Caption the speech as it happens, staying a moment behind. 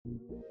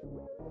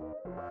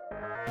Hello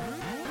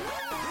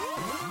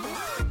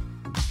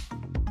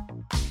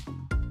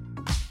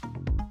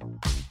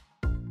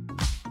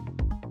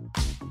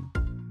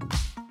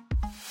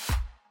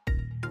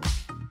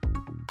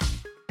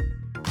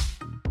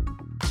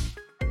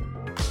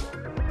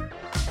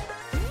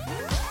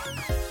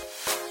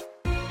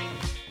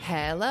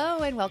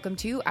and welcome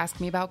to Ask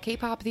Me About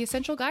K-Pop, the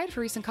essential guide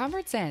for recent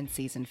converts and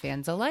seasoned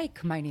fans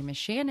alike. My name is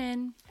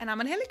Shannon. And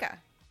I'm Angelica.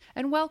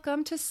 And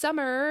welcome to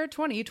summer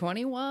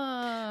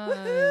 2021.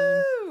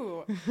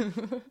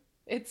 Woohoo!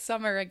 It's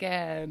summer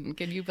again.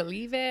 Can you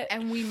believe it?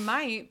 And we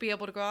might be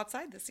able to go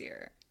outside this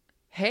year.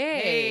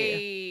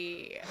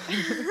 Hey!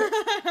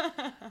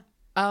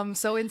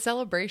 So in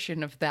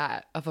celebration of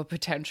that, of a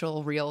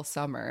potential real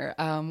summer,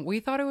 we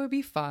thought it would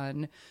be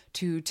fun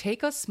to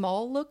take a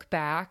small look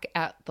back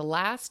at the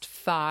last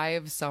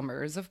 5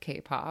 summers of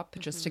K-pop,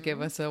 just to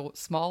give us a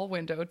small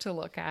window to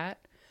look at.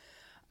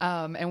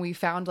 And we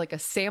found like a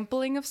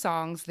sampling of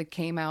songs that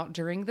came out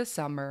during the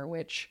summer,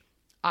 which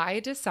I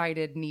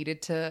decided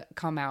needed to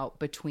come out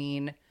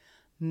between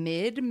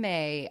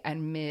mid-May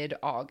and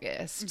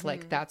mid-August.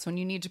 Like that's when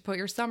you need to put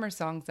your summer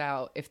songs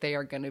out if they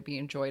are going to be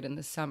enjoyed in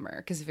the summer.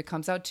 Because if it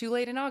comes out too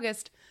late in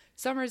August,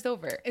 summer's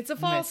over. It's a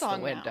fall Miss song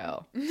the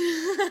window.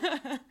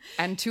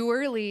 And too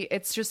early,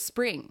 it's just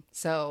spring.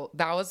 So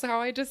that was how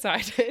I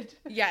decided.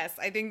 Yes,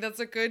 I think that's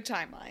a good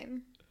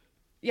timeline.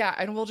 Yeah,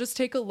 and we'll just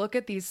take a look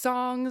at these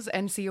songs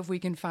and see if we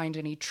can find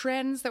any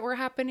trends that were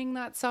happening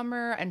that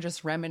summer and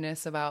just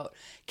reminisce about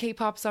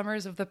K-pop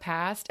summers of the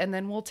past. And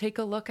then we'll take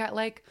a look at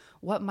like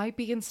what might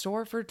be in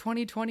store for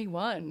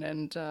 2021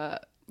 and,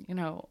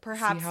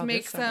 Perhaps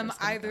make some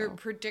either go.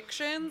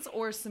 predictions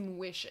or some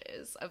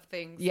wishes of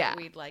things Yeah. that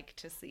we'd like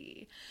to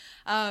see.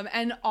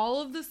 And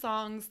all of the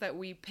songs that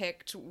we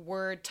picked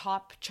were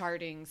top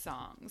charting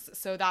songs.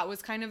 So that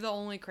was kind of the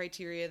only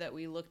criteria that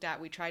we looked at.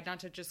 We tried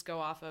not to just go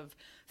off of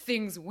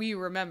things we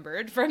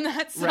remembered from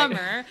that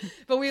summer,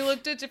 but we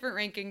looked at different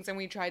rankings and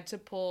we tried to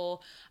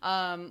pull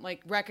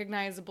like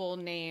recognizable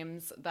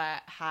names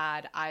that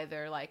had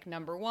either like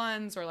number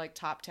ones or like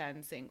top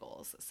 10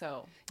 singles.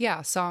 So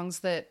yeah, songs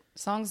that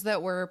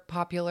were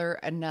popular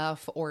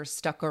enough or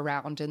stuck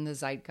around in the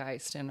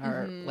zeitgeist and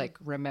are like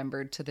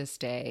remembered to this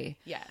day.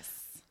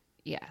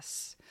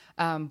 Yes.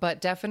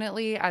 But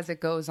definitely as it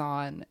goes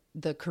on,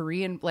 the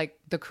Korean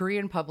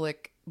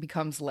public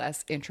becomes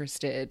less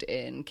interested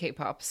in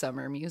K-pop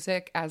summer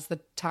music as the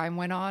time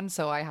went on.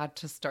 So I had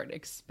to start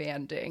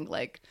expanding,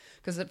 like,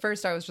 because at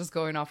first I was just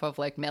going off of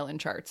like Melon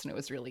charts and it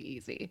was really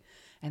easy.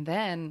 And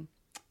then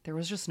there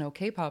was just no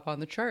K-pop on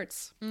the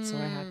charts. So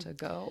I had to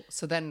go.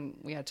 So then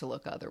we had to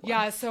look otherwise.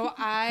 yeah, so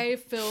I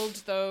filled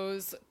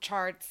those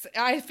lists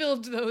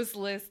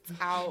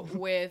out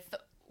with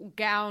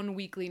Gaon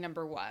weekly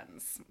number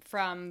ones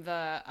from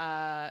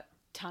the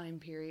time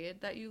period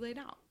that you laid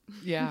out.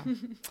 Yeah.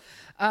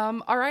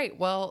 All right.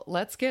 Well,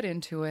 let's get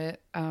into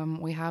it.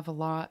 We have a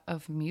lot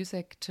of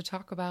music to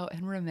talk about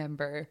and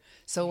remember.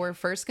 So we're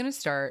first going to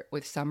start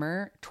with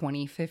summer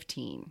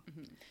 2015.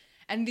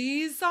 And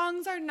these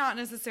songs are not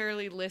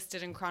necessarily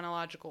listed in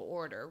chronological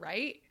order,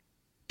 right?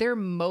 They're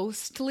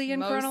mostly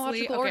in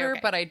chronological order,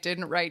 but I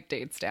didn't write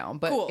dates down.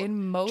 But Cool.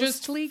 in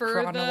mostly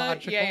for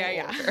chronological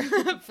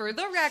order. For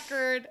the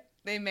record,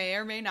 they may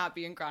or may not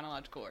be in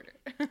chronological order.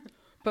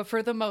 But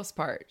for the most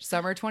part,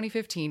 summer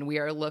 2015, we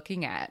are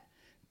looking at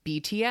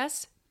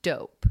BTS,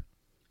 Dope,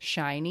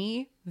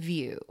 SHINee,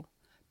 View,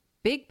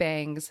 Big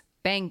Bang's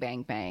Bang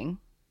Bang Bang,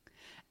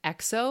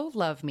 EXO,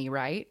 Love Me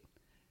Right,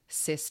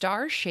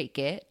 Sistar, Shake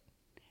It,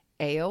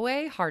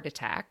 AOA, Heart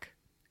Attack,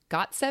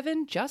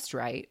 GOT7, Just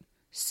Right,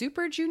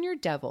 Super Junior,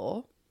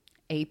 Devil,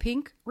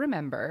 A-Pink,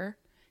 Remember,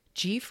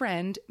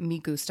 G-Friend, Me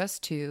Gustas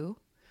Too,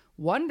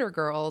 Wonder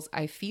Girls,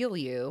 I Feel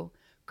You,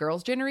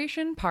 Girls'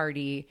 Generation,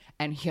 Party,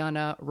 and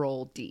Hyuna,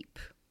 Roll Deep.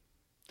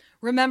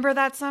 Remember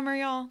that summer,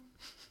 y'all?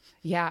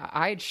 Yeah,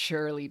 I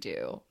surely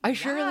do. I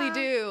surely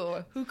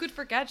do. Who could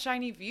forget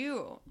SHINee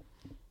View?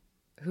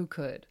 Who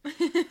could?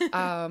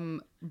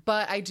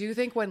 But I do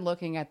think when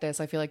looking at this,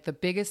 I feel like the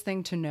biggest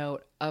thing to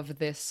note of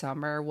this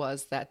summer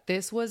was that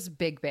this was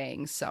Big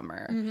Bang's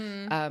summer.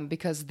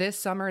 Because this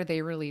summer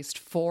they released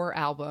 4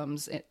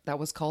 albums that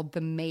was called the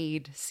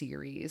Made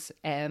series.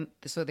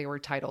 So they were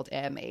titled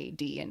M, A,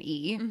 D, and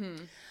E.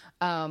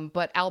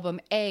 But album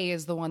A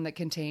is the one that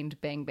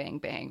contained Bang Bang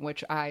Bang,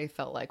 which I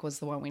felt like was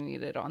the one we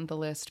needed on the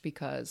list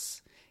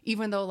because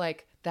even though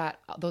like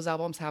those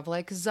albums have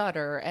like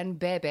Zutter and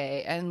Bebe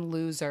and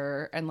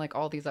Loser and like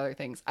all these other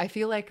things, I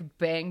feel like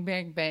Bang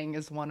Bang Bang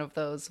is one of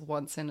those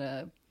once in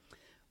a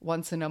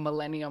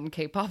millennium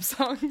K-pop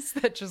songs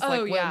that just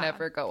will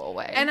never go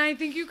away. And I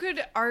think you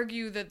could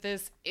argue that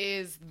this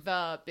is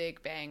the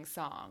Big Bang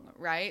song,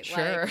 right?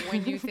 Sure. Like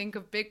when you think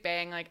of Big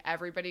Bang, like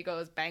everybody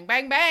goes bang,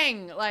 bang,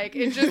 bang. Like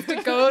it just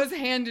goes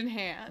hand in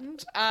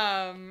hand.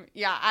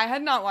 I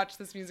had not watched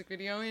this music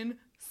video in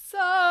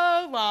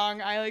so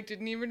long. I like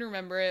didn't even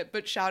remember it.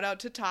 But shout out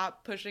to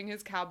Top pushing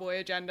his cowboy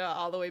agenda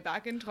all the way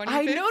back in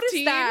 2015. I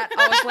noticed that.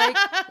 I was like,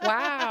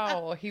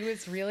 wow, he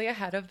was really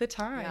ahead of the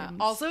time. Yeah.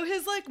 Also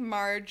his like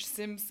Marge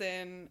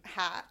Simpson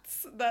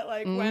hats that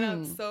like went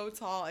up so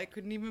tall. I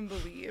couldn't even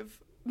believe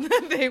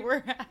that they were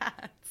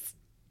hats.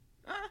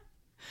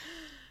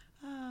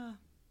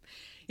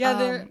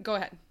 Yeah, go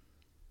ahead.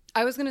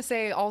 I was going to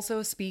say,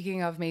 also,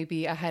 speaking of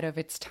maybe ahead of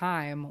its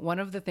time, one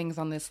of the things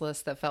on this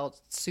list that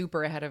felt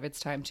super ahead of its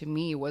time to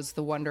me was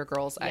the Wonder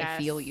Girls' I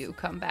Feel You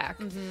comeback.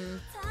 Mm-hmm.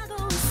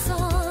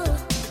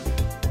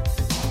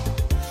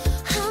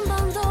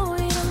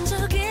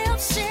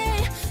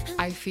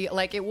 I feel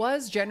like it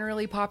was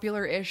generally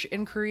popular-ish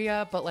in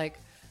Korea, but like,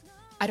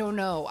 I don't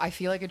know. I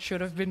feel like it should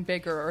have been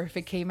bigger, or if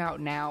it came out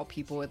now,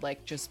 people would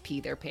like just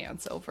pee their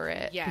pants over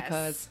it. Yes.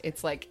 Because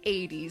it's like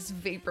 80s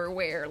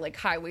vaporware, like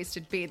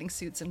high-waisted bathing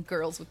suits and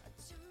girls with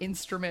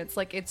instruments.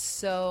 Like it's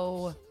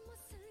so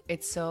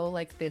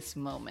like this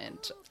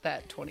moment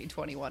that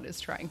 2021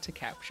 is trying to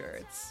capture.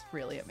 It's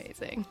really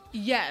amazing.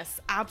 Yes,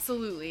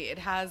 absolutely. It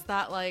has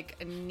that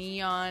like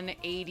neon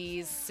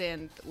 80s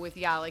synth with,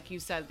 yeah, like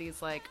you said,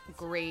 these like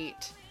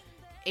great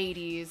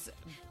 80s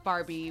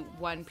Barbie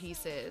one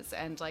pieces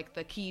and like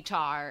the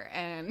keytar,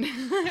 and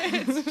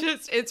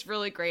it's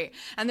really great,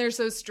 and they're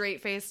so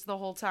straight faced the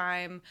whole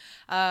time.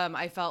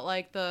 I felt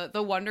like the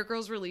Wonder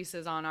Girls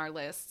releases on our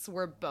lists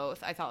were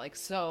both, I felt like,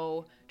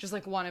 so just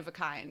like one of a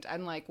kind,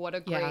 and like what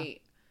a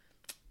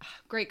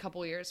great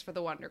couple years for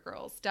the Wonder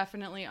Girls.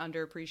 Definitely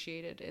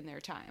underappreciated in their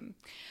time.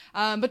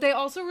 But they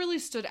also really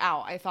stood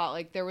out. I thought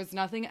like there was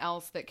nothing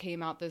else that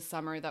came out this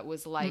summer that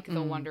was like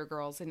the Wonder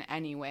Girls in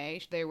any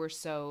way. They were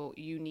so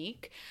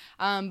unique.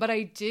 But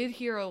I did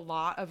hear a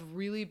lot of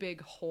really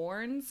big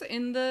horns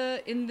in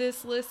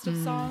this list of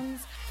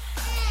songs.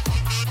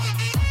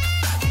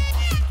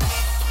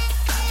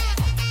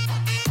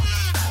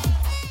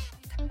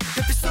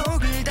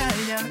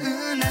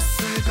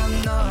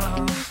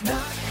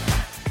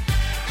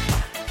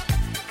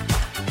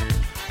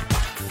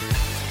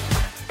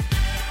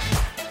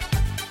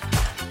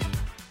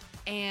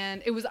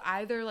 And it was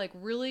either like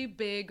really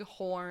big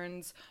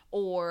horns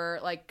or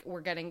like we're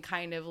getting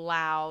kind of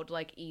loud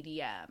like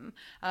EDM.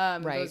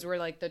 Right. Those were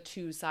like the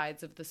two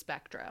sides of the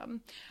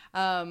spectrum.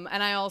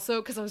 And I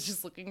also, because I was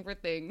just looking for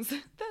things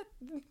that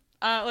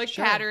like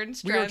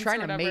patterns, trends, we were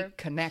trying to make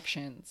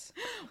connections.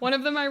 One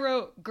of them I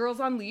wrote Girls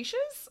on Leashes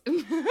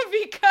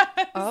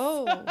because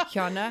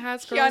Hyuna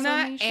has Girls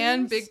on Leashes,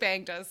 and Big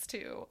Bang does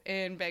too.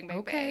 In Bang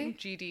Bang Bang,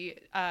 GD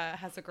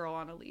has a girl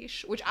on a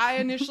leash, which I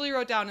initially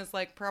wrote down as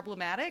like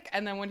problematic,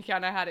 and then when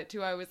Hyuna had it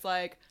too, I was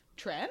like,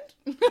 trend.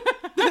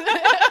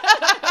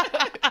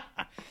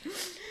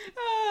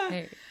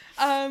 Hey.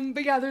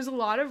 But yeah, there's a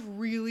lot of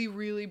really,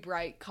 really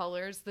bright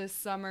colors this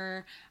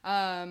summer.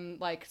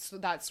 Like so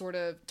that sort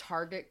of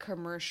Target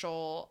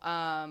commercial,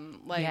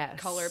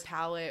 color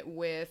palette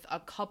with a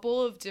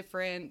couple of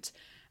different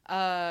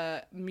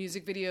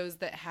music videos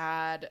that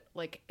had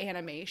like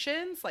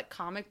animations, like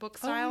comic book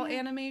style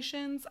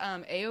animations.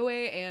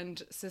 AOA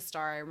and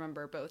Sistar, I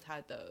remember, both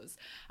had those.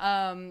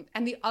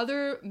 And the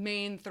other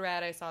main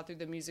thread I saw through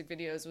the music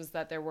videos was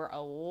that there were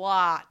a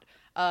lot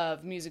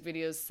of music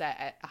videos set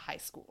at a high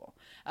school,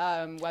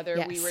 whether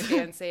we were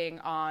dancing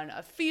on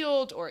a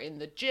field or in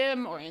the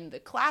gym or in the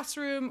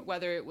classroom,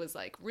 whether it was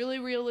like really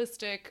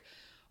realistic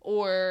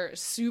or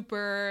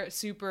super,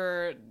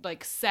 super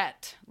like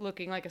set,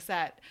 looking like a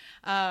set.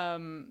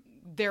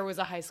 There was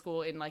a high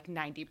school in like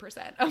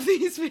 90% of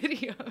these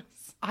videos.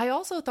 I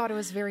also thought it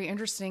was very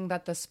interesting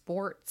that the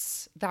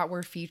sports that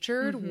were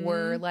featured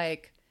were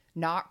like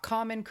not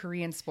common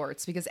Korean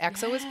sports, because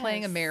EXO is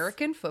playing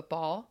American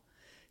football.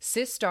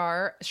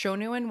 Sistar,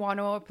 Shonu and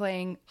Wano are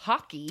playing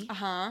hockey.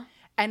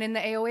 And in the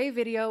AOA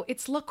video,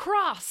 it's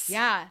lacrosse.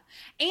 Yeah.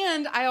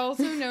 And I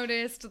also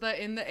noticed that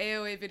in the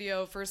AOA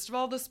video, first of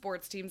all, the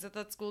sports teams at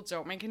that school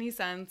don't make any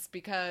sense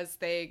because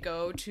they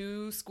go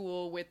to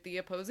school with the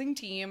opposing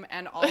team.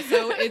 And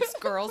also it's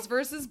girls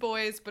versus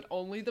boys, but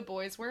only the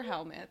boys wear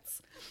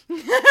helmets.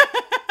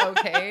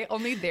 Okay.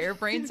 Only their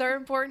brains are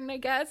important, I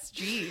guess.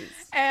 Jeez.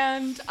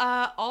 And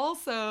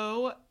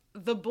also,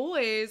 the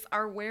boys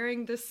are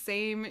wearing the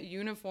same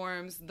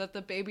uniforms that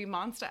the Baby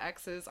Monster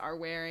X's are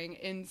wearing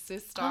in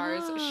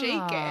Sistar's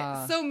Shake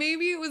It. So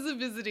maybe it was a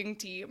visiting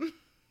team.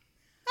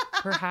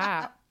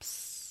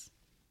 Perhaps.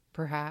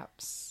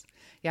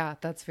 Yeah,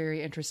 that's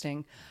very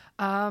interesting.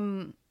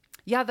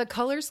 Yeah, the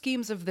color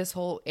schemes of this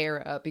whole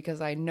era,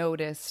 because I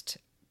noticed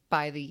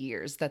by the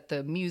years that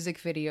the music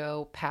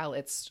video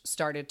palettes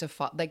started to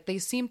like they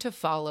seem to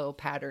follow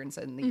patterns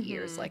in the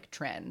years, like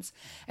trends.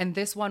 And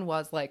this one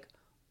was like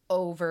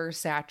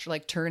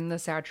turn the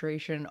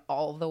saturation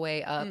all the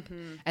way up,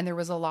 and there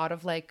was a lot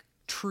of like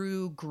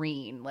true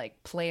green,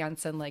 like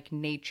plants and like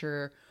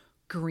nature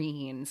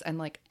greens, and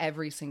like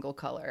every single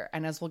color.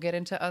 And as we'll get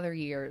into other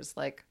years,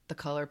 like the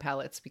color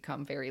palettes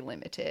become very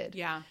limited.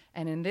 Yeah.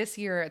 And in this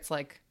year, it's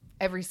like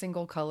every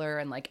single color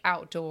and like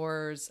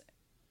outdoors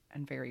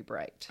and very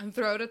bright. And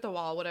throw it at the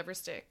wall, whatever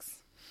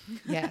sticks.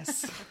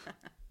 Yes.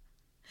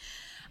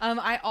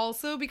 I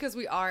also, because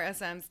we are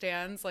SM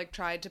stans, like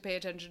tried to pay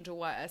attention to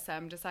what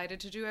SM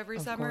decided to do every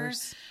summer.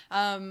 Course.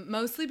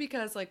 Mostly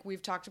because like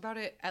we've talked about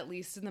it, at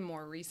least in the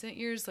more recent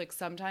years, like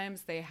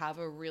sometimes they have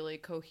a really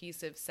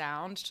cohesive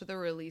sound to the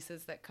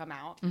releases that come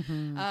out.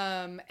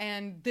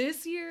 And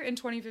this year in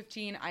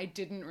 2015, I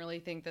didn't really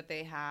think that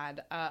they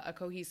had a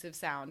cohesive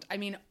sound. I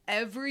mean,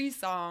 every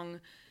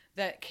song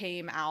that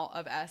came out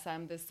of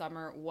SM this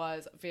summer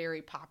was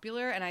very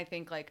popular, and I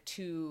think like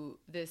to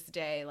this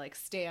day like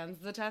stands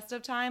the test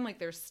of time. Like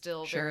they're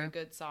still very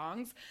good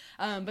songs,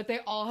 but they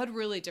all had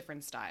really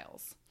different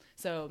styles.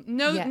 So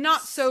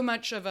not so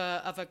much of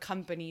a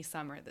company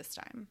summer this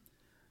time.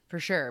 For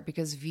sure,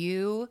 because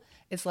View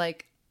is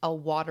like a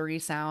watery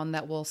sound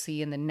that we'll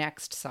see in the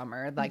next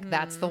summer. Like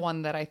that's the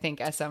one that I think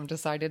SM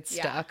decided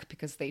stuck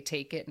because they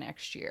take it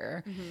next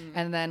year.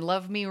 And then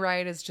Love Me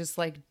Right is just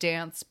like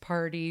dance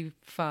party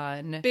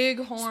fun. Big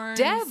horns.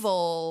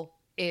 Devil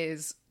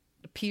is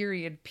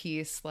period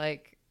piece.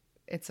 Like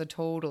it's a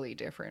totally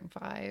different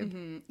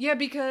vibe. Yeah,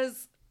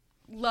 because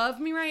Love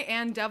Me Right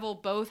and Devil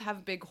both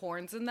have big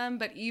horns in them,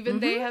 but even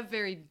they have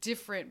very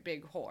different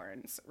big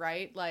horns,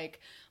 right?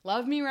 Like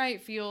Love Me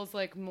Right feels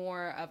like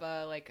more of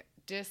a like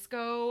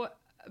disco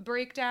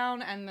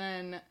breakdown, and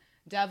then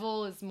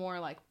Devil is more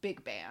like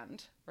big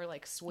band or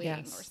like swing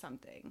or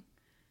something.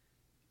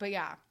 But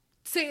yeah,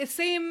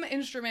 same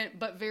instrument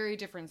but very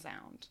different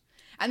sound.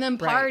 And then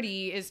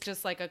Party is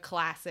just like a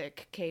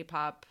classic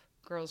K-pop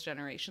Girls'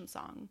 Generation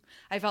song.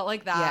 I felt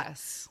like that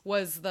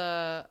was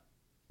the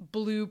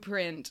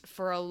blueprint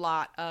for a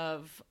lot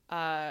of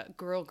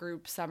girl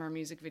group summer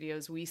music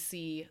videos we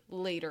see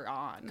later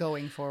on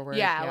going forward.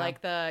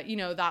 Like the, you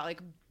know, that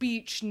like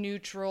beach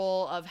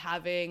neutral of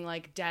having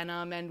like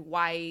denim and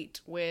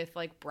white with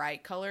like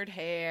bright colored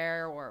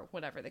hair or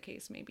whatever the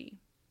case may be.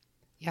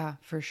 Yeah,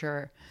 for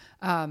sure.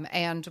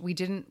 And we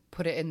didn't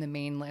put it in the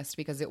main list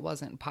because it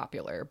wasn't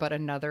popular, but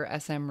another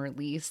SM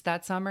release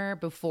that summer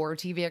before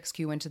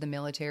TVXQ went to the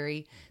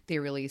military, they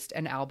released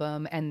an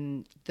album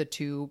and the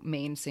two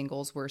main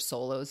singles were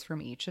solos from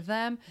each of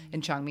them.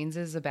 And Changmin's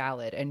is a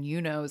ballad and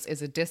Yuno's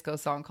is a disco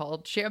song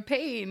called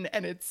Champagne,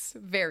 and it's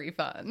very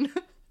fun.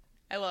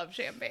 I love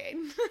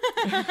Champagne.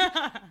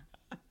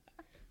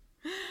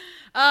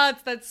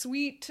 It's that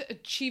sweet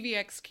cheesy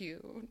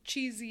XQ.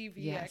 Cheesy VXQ.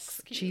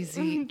 Yes,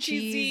 cheesy XQ.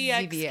 Cheesy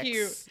yes,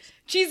 XQ?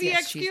 Cheesy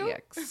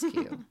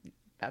XQ.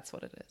 That's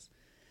what it is.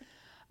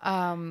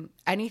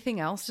 Anything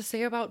else to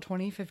say about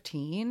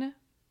 2015?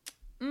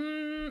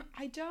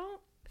 I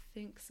don't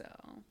think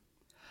so.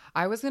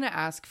 I was going to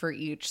ask for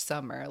each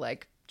summer,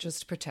 like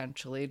just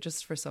potentially,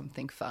 just for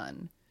something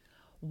fun.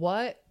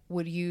 What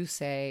would you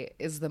say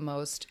is the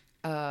most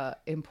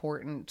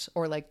important,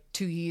 or like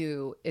to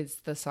you is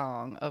the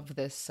song of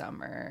this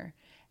summer,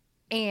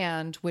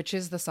 and which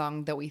is the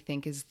song that we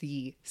think is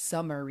the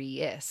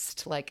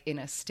summeriest, like in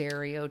a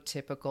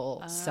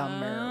stereotypical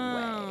summer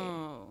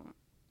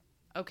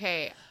way?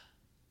 Okay,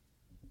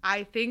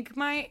 I think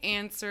my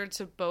answer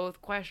to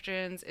both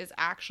questions is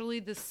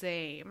actually the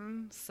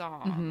same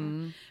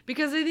song,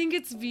 because I think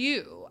it's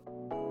View.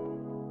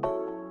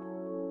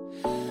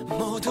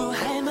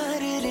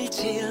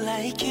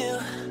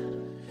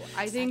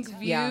 I think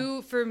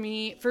View for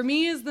me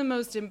is the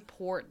most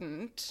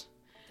important,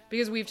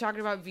 because we've talked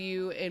about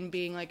View in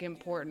being like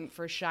important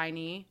for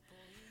SHINee,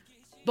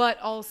 but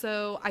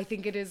also I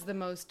think it is the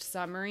most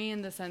summery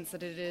in the sense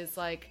that it is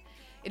like,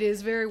 it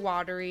is very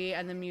watery,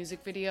 and the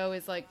music video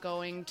is like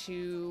going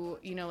to,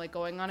 you know, like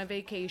going on a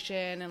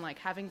vacation and like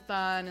having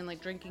fun and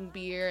like drinking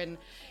beer, and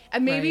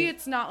maybe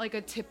it's not like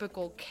a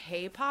typical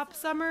K-pop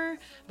summer,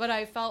 but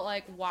I felt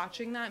like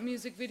watching that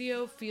music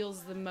video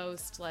feels the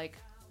most like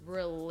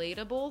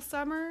relatable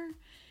summer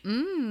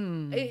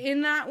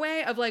in that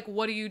way of like,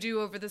 what do you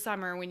do over the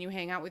summer when you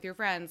hang out with your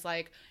friends?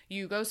 Like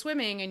you go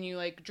swimming and you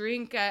like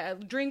drink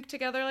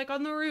together like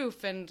on the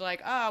roof and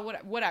like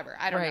whatever,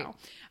 I don't know.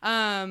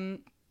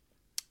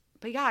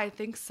 But yeah, I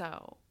think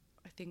so.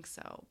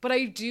 But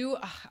I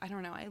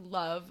don't know, I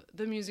love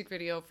the music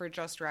video for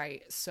Just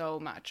Right so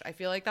much. I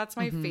feel like that's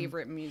my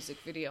favorite music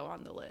video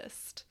on the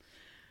list.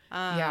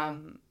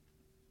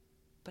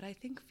 But I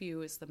think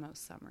View is the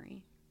most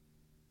summery.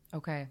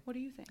 Okay. What do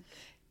you think?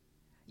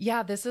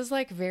 Yeah, this is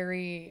like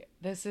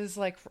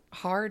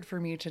hard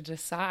for me to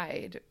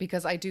decide,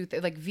 because I do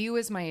like View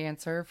is my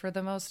answer for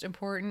the most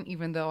important,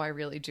 even though I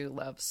really do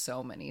love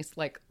so many,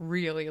 like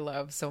really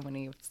love so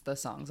many of the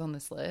songs on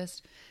this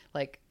list.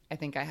 Like I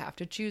think I have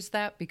to choose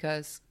that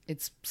because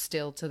it's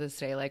still to this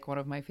day like one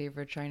of my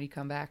favorite SHINee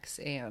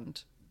comebacks,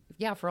 and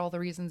yeah, for all the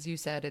reasons you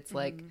said, it's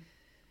like,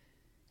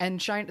 and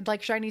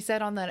SHINee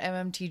said on that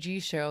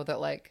MMTG show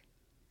that like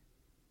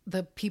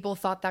the people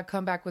thought that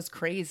comeback was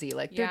crazy.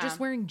 Like they're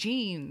just wearing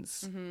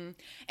jeans.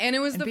 And it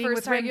was the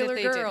first time that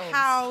they did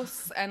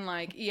house, and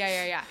like,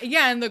 yeah.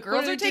 And the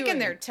girls are taking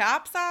their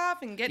tops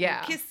off and getting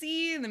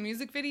kissy in the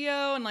music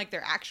video, and like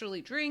they're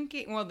actually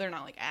drinking. Well, they're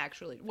not like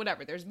actually,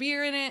 whatever. There's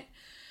beer in it.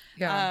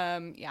 Yeah.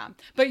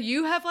 But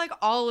you have like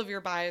all of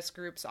your bias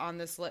groups on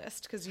this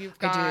list, because you've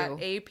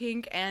got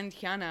A-Pink and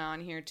Hyuna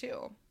on here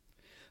too.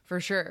 For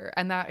sure.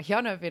 And that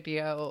Hyuna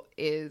video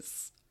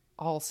is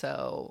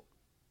also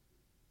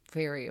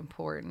very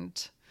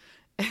important.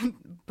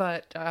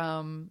 But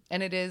and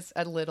it is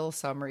a little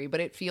summery, but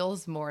it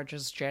feels more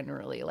just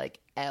generally like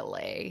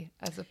LA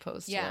as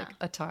opposed to like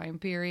a time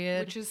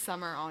period, which is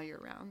summer all year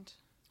round.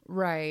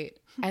 Right.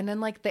 And then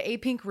like the A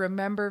Pink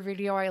Remember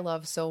video I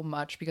love so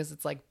much because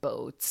it's like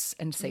boats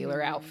and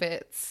sailor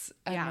outfits.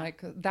 And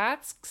like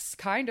that's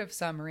kind of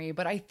summery.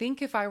 But I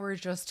think if I were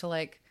just to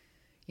like,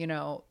 you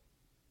know,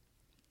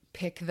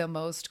 pick the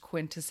most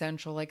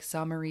quintessential like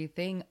summery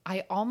thing,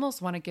 I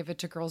almost want to give it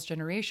to Girls'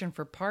 Generation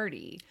for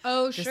Party.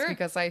 Oh, just sure.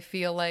 Because I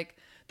feel like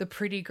the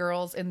pretty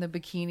girls in the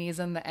bikinis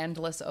and the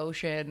endless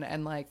ocean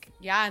and like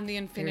and the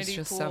infinity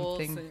there's just pools.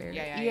 something And, very,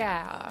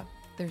 yeah.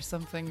 There's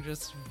something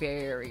just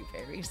very,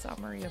 very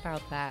summery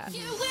about that.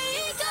 Here we go.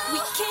 We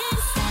can't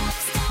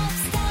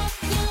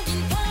stop,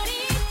 young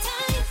party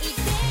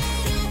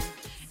time.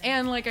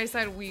 And like I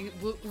said, we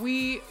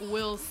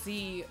will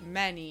see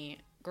many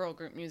girl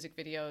group music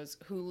videos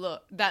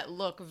that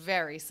look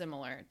very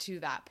similar to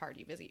that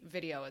party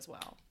video as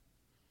well.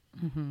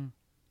 Mm-hmm.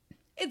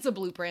 It's a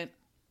blueprint.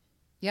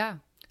 Yeah.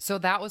 So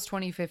that was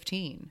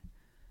 2015.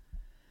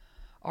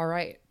 All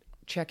right.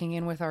 Checking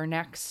in with our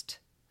next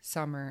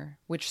summer,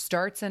 which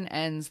starts and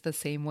ends the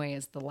same way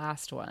as the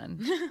last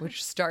one,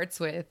 which starts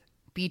with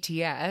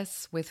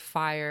BTS with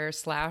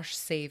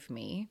Fire/Save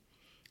Me.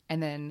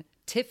 And then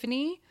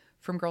Tiffany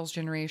from Girls'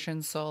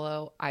 Generation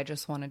solo, I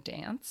Just Wanna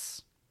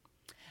Dance.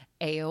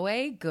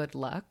 AOA, Good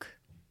Luck.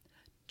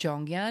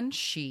 Jonghyun,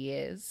 She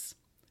Is.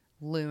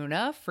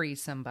 Luna, Free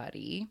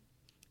Somebody.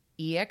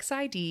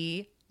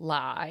 EXID,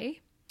 Lie.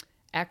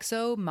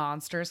 EXO,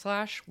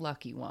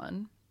 Monster/Lucky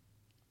One.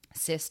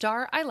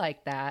 Sistar, I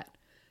Like That.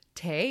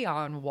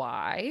 Taeyeon,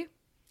 Why.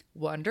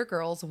 Wonder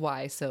Girls,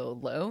 Why So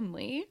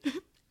Lonely.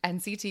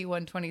 NCT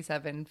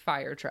 127,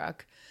 Fire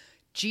Truck.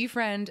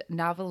 GFriend,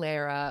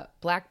 Navalera,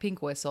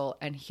 Blackpink Whistle,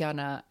 and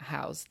Hyuna,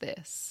 How's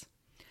This?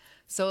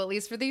 So at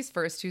least for these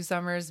first two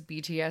summers,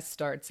 BTS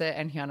starts it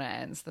and Hyuna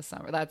ends the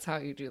summer. That's how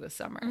you do the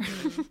summer.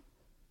 Mm-hmm.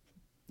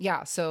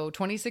 Yeah, so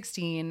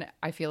 2016,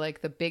 I feel like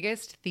the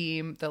biggest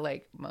theme, the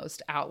like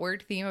most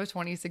outward theme of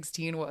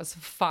 2016 was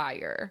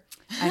fire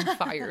and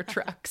fire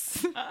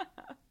trucks.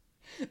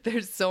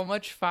 There's so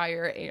much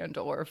fire and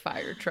or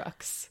fire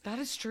trucks. That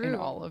is true. In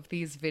all of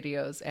these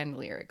videos and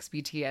lyrics.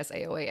 BTS,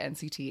 AOA,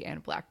 NCT,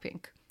 and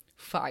Blackpink.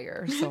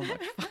 Fire. So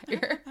much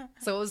fire.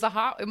 So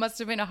it must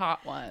have been a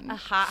hot one. A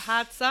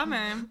hot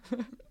summer.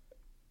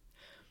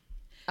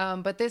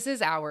 But this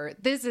is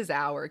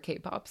our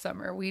K-pop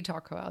summer. We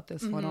talk about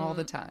this one all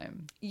the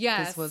time.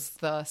 Yes. This was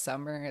the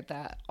summer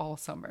that all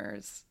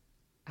summers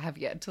have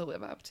yet to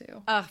live up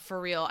to. For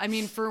real. I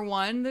mean, for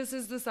one, this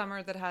is the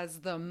summer that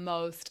has the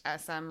most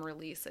SM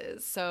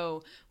releases.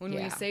 So when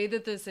we say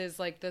that this is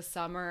like the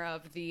summer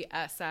of the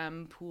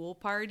SM pool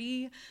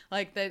party,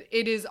 like that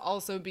it is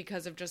also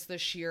because of just the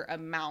sheer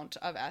amount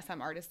of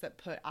SM artists that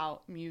put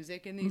out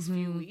music in these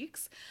few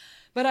weeks.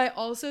 But I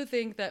also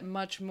think that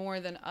much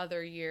more than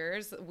other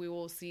years, we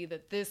will see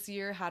that this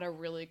year had a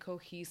really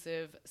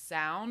cohesive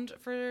sound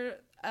for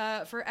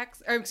SM.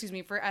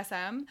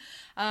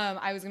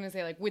 I was going to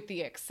say, like, with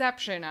the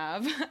exception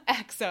of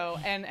EXO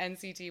and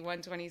NCT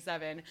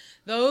 127,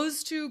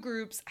 those two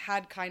groups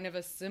had kind of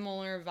a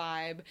similar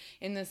vibe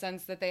in the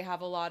sense that they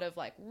have a lot of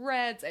like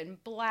reds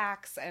and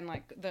blacks, and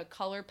like the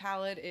color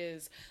palette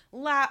is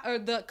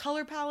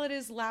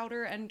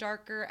louder and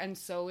darker, and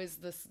so is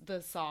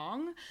the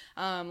song.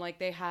 Like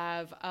they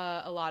have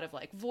a lot of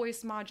like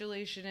voice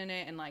modulation in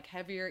it and like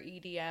heavier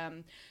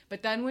EDM.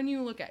 But then when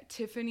you look at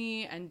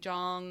Tiffany and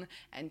Jong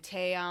and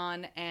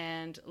Taeyeon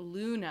and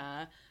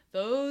Luna,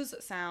 those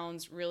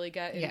sounds really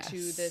get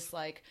into this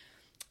like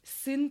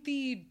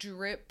synthy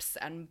drips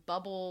and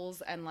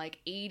bubbles and like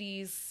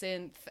 80s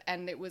synth,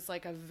 and it was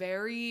like a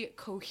very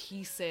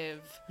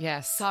cohesive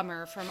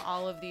summer from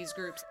all of these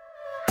groups.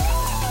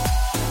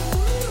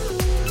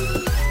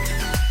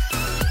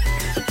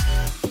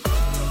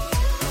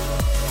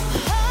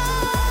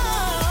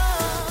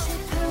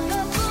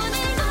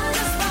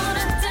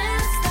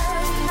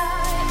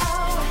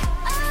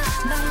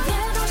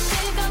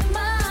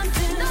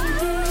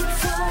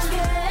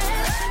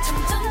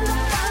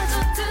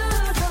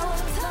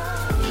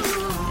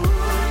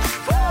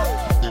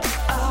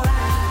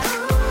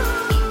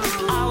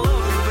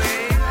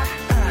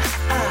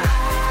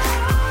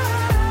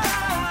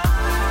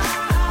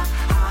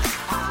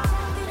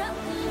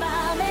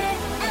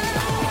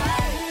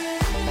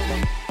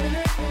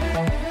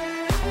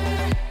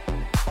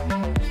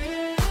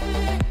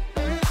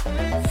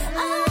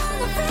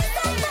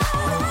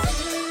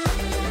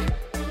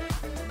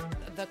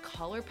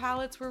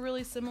 Palettes were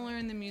really similar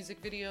in the music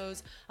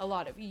videos, a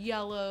lot of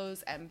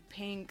yellows and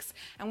pinks,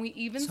 and we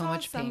even saw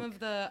some of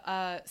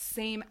the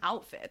same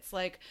outfits,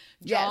 like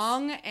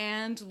Jong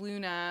and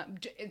Luna.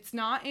 It's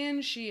not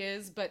in She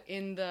Is, but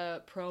in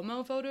the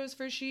promo photos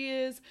for She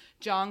Is,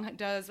 Jong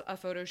does a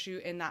photo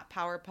shoot in that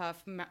Powerpuff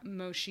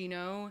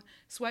Moschino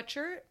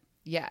sweatshirt.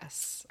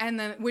 Yes. And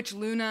then, which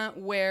Luna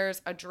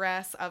wears a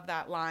dress of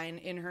that line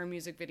in her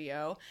music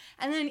video.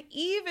 And then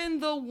even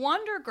the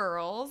Wonder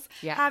Girls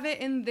Yeah. have it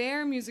in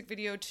their music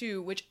video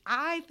too, which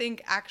I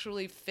think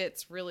actually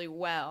fits really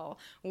well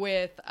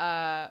with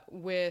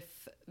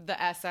the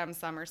SM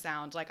summer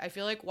sound. Like, I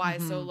feel like Why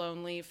So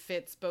Lonely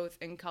fits both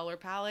in color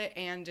palette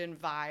and in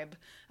vibe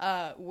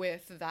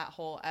with that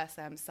whole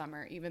SM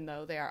summer, even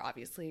though they are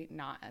obviously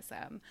not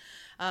SM.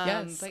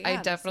 Yes, but yeah, I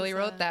this definitely is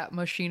wrote that.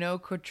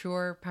 Moschino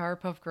Couture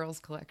Powerpuff Girls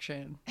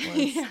collection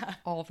was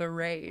all the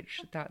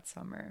rage that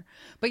summer.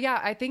 But yeah,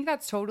 I think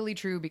that's totally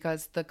true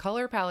because the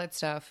color palette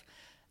stuff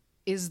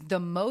is the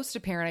most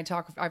apparent.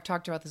 I've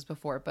talked about this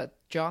before, but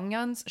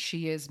Jonghyun's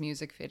She Is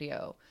music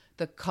video,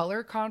 the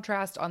color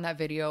contrast on that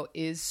video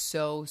is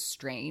so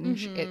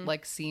strange. It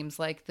like seems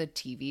like the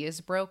TV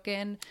is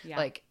broken. Yeah.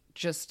 Like,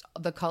 just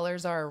the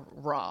colors are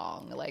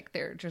wrong. Like,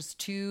 they're just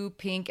too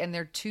pink and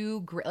they're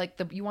too gray.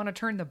 Like, you want to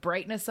turn the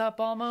brightness up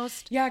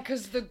almost. Yeah,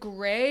 because the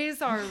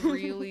grays are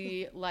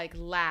really like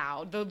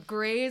loud. The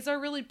grays are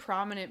really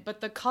prominent,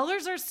 but the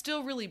colors are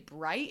still really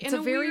bright. It's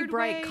a very weird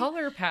bright way.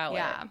 color palette.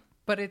 Yeah.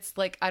 But it's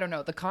like, I don't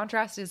know, the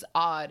contrast is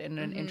odd in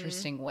an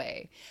interesting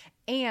way.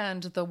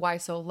 And the Why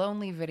So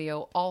Lonely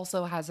video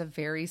also has a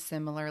very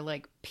similar,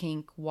 like,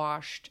 pink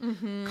washed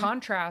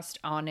contrast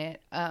on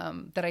it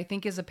that I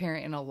think is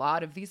apparent in a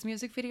lot of these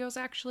music videos,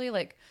 actually.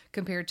 Like,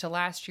 compared to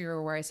last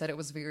year where I said it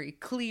was very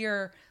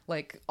clear,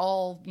 like,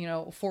 all,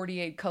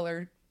 48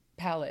 color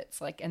palettes.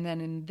 Like, and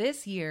then in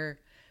this year,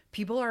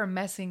 people are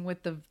messing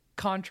with the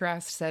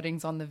contrast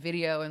settings on the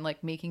video and,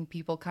 like, making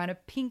people kind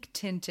of pink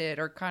tinted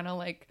or kind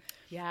of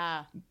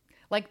Yeah.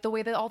 like the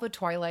way that all the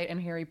Twilight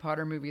and Harry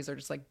Potter movies are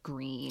just like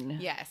green.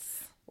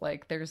 Yes.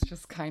 Like, there's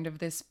just kind of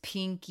this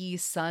pinky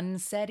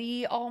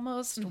sunsetty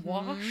almost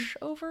wash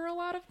over a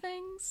lot of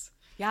things.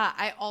 Yeah,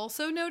 I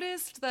also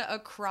noticed that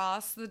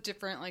across the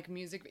different like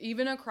music,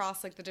 even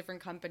across like the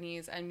different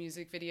companies and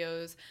music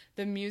videos,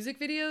 the music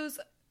videos,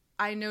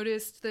 I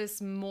noticed this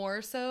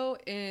more so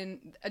in,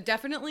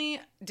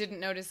 definitely didn't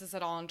notice this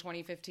at all in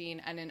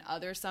 2015, and in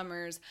other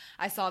summers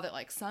I saw that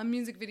like some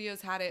music videos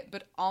had it,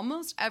 but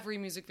almost every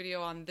music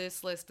video on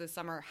this list this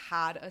summer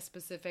had a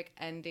specific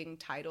ending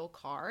title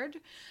card,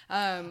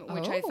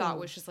 which I thought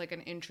was just like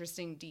an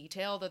interesting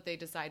detail that they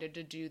decided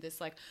to do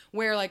this, like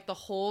where like the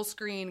whole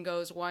screen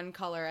goes one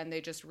color and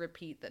they just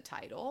repeat the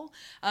title.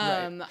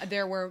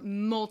 There were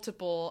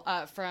multiple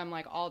from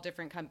like all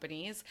different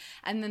companies,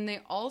 and then they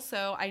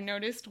also, I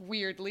noticed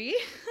weirdly,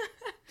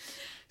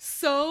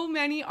 so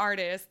many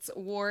artists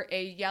wore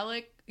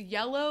a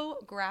yellow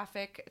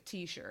graphic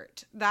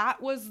t-shirt.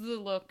 That was the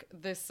look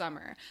this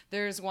summer.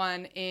 There's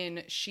one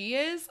in She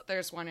Is,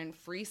 there's one in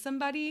Free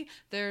Somebody,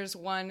 there's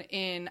one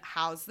in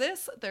How's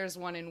This, there's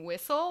one in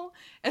Whistle.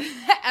 And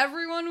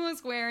everyone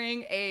was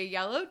wearing a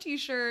yellow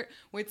t-shirt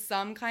with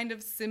some kind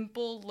of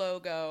simple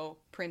logo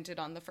printed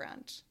on the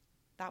front.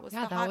 That was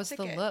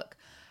the look.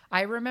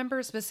 I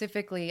remember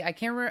specifically, I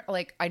can't remember,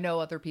 like, I know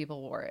other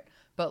people wore it,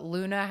 but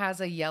Luna has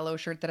a yellow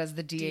shirt that has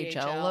the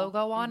DHL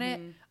logo on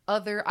it.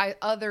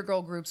 Other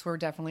girl groups were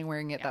definitely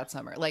wearing it that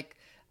summer. Like,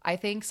 I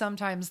think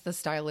sometimes the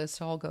stylists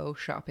all go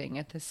shopping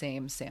at the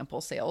same sample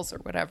sales or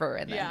whatever,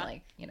 and then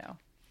like,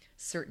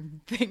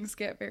 certain things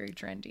get very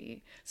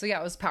trendy. So yeah,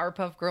 it was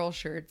Powerpuff Girl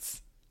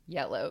shirts,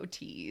 yellow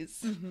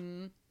tees.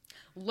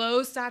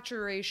 Low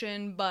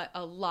saturation, but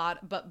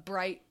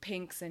bright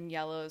pinks and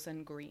yellows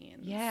and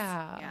greens.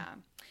 Yeah.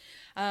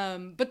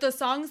 But the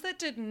songs that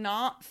did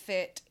not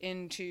fit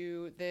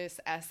into this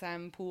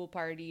SM pool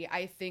party,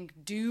 I think,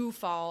 do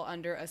fall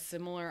under a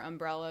similar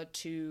umbrella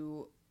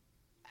to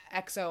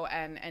EXO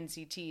and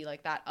NCT,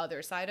 like that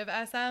other side of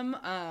SM.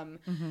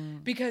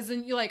 Because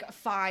then you like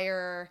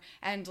Fire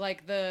and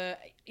like the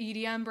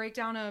EDM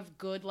breakdown of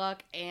Good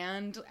Luck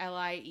and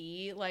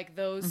LIE, like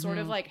those sort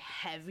of like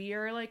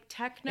heavier like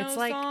techno It's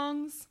like,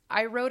 songs.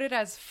 I wrote it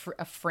as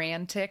a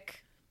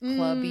frantic,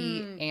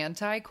 clubby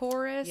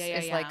anti-chorus.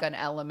 It's like an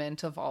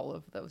element of all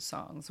of those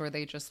songs where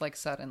they just like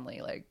suddenly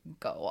like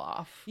go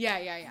off. Yeah.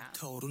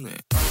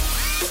 떠오르네.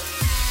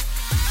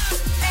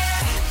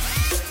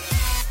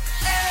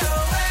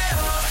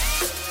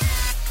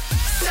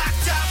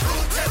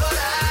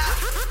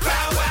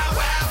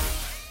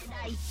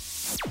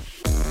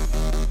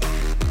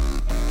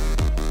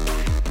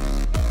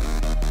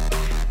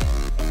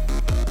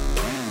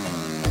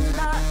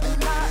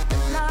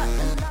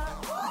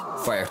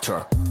 Fire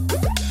truck.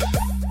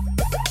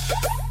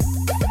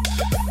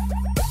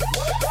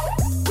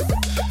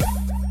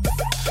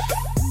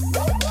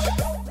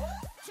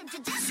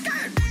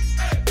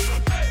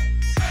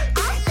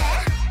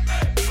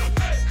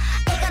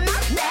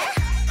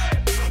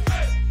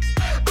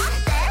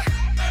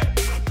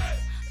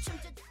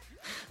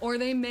 Or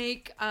they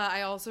make,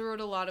 I also wrote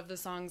a lot of the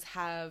songs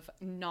have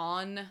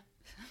non-music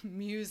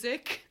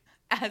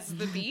as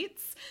the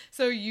beats.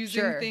 So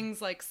using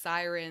things like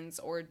sirens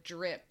or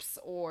drips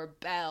or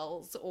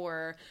bells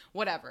or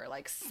whatever,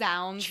 like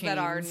sounds that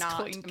are not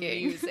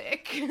clinking.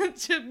 music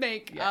to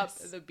make up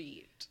the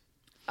beat.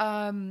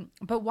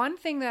 But one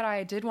thing that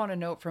I did want to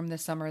note from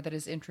this summer that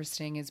is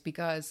interesting is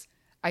because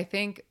I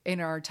think in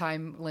our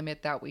time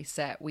limit that we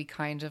set, we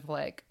kind of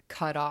like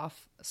cut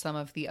off some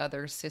of the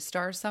other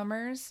Sistar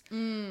summers.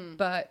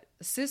 But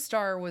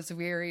Sistar was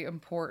very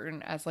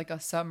important as like a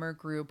summer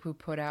group who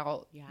put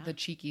out the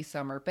Cheeky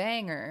Summer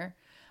Banger.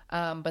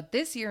 But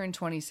this year in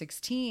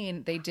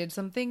 2016, they did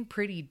something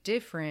pretty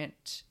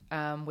different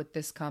with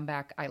this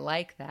comeback. I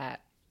like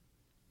that.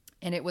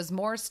 And it was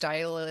more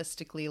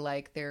stylistically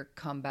like their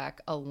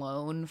comeback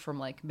Alone from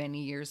like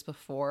many years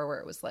before, where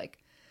it was like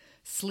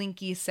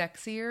slinky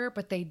sexier,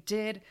 but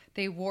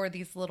they wore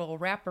these little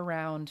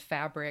wraparound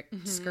fabric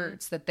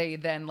skirts that they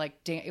then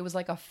like it was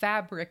like a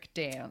fabric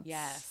dance.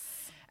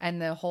 Yes.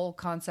 And the whole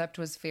concept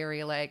was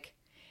very like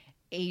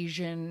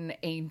Asian,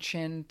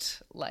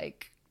 ancient,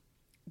 like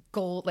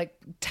gold, like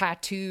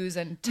tattoos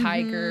and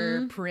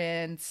tiger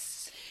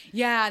prints.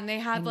 Yeah, and they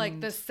had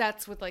like the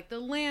sets with like the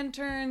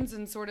lanterns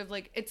and sort of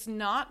like, it's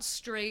not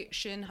straight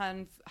Shin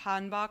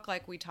Hanbok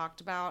like we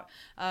talked about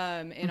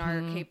in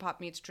our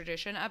K-pop meets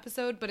tradition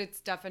episode, but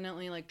it's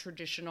definitely like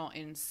traditional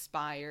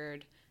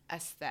inspired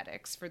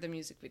aesthetics for the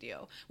music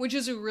video, which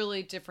is a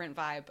really different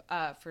vibe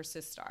for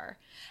Sistar.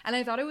 And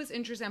I thought it was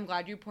interesting. I'm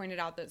glad you pointed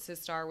out that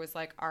Sistar was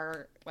like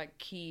our like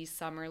key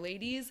summer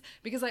ladies,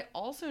 because I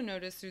also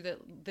noticed through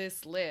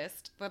this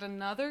list that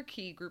another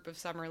key group of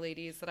summer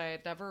ladies that I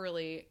had never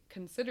really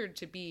considered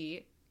to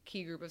be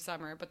key group of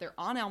summer, but they're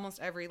on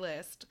almost every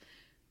list,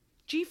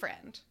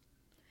 GFriend.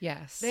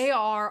 Yes. They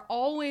are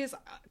always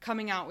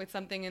coming out with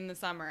something in the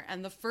summer.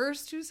 And the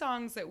first two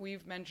songs that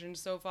we've mentioned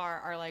so far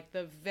are like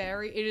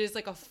it is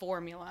like a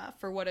formula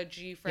for what a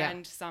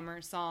GFriend summer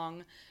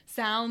song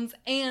sounds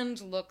and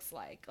looks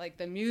like. Like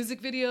the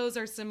music videos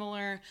are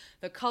similar,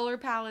 the color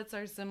palettes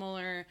are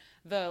similar,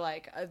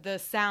 the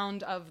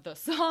sound of the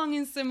song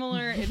is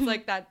similar. It's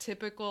like that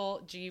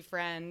typical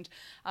GFriend,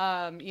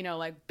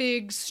 like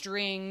big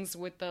strings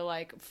with the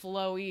like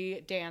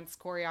flowy dance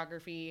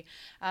choreography.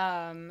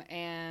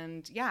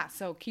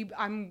 So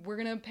we're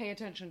gonna pay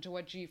attention to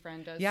what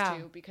GFriend does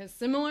too, because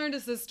similar to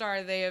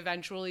Sistar, they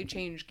eventually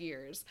change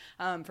gears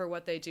for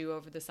what they do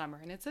over the summer,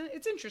 and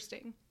it's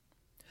interesting.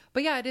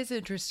 But yeah, it is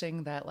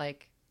interesting that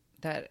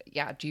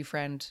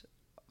GFriend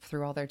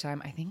through all their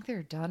time, I think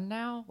they're done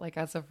now, like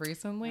as of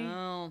recently.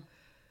 Oh,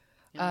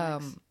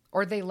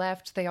 or they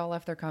all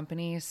left their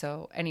company.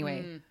 So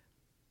anyway,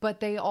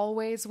 but they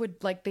always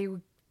would like they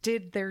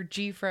did their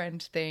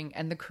GFriend thing,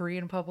 and the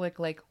Korean public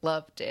like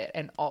loved it,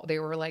 and they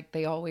were like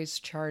they always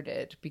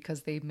charted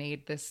because they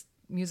made this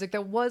music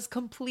that was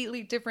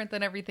completely different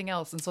than everything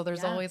else, and so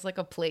there's always like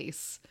a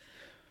place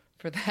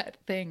for that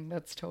thing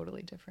that's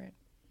totally different.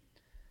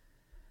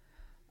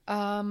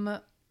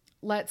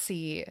 Let's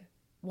see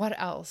what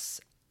else.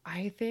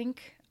 I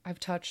think I've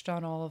touched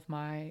on all of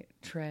my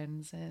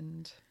trends.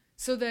 And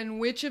so then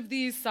which of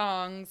these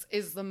songs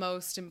is the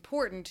most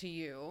important to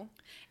you,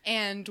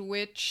 and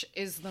which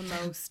is the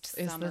most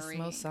summery? Is this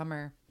most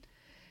summer?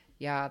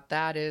 Yeah,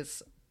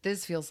 this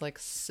feels like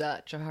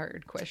such a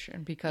hard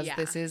question, because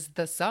this is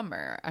the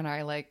summer, and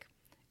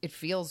it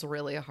feels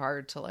really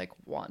hard to like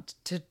want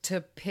to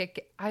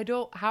pick.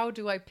 How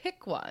do I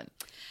pick one?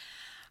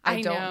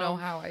 I don't know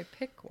how I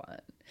pick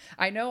one.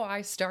 I know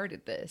I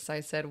started this. I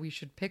said we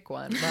should pick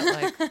one, but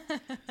like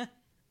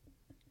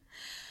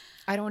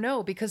I don't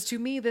know, because to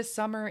me this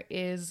summer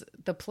is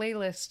the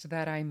playlist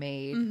that I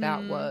made.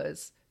 That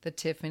was the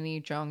Tiffany,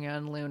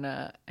 Jonghyun,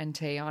 Luna, and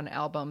Taeyeon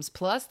albums,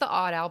 plus the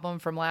Odd album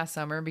from last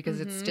summer, because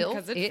it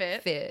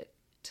fit.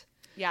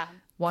 Yeah.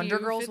 Wonder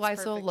View Girls fits Why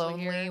So perfectly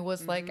Lonely here.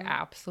 was like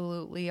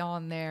absolutely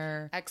on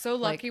there. EXO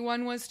Lucky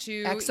One was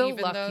too, EXO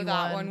even Lucky though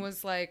that One one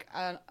was like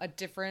a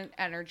different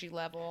energy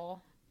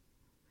level.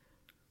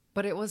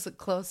 But it was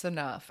close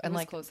enough. And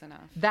like close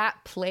enough. That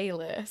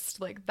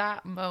playlist, like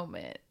that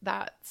moment,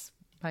 that's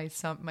my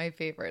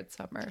favorite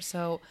summer.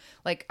 So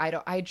like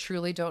I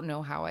truly don't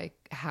know how I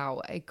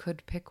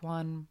could pick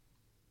one.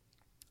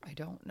 I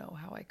don't know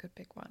how I could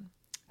pick one.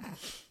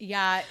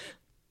 Yeah,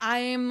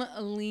 I'm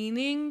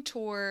leaning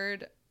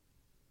toward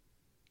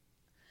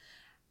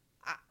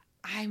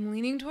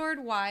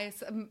Why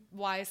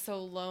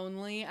So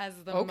Lonely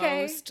as the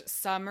most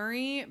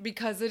summery,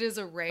 because it is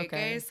a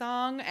reggae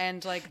song,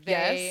 and like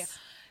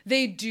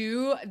they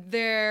do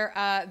their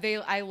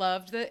I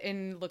loved that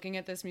in looking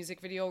at this music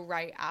video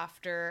right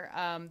after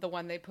the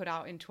one they put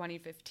out in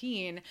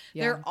 2015.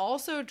 They're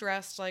also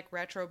dressed like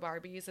retro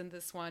Barbies in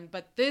this one,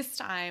 but this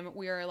time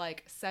we are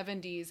like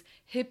 70s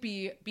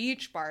hippie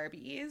beach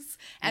Barbies,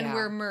 and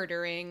we're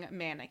murdering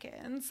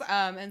mannequins,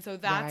 and so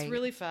that's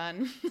really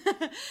fun.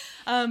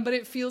 But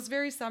it feels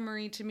very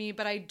summery to me.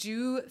 But I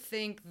do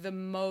think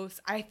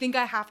I think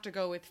I have to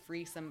go with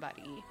Free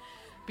Somebody,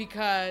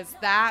 because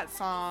that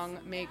song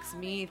makes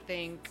me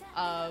think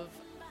of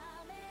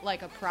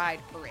like a pride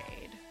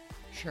parade.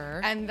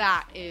 Sure. And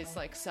that is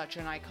like such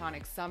an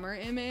iconic summer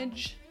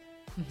image.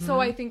 So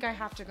I think I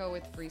have to go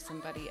with Free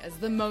Somebody as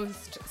the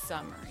most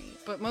summery.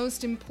 But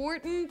most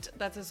important,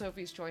 that's a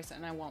Sophie's choice,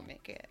 and I won't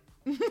make it.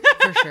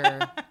 For sure.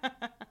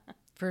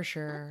 For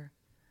sure.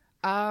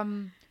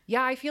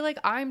 Yeah, I feel like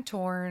I'm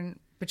torn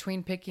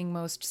between picking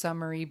most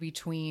summery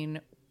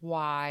between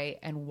why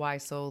and why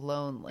so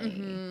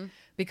lonely.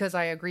 Because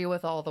I agree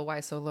with all the why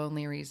so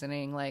lonely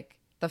reasoning. Like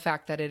the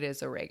fact that it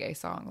is a reggae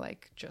song,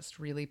 like just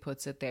really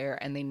puts it there,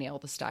 and they nail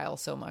the style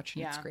so much,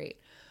 and it's Yeah. great.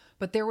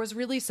 But there was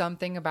really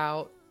something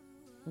about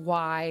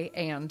why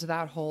and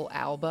that whole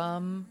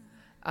album.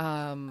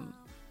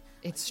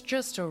 It's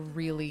just a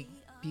really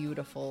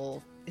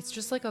beautiful, it's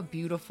just like a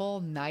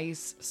beautiful,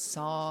 nice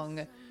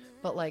song,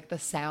 but like the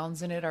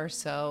sounds in it are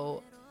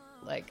so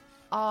like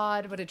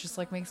odd, but it just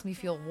like makes me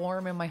feel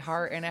warm in my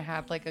heart. And it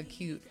had like a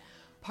cute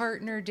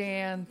partner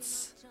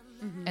dance,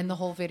 and the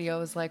whole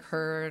video is like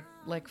her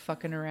like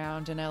fucking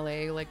around in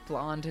LA, like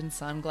blonde in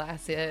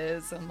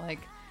sunglasses, and like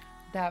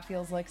that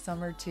feels like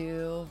summer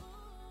too.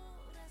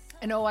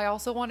 And oh, I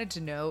also wanted to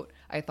note,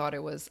 I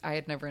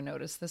had never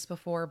noticed this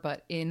before,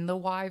 but in the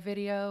Y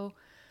video,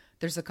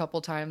 there's a couple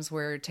times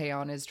where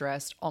Taeyeon is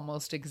dressed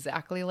almost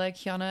exactly like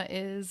Hyuna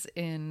is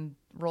in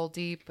Roll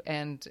Deep,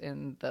 and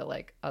in the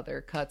like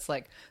other cuts,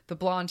 like the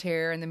blonde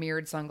hair and the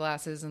mirrored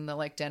sunglasses and the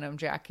like denim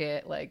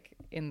jacket, like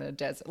in the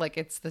desert, like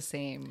it's the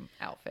same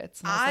outfits.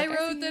 And I was like,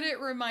 wrote that it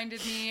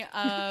reminded me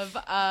of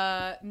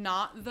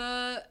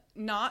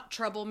not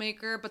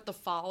Troublemaker, but the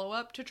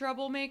follow-up to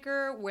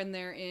Troublemaker when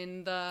they're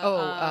in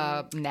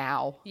the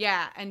now.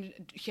 yeah, and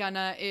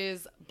Hyuna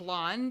is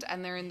blonde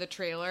and they're in the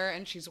trailer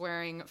and she's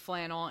wearing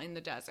flannel in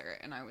the desert,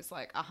 and I was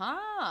like,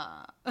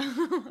 aha.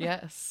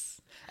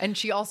 Yes. And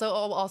she also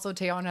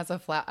Taeyeon has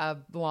a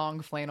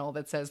long flannel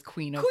that says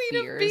Queen of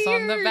Queen of Beers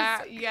on the Beers!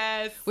 back.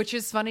 Yes. Which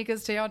is funny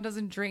because Taeyeon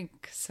doesn't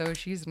drink, so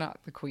she's not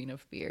the Queen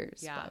of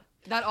Beers. Yeah. But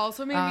That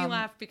also made me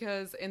laugh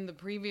because in the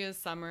previous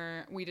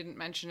summer, we didn't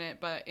mention it,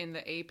 but in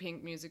the A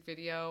Pink music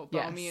video,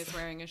 Bomi Yes. is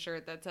wearing a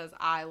shirt that says,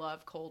 I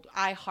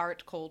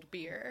heart cold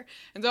beer.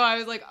 And so I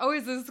was like, oh,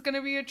 is this going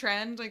to be a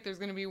trend? Like there's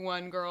going to be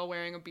one girl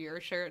wearing a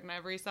beer shirt in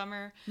every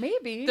summer.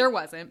 maybe. There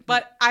wasn't,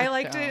 but I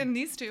liked No. it in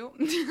these two.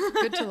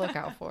 Good to look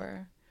out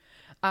for.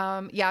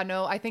 Yeah,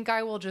 no, I think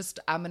I'm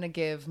going to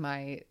give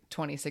my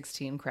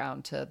 2016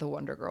 crown to the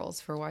Wonder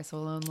Girls for Why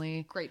So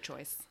Lonely. Great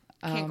choice.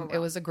 Can't go It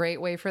wrong. was a great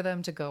way for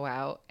them to go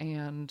out,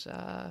 and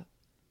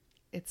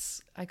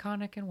it's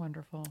iconic and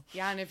wonderful.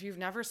 Yeah, and if you've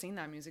never seen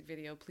that music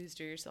video, please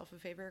do yourself a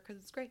favor because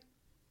it's great.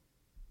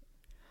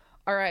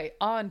 All right,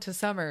 on to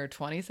summer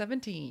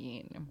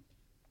 2017.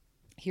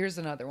 Here's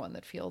another one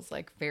that feels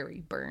like very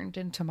burned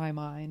into my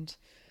mind.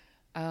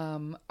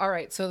 All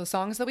right, so the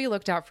songs that we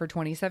looked at for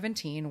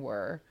 2017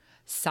 were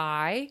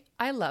Psy,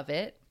 I Love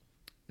It,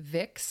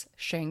 Vic's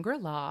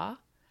Shangri-La,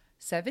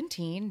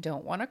 17,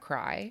 Don't Wanna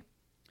Cry,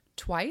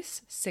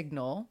 Twice,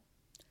 Signal,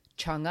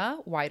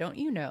 Chunga, Why Don't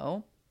You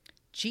Know,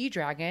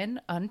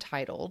 G-Dragon,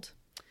 Untitled,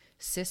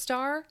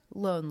 Sistar,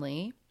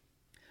 Lonely,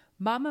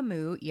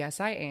 Mamamoo, Yes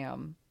I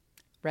Am,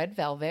 Red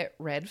Velvet,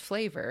 Red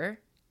Flavor,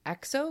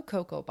 EXO,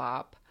 Coco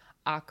Bop,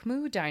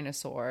 Akmu,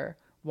 Dinosaur,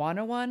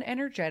 101,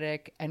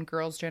 Energetic, and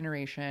Girls'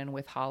 Generation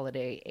with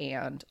Holiday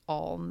and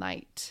All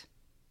Night.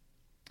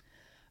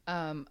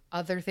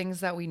 Other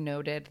things that we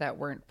noted that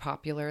weren't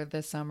popular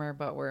this summer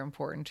but were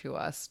important to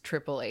us.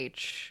 Triple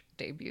H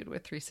debuted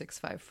with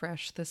 365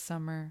 Fresh this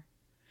summer.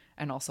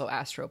 And also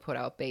Astro put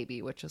out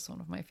Baby, which is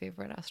one of my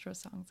favorite Astro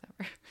songs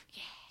ever.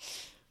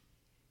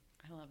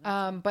 I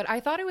love it. But I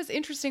thought it was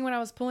interesting when I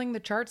was pulling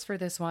the charts for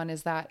this one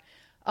is that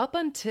up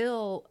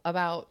until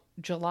about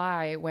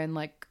July, when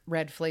like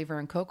Red Flavor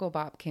and Coco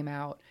Bop came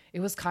out, it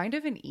was kind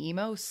of an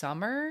emo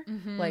summer.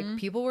 Like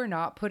people were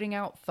not putting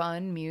out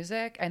fun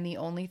music, and the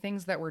only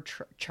things that were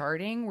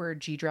charting were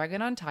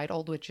G-Dragon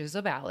Untitled, which is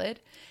a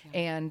ballad,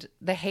 and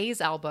the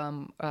Haze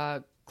album,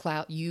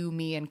 You,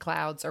 Me, and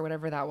Clouds, or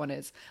whatever that one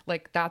is.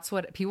 Like that's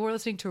what people were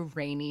listening to,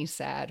 rainy,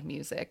 sad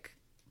music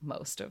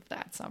most of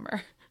that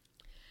summer.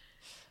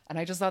 And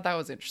I just thought that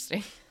was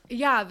interesting.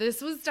 Yeah,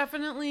 this was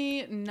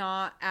definitely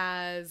not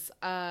as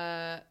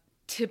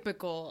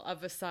typical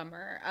of a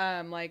summer.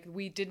 Like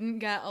we didn't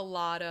get a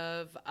lot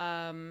of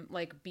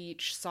like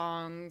beach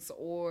songs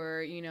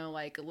or, you know,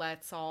 like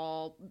let's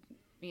all,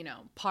 you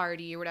know,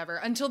 party or whatever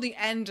until the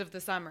end of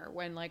the summer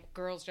when like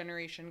Girls'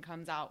 Generation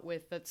comes out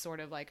with that sort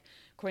of like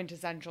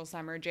quintessential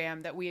summer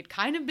jam that we had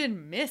kind of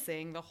been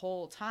missing the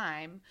whole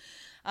time.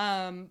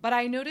 But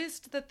I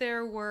noticed that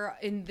there were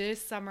in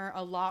this summer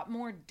a lot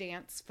more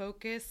dance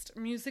focused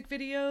music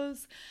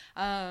videos,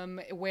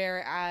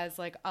 whereas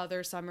like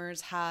other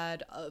summers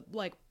had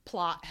like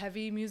plot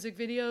heavy music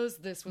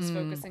videos. This was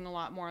focusing a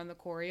lot more on the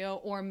choreo,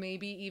 or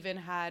maybe even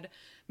had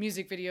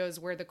music videos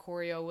where the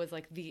choreo was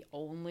like the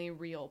only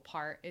real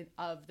part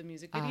of the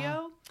music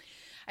video.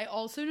 I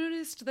also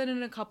noticed that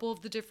in a couple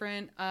of the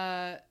different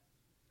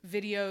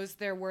videos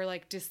there were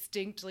like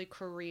distinctly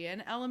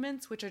Korean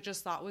elements, which I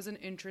just thought was an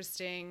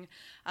interesting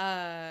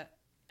pattern.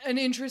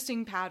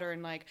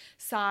 Like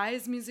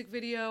Psy's music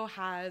video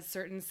has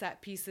certain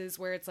set pieces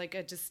where it's like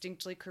a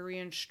distinctly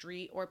Korean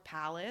street or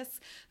palace.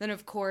 Then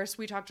of course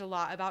we talked a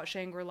lot about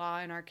Shangri-La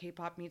in our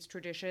K-pop meets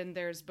tradition.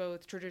 There's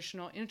both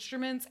traditional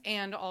instruments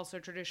and also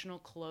traditional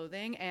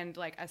clothing and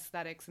like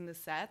aesthetics in the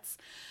sets.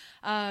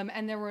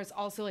 And there was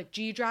also like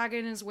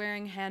G-Dragon is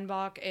wearing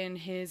hanbok in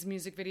his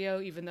music video,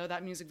 even though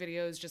that music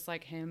video is just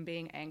like him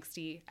being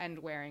angsty and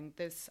wearing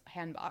this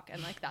hanbok,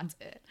 and like that's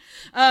it.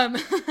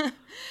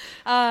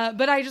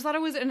 But I just thought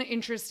it was an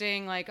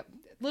interesting like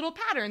little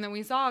pattern that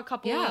we saw a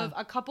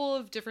couple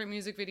of different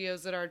music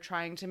videos that are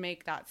trying to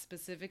make that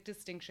specific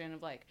distinction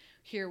of like,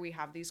 here we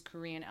have these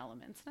Korean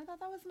elements, and I thought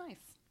that was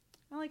nice.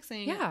 I like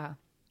seeing it. Yeah.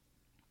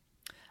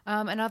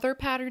 Another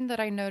pattern that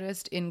I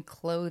noticed in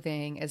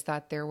clothing is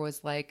that there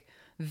was like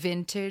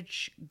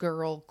vintage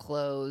girl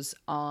clothes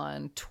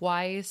on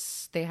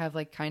Twice. They have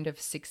like kind of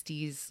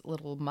 60s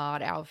little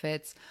mod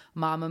outfits.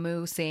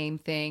 Mamamoo, same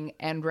thing,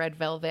 and Red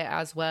Velvet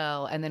as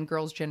well. And then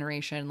Girls'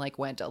 Generation like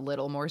went a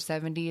little more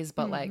 70s,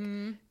 but like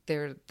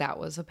that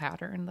was a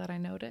pattern that I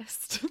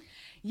noticed.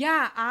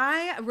 Yeah,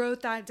 I wrote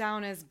that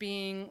down as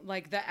being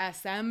like the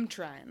SM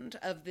trend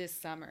of this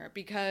summer,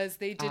 because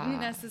they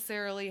didn't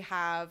necessarily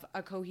have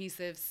a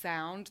cohesive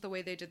sound the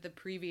way they did the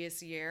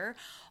previous year.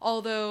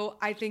 Although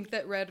I think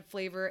that Red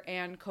Flavor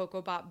and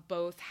Coco Bop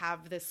both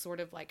have this sort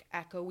of like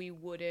echoey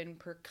wooden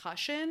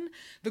percussion.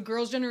 The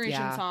Girls'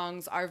 Generation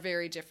songs are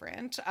very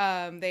different.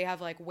 They have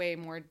like way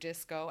more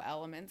disco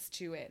elements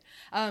to it.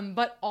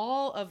 But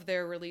all of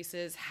their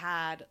releases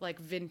had like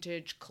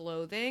vintage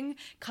clothing,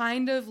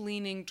 kind of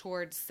leaning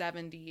towards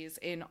 70s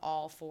in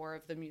all four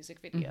of the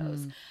music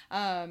videos.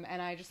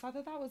 And I just thought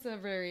that was a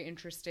very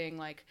interesting,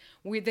 like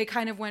they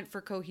kind of went for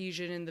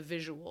cohesion in the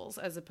visuals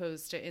as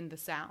opposed to in the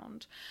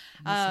sound.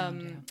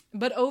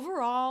 But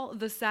overall,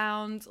 the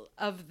sound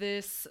of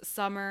this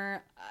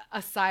summer,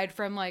 aside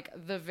from like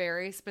the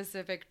very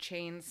specific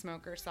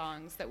Chainsmoker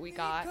songs that we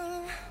got,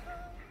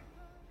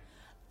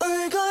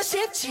 울고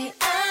싶지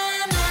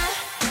않아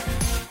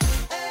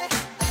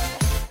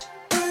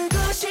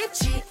울고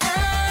싶지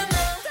않아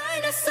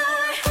Dinosaur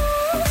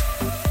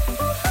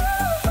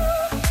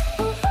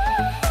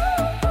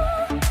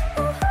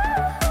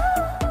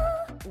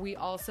we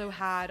also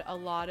had a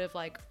lot of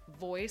like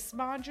voice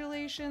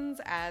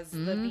modulations as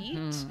the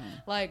beat,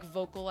 like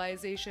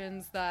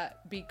vocalizations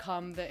that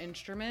become the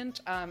instrument.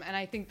 And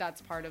I think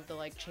that's part of the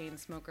like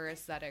Chainsmoker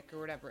aesthetic or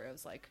whatever. It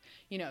was like,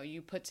 you know,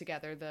 you put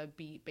together the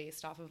beat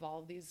based off of all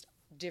of these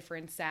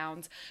different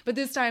sounds, but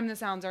this time the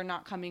sounds are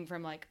not coming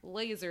from like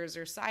lasers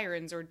or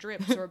sirens or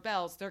drips or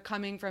bells. They're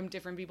coming from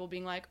different people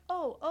being like,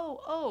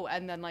 oh,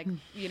 and then like,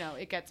 you know,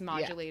 it gets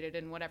modulated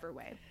in whatever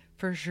way.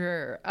 For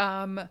sure.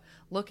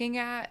 Looking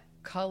at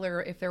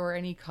color, if there were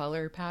any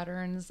color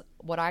patterns,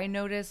 what I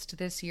noticed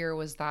this year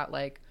was that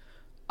like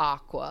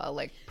aqua,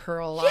 like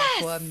pearl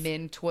aqua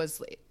mint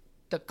was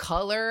the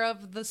color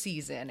of the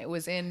season. It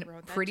was in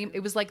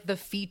it was like the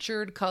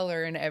featured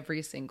color in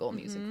every single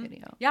music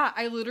video. Yeah,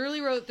 I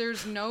literally wrote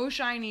there's no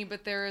shiny,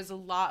 but there is a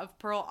lot of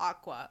pearl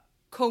aqua.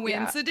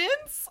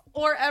 Coincidence?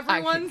 Or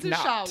everyone's a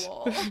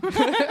shower?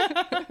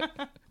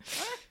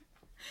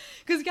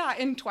 Because, yeah,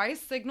 in Twice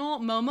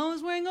Signal, Momo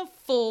is wearing a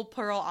full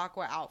Pearl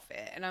Aqua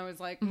outfit. And I was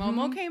like,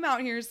 Momo came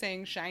out here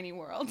saying shiny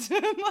world.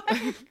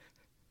 Like,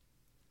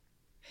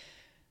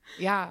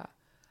 yeah.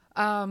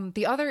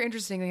 The other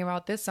interesting thing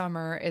about this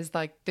summer is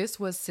like this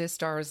was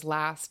Sistar's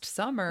last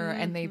summer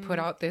and they put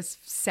out this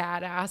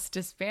sad ass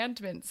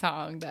disbandment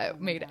song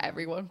that made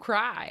everyone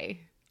cry.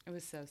 it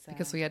was so sad.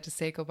 Because we had to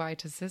say goodbye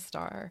to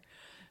Sistar.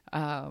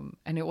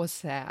 And it was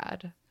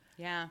sad.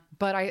 Yeah.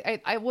 But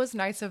I was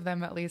nice of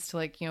them at least to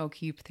like, you know,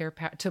 keep their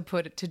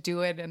to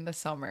do it in the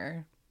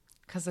summer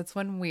because it's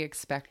when we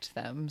expect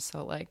them.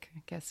 So like,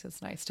 I guess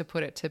it's nice to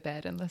put it to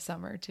bed in the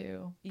summer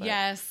too. But.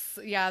 Yes.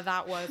 Yeah.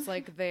 That was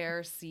like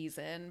their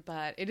season,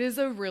 but it is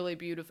a really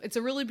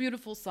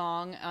beautiful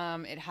song.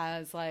 It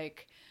has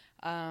like,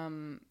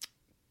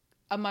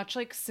 a much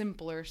like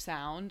simpler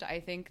sound,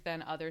 I think,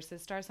 than other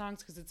Sistar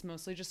songs because it's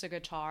mostly just a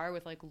guitar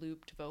with like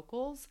looped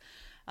vocals.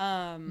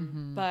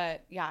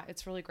 But yeah,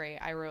 it's really great.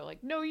 I wrote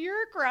like, no,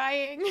 you're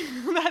crying.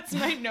 That's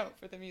my note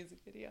for the music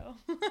video.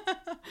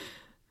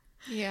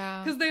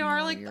 Yeah. Because they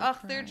are like,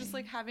 they're just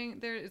like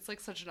it's like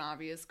such an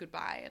obvious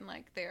goodbye. And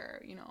like they're,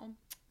 you know,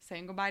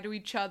 saying goodbye to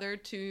each other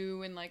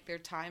too. And like their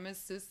time as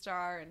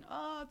Sistar. And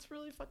it's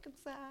really fucking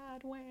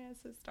sad. Where's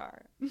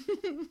Sistar?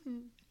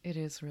 It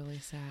is really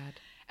sad.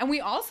 And we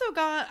also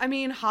got, I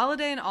mean,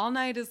 Holiday and All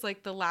Night is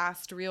like the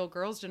last real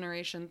Girls'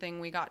 Generation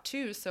thing we got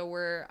too. So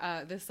we're,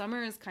 this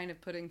summer is kind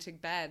of putting to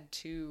bed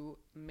two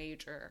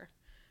major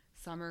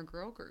summer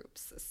girl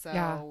groups. So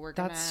yeah, we're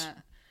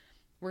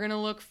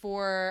gonna look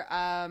for,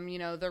 you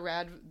know, the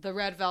Red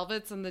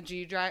Velvets and the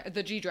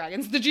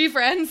G-Dragons, the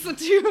G-Friends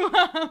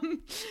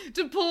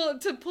to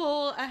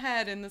pull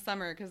ahead in the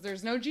summer because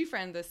there's no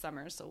G-Friend this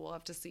summer. So we'll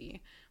have to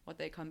see what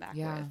they come back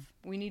with.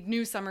 We need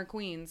new summer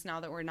queens now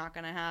that we're not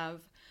gonna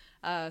have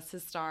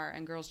Sistar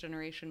and Girls'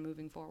 Generation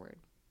moving forward.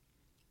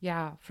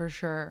 Yeah, for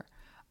sure.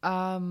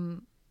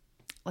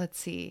 Let's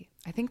see.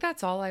 I think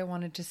that's all I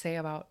wanted to say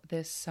about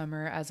this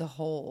summer as a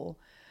whole.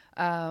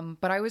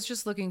 But I was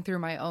just looking through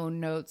my own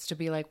notes to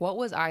be like, what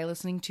was I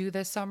listening to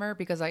this summer?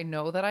 Because I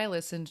know that I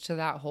listened to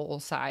that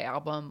whole Psy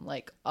album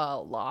like a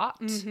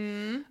lot.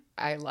 Mm-hmm.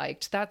 I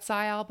liked that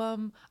Psy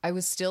album. I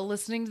was still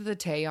listening to the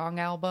Taeyong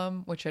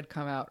album, which had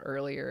come out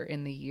earlier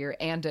in the year,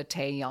 and a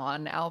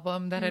Taeyeon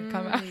album that had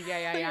come out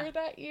earlier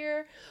that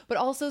year. But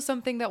also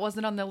something that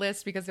wasn't on the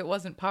list because it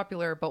wasn't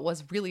popular, but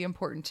was really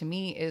important to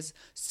me is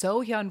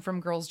Sohyun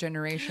from Girls'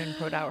 Generation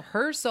put out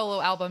her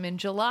solo album in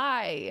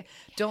July.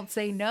 Don't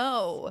Say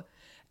No.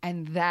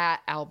 And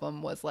that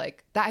album was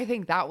like, I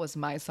think that was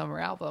my summer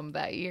album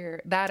that year.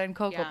 That and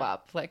Coco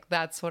Bop. Like,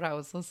 that's what I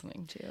was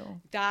listening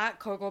to. That,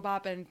 Coco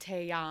Bop, and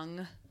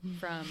Taeyang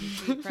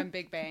from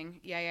Big Bang.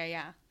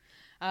 Yeah.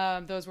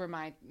 Those were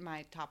my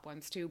top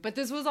ones too. But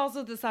this was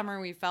also the summer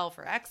we fell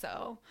for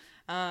EXO.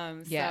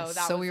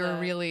 Yes, so we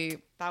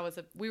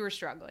were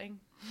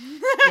struggling.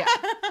 Yeah.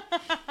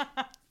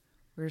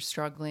 We were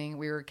struggling.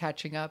 We were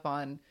catching up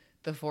on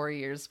the 4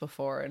 years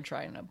before and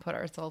trying to put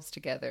ourselves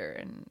together,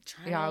 and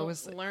I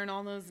was learn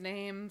all those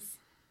names.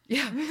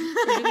 Yeah,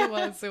 it really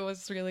was. It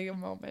was really a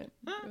moment.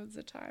 It was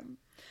a time.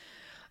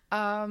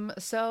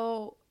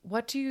 So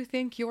what do you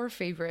think your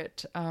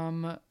favorite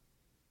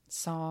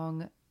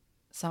summer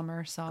song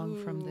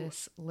from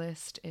this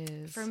list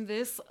is? From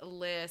this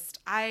list,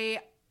 I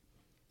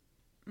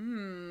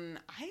don't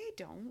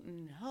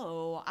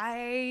know.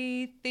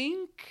 I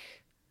think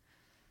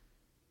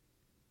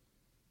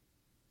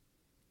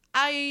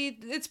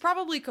it's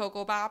probably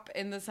Coco Bop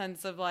in the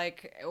sense of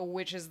like,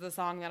 which is the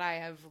song that I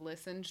have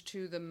listened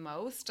to the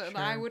most. And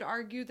I would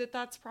argue that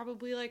that's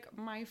probably like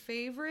my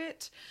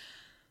favorite.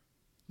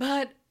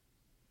 But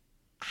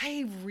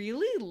I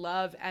really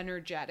love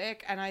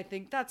Energetic, and I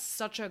think that's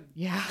such a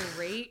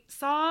great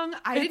song.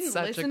 I didn't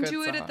listen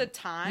to it at the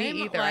time.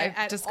 Me either. Like,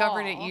 I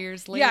discovered it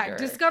years later. Yeah,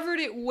 discovered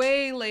it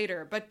way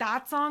later. But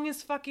that song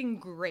is fucking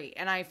great,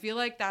 and I feel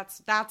like that's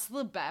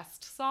the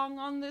best song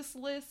on this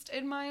list,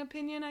 in my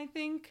opinion, I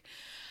think.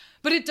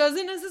 But it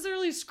doesn't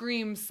necessarily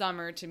scream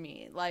summer to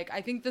me. Like, I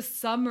think the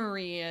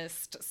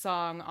summariest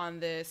song on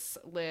this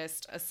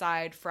list,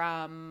 aside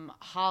from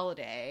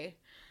Holiday,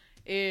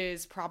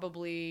 is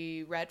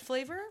probably Red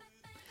Flavor.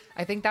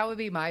 I think that would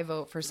be my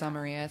vote for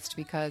summariest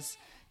because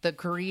the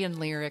Korean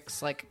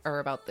lyrics like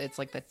are about, it's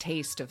like the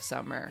taste of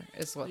summer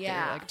is what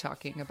they're like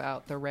talking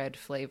about, the red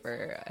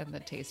flavor and the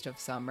taste of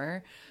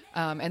summer.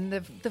 And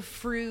the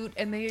fruit,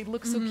 and they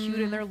look so cute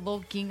in their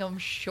little gingham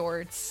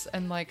shorts,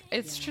 and like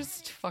it's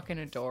just fucking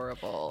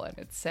adorable. And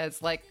it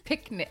says like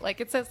picnic, like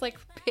it says like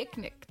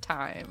picnic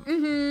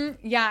time.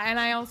 Yeah, and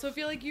I also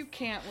feel like you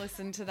can't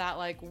listen to that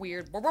like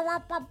weird like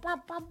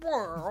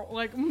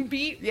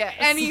beat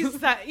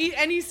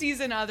any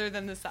season other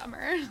than the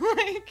summer.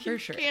 Like you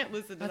can't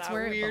listen to that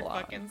weird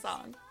fucking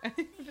song.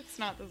 It's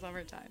not the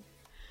summertime.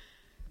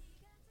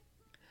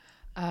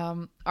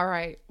 All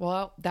right.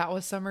 Well, that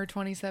was summer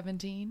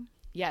 2017.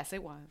 Yes,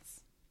 it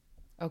was.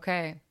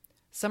 Okay.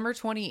 Summer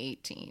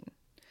 2018.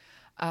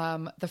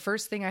 The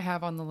first thing I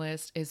have on the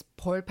list is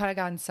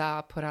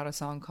Polpargansa put out a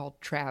song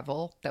called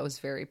Travel that was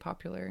very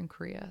popular in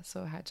Korea,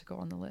 so it had to go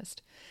on the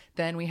list.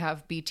 Then we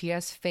have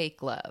BTS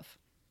Fake Love,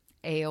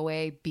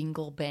 AOA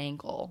Bingle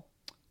Bangle,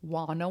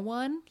 Wanna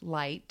One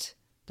Light,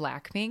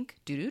 Blackpink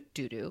Doo Doo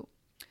Doo Doo,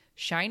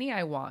 Shiny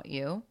I Want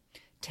You,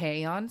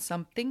 Taeyeon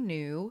Something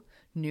New,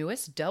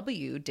 Newest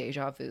W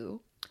Deja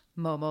Vu,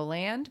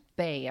 Momoland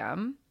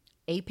Bayam,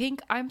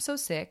 A-Pink I'm So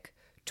Sick,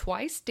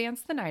 Twice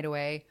Dance the Night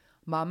Away,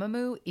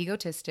 Mamamoo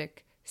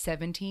Egotistic,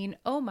 17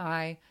 Oh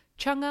My,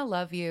 Chungha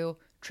Love You,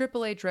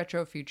 Triple H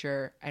Retro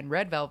Future, and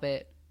Red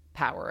Velvet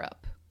Power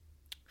Up.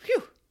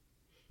 Phew.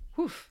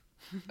 Whew.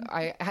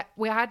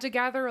 We had to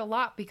gather a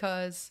lot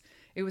because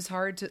it was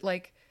hard to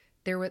like.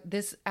 There were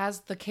this,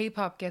 as the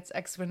K-pop gets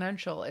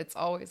exponential, it's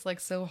always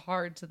like so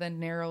hard to then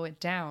narrow it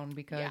down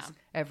because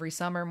every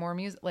summer more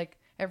music, like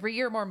every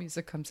year more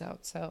music comes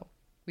out. So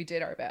we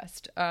did our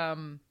best.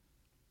 What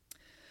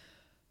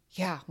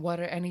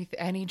are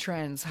any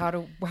trends? How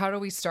do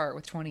we start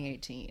with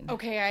 2018?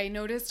 Okay, I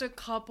noticed a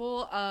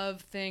couple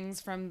of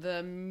things from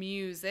the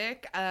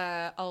music.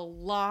 A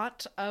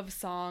lot of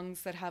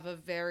songs that have a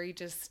very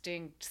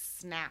distinct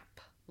snap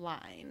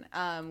line,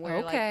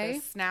 where like the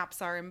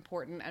snaps are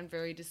important and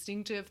very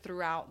distinctive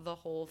throughout the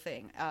whole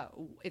thing.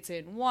 It's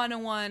in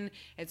 101,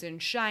 it's in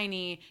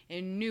Shiny,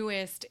 in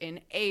Newest, in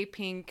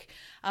A-Pink,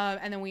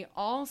 and then we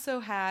also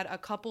had a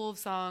couple of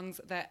songs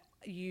that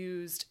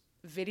used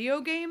video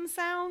game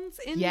sounds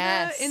in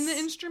the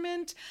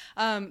instrument.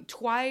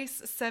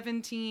 Twice,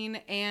 17,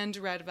 and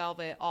Red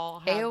Velvet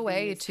all have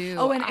AOA these. too.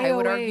 Oh, and I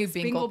would AOA argue is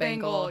Bingle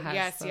Bangle has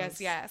yes, those.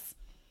 yes.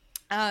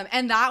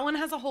 And that one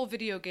has a whole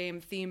video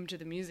game theme to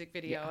the music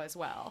video as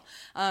well.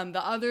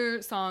 The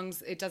other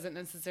songs, it doesn't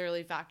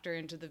necessarily factor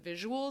into the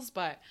visuals,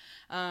 but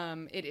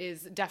it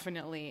is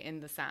definitely in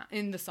the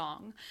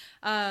song.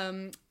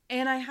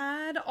 And I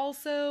had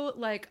also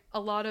like a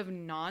lot of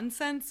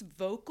nonsense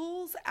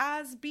vocals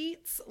as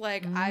beats,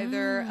 like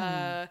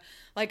either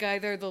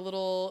the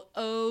little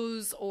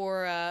O's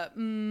or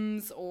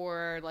mms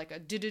or like a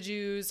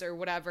didajus or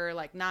whatever,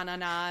 like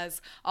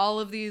na-na-nas, all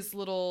of these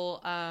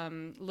little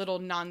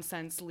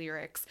nonsense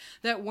lyrics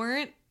that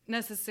weren't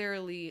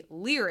necessarily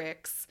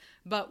lyrics,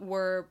 but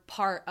were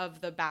part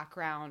of the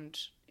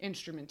background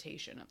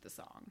instrumentation of the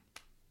song.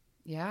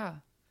 Yeah,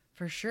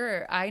 for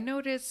sure. I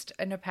noticed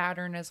in a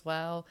pattern as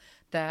well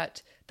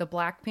that the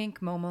Blackpink,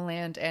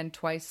 Momoland, and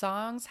Twice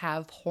songs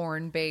have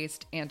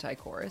horn-based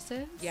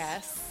anti-choruses.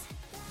 Yes.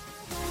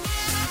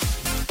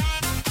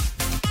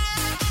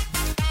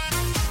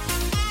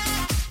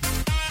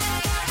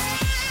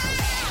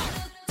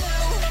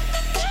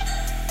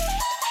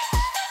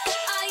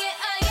 Oh yeah,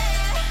 oh yeah.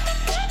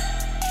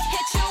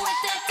 Hit you with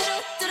that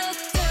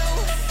do-do-do-do.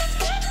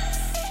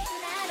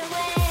 Night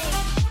away.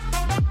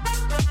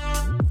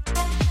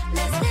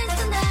 Let's dance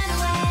the night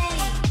away.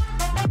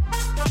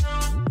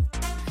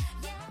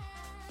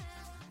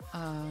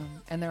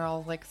 And they're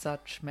all like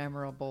such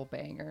memorable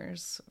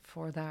bangers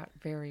for that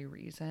very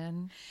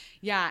reason.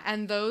 Yeah,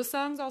 and those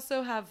songs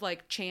also have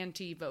like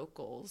chanty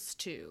vocals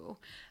too.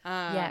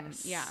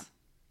 Yes. Yeah.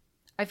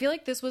 I feel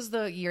like this was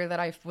the year that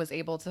I was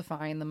able to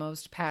find the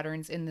most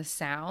patterns in the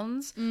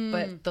sounds,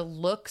 but the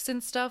looks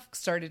and stuff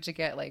started to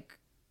get like,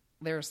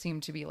 there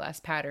seemed to be less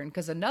pattern.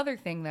 Because another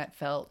thing that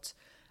felt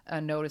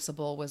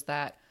noticeable was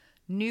that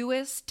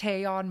newest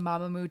Taeyeon,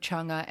 Mamamoo,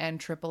 Chungha, and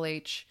Triple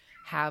H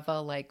have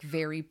a like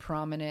very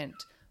prominent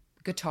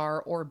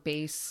guitar or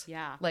bass.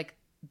 Yeah. Like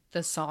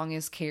the song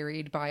is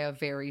carried by a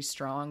very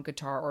strong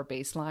guitar or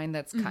bass line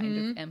that's kind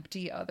of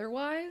empty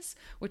otherwise,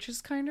 which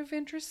is kind of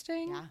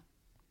interesting. Yeah.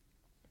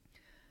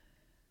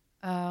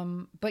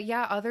 But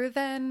yeah, other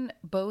than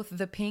both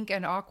the Pink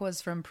and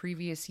Aquas from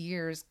previous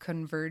years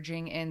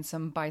converging in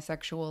some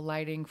bisexual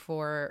lighting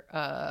for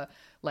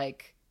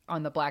like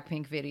on the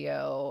Blackpink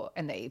video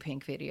and the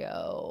A-Pink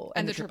video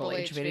and the Triple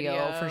H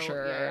video for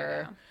sure.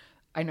 Yeah.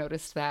 I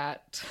noticed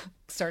that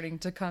starting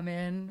to come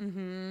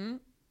in.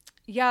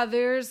 Yeah,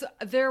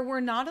 there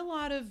were not a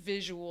lot of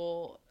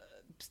visual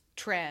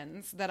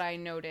trends that I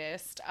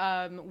noticed.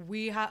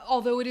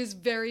 Although it is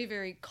very,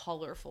 very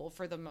colorful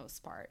for the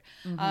most part.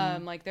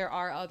 Like there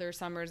are other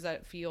summers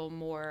that feel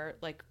more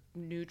like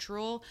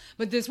neutral,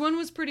 but this one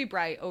was pretty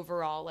bright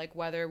overall. Like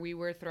whether we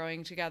were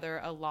throwing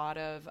together a lot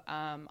of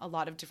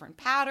different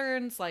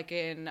patterns, like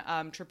in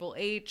Triple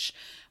H,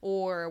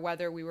 or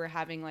whether we were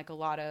having like a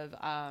lot of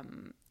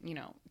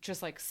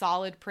just like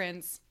solid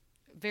prints,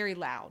 very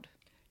loud.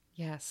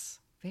 Yes,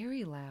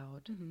 very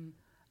loud.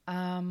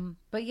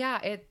 But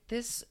yeah,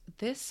 this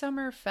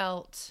summer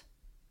felt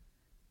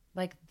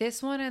like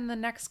this one and the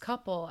next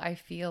couple, I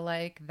feel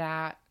like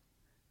that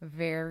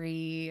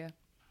very,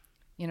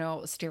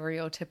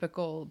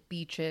 stereotypical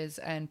beaches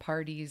and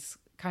parties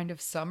kind of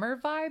summer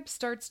vibe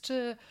starts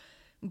to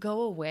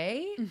go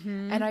away.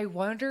 And I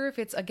wonder if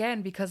it's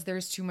again because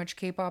there's too much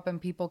K-pop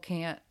and people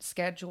can't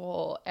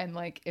schedule, and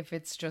like if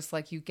it's just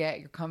like you get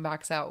your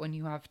comebacks out when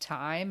you have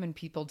time and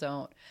people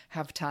don't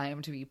have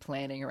time to be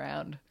planning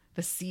around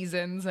the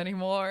seasons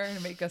anymore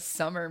and make a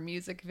summer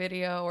music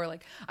video, or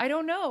like I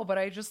don't know, but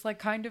I just like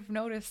kind of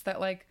noticed that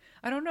like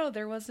I don't know,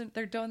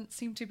 there don't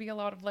seem to be a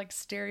lot of like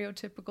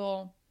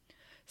stereotypical,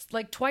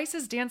 like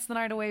Twice's Dance the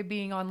Night Away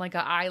being on like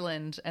an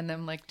island, and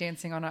then like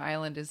dancing on an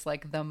island is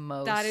like the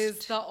most. That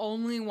is the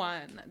only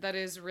one that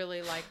is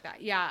really like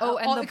that. Yeah. Oh,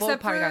 and the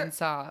except for- Bolpayan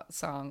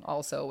song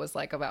also was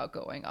like about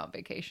going on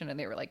vacation, and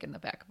they were like in the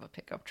back of a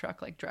pickup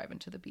truck, like driving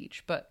to the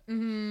beach. But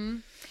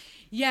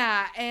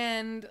Yeah,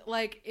 and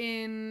like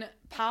in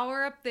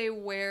Power Up, they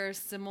wear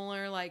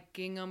similar like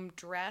gingham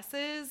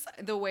dresses,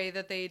 the way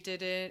that they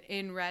did it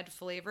in Red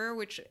Flavor,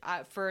 which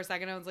for a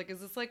second I was like,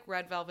 is this like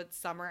Red Velvet's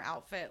summer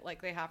outfit?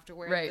 Like they have to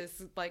wear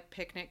this like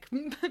picnic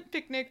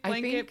blanket I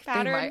think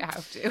pattern. they might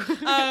have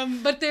to.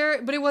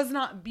 But it was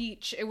not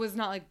beach. It was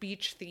not like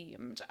beach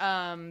themed.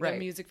 The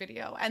music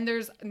video, and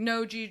there's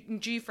no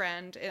G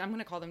Friend. I'm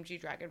gonna call them G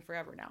Dragon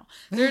forever now.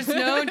 There's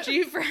no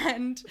G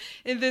Friend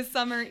in this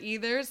summer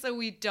either, so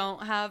we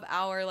don't have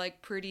our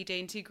like pretty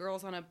dainty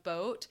girls on a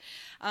boat.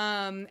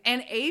 And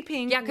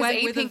A-Pink went with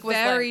a A-Pink was,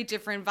 very like-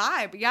 different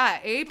vibe. Yeah,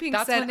 A-Pink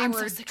That's said when they I'm were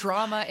so sick of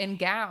drama in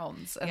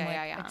gowns. And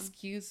Yeah.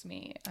 excuse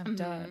me, I'm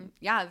done.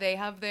 Yeah, they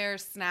have their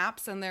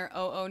snaps and their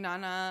oh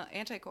nana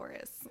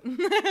anti-chorus.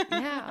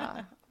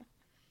 Yeah.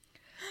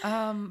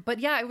 But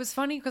yeah, it was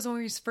funny because when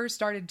we first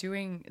started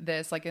doing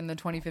this, like in the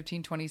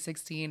 2015,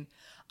 2016,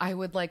 I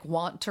would like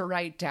want to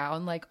write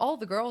down like all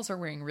the girls are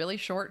wearing really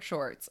short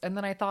shorts. And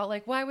then I thought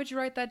like, why would you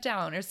write that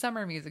down? There's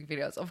summer music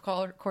videos. Of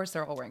course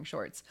they're all wearing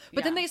shorts.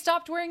 But then Yeah. they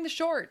stopped wearing the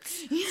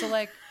shorts. So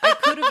like I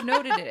could have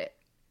noted it.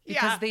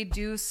 Because Yeah. they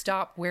do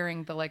stop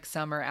wearing the like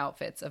summer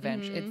outfits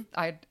eventually.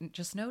 I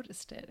just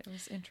noticed it. It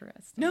was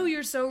interesting. No,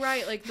 you're so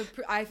right. Like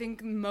I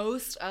think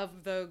most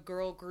of the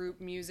girl group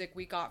music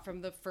we got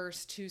from the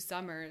first two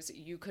summers,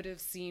 you could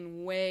have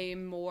seen way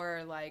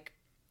more like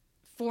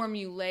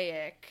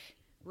formulaic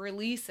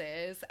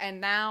releases. And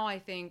now I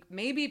think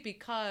maybe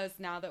because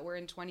now that we're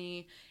in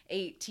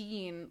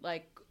 2018,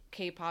 like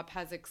K-pop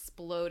has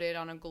exploded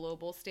on a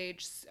global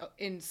stage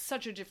in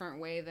such a different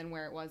way than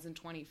where it was in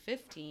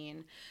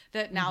 2015,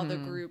 that now the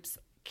groups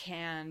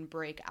can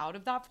break out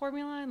of that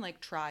formula and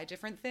like try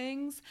different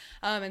things.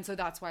 And so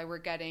that's why we're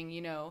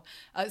getting,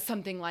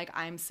 something like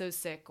I'm So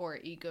Sick or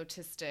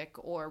Egotistic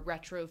or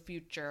Retro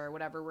Future or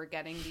whatever. We're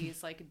getting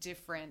these like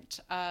different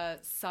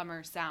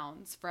summer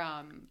sounds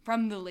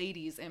from the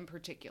ladies in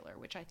particular,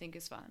 which I think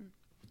is fun.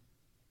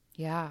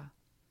 Yeah.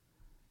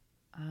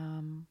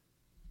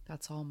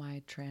 That's all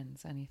my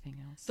trends. Anything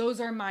else? Those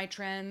are my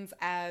trends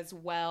as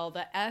well.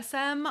 The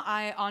SM,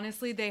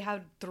 they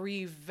had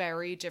 3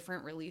 very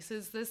different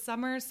releases this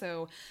summer,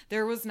 so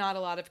there was not a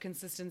lot of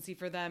consistency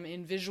for them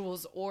in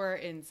visuals or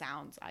in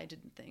sounds, I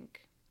didn't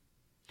think.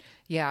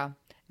 Yeah.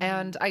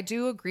 And I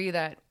do agree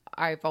that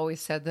I've always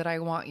said that I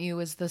Want You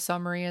is the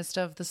summariest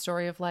of the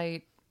Story of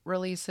Light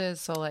releases,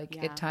 so like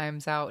Yeah. it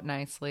times out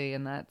nicely,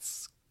 and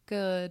that's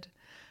good.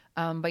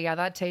 But yeah,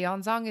 that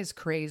Taeyeon song is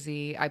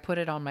crazy. I put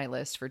it on my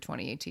list for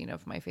 2018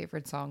 of my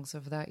favorite songs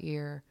of that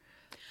year.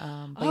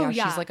 But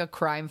she's like a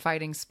crime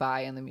fighting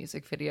spy in the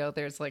music video.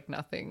 There's like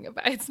nothing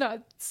about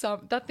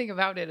nothing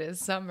about it is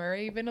summer,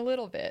 even a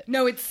little bit.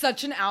 No, it's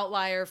such an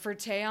outlier for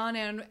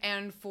Taeyeon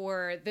and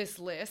for this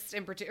list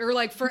in particular, or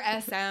like for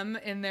SM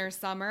in their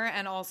summer,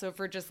 and also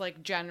for just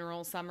like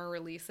general summer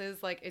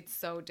releases. Like it's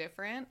so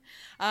different.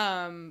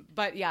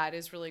 But yeah, it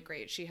is really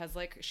great. She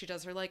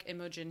does her like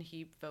Imogen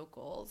Heap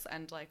vocals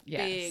and like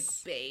big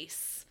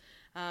bass.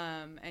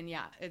 And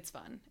yeah, it's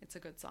fun. It's a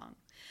good song.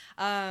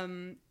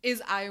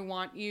 Is I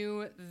Want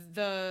You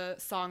the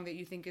song that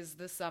you think is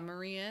the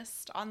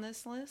summariest on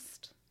this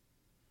list?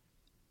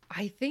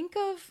 I think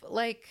of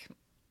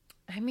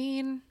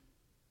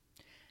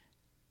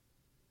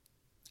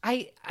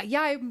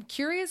I'm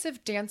curious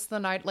if Dance the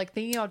Night, like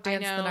thinking about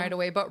Dance the Night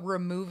Away, but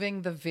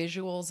removing the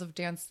visuals of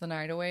Dance the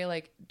Night Away,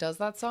 like does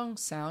that song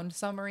sound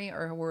summery,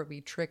 or were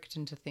we tricked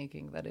into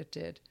thinking that it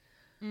did?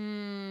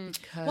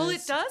 Well,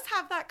 it does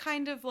have that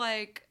kind of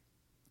like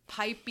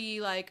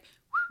pipey, like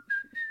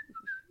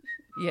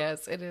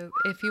yes, it is.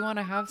 If you want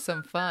to have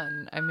some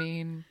fun, I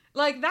mean,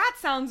 like that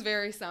sounds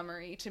very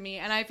summery to me,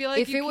 and I feel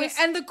like If it was-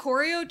 and the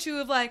choreo too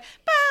of like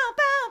bow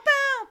bow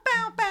bow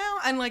bow bow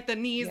and like the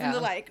knees and the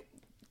like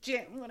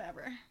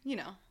whatever,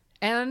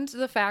 and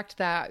the fact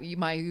that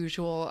my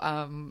usual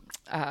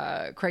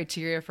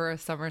criteria for a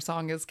summer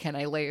song is can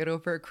I lay it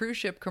over a cruise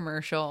ship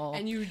commercial?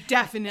 And you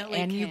definitely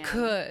And can. you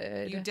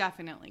could. You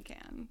definitely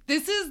can.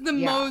 This is the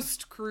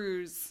most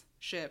cruise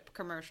ship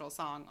commercial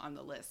song on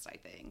the list, I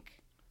think.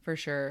 For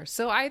sure.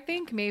 So I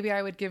think maybe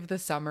I would give the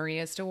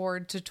summariest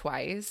award to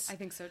Twice. I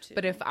think so too.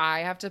 But if I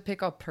have to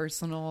pick a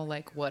personal,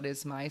 like, what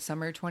is my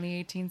summer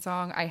 2018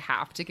 song, I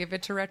have to give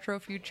it to Retro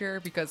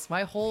Future because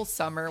my whole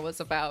summer was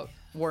about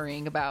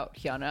worrying about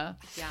Hyuna.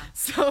 Yeah.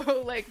 So,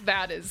 like,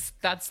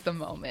 that's the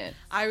moment.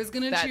 I was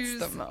going to That's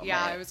choose the moment.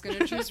 Yeah, I was going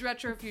to choose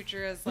Retro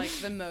Future as like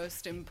the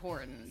most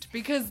important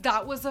because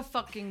that was a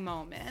fucking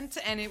moment,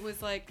 and it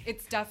was like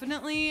it's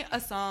definitely a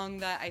song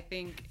that I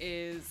think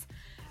is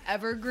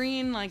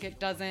evergreen. Like it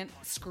doesn't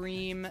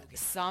scream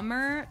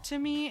summer to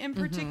me in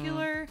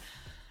particular,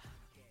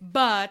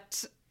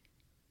 but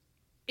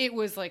it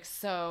was like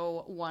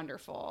so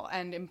wonderful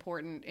and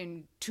important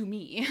to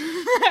me.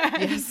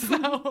 Yes.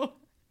 So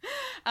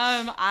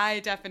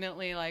I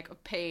definitely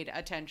like paid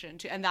attention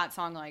to, and that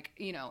song like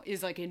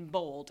is like in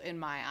bold in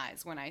my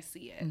eyes when I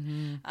see it.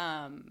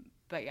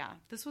 But yeah,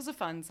 this was a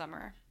fun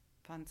summer.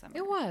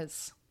 It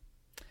was.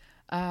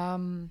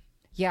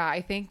 Yeah,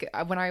 I think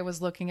when I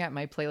was looking at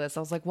my playlist, I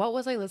was like, what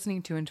was I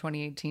listening to in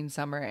 2018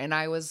 summer? And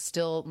I was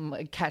still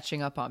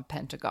catching up on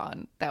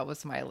Pentagon. That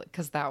was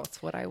because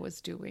that's what I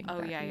was doing.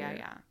 Oh, that yeah.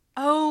 year.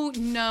 Oh,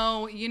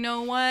 no. You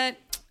know what?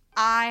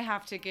 I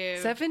have to give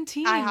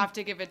 17. I have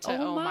to give it to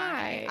Oh Oh My.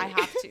 My. I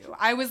have to.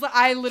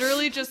 I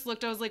literally just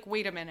looked. I was like,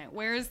 wait a minute.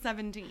 Where is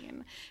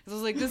 17? Because I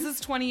was like, this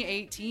is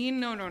 2018.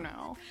 No. No,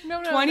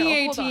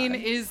 2018 hold on.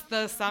 is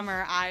the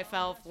summer I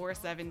fell for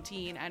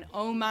 17, and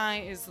Oh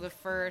My is the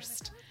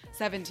first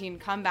 17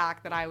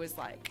 comeback that I was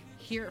like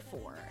here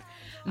for.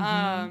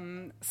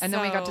 And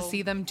then we got to so-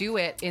 see them do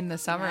it in the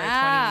summer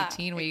Yeah, of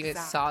 2018. We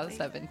saw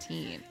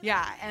 17.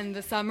 Yeah, and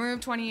the summer of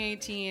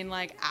 2018,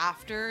 like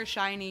after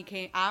Shiny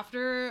came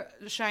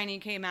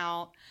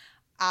out,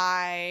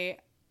 I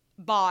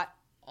bought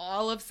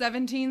all of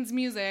 17's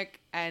music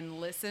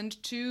and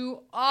listened to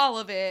all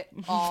of it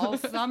all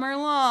summer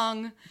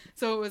long.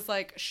 So it was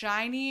like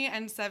Shiny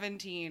and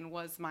 17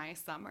 was my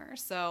summer.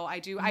 So I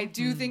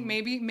do think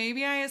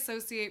maybe I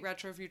associate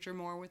Retro Future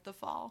more with the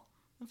fall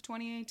of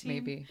 2018.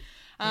 Maybe.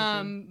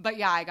 But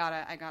yeah, I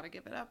gotta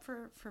give it up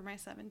for my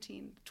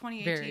 17.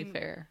 2018 Very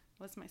fair.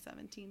 was my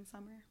 17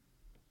 summer.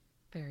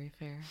 Very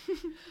fair.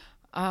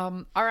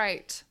 All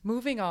right.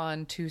 Moving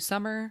on to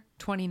summer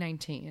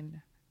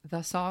 2019.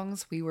 The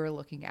songs we were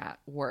looking at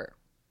were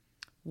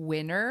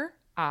Winner,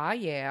 Ah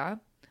Yeah,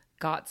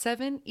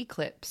 GOT7,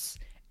 Eclipse,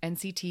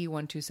 NCT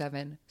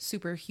 127,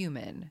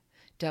 Superhuman,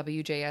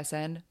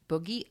 WJSN,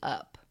 Boogie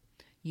Up,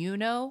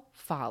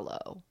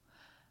 Follow,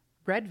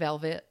 Red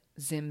Velvet,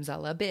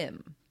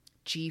 Zimzalabim,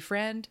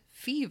 G-Friend,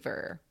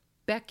 Fever,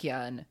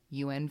 Baekhyun,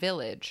 UN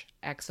Village,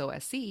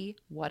 XOSC,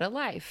 What a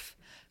Life,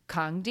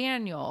 Kang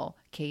Daniel,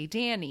 K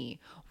Danny,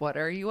 What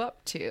Are You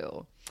Up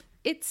To?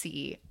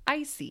 Itzy,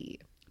 Icy,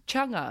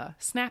 Chunga,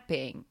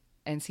 Snapping,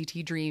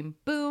 NCT Dream,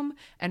 Boom,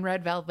 and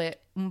Red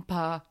Velvet,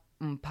 Oompa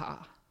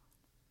Oompa.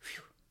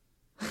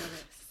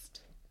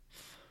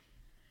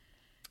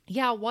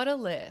 Yeah, what a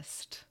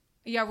list.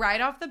 Yeah, right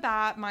off the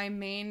bat, my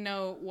main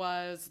note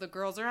was the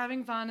girls are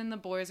having fun and the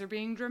boys are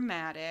being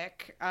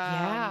dramatic.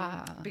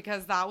 Yeah.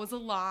 Because that was a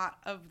lot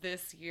of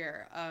this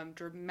year.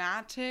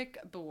 Dramatic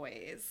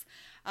boys.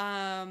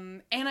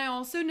 And I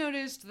also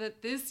noticed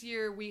that this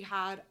year we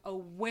had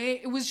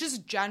it was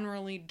just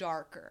generally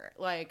darker.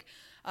 Like,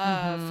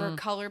 for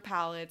color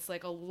palettes,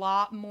 like a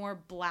lot more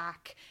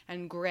black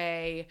and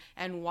gray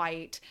and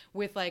white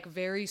with like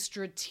very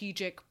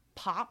strategic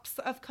pops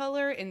of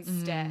color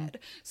instead.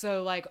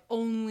 So like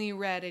only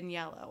red and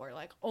yellow or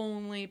like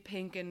only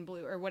pink and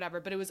blue or whatever,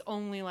 but it was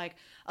only like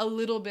a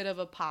little bit of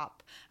a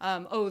pop.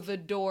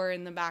 The door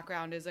in the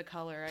background is a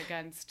color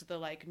against the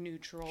like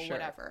neutral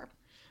whatever.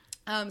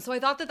 So I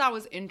thought that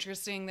was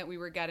interesting that we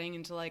were getting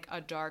into like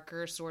a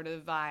darker sort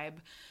of vibe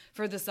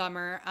for the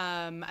summer,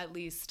 at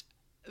least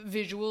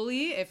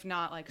visually, if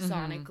not like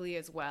sonically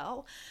as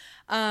well.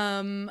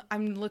 I'm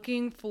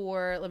looking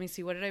for, let me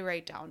see, what did I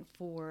write down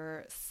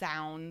for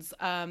sounds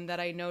that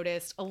I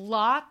noticed? A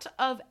lot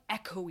of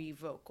echoey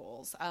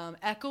vocals,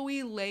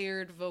 echoey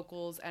layered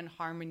vocals and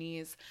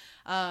harmonies.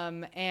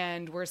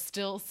 And we're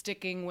still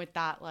sticking with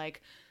that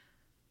like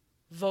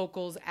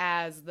vocals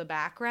as the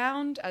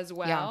background as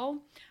well.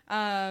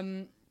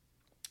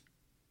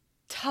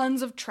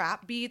 Tons of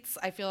trap beats.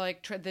 I feel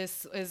like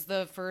this is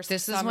the first.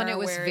 This is when it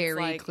was very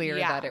like, clear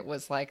that it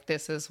was like,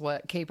 this is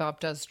what K-pop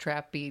does,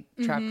 trap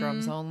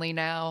drums only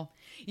now.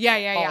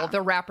 Yeah. All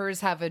the rappers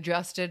have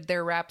adjusted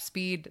their rap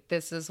speed.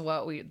 This is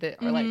what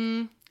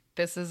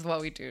this is what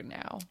we do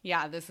now.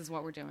 Yeah, this is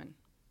what we're doing.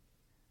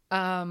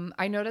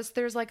 I noticed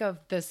there's like a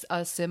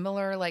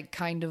similar like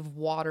kind of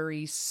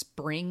watery,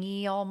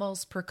 springy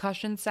almost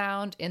percussion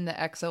sound in the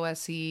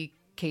XOSC,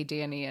 K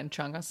Danny and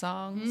Chunga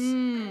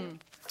songs.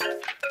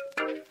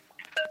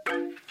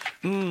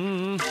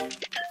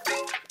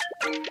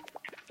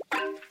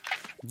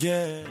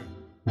 Yeah.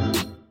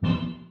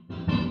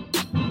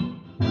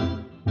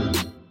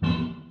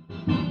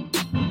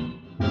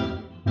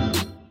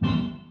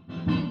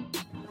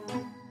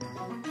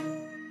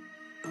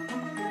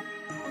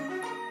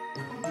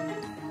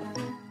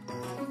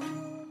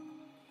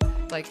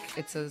 Like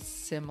it's a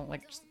similar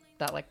like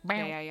that like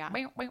Yeah.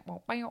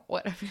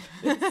 whatever.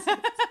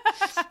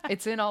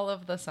 It's in all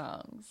of the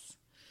songs.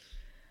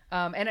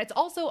 And it's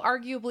also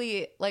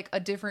arguably like a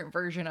different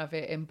version of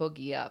it in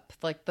Boogie Up.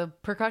 Like the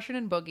percussion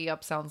in Boogie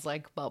Up sounds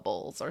like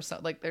bubbles or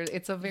something. Like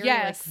it's a very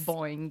like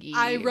boingy.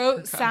 I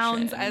wrote percussion.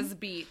 sounds as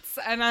beats,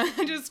 and I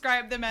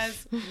described them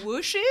as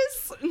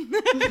whooshes.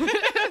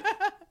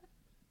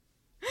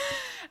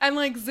 And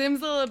like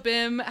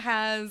Zimzalabim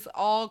has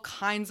all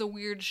kinds of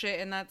weird shit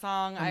in that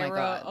song. Oh my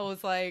God. I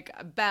was like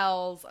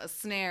bells, a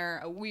snare,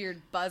 a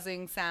weird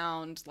buzzing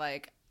sound.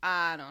 Like,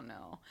 I don't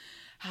know.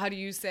 How do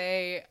you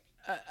say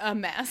a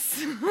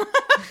mess?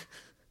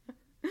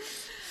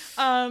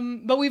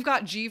 But we've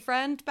got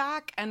G-Friend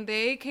back, and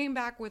they came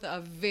back with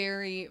a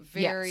very,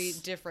 very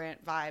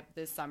different vibe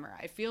this summer.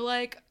 I feel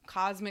like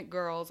Cosmic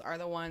Girls are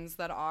the ones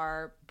that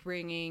are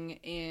bringing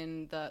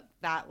in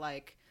that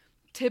like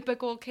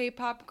typical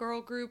K-pop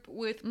girl group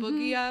with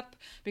Boogie Up,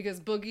 because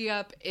Boogie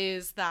Up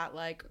is that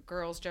like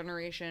girls'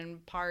 generation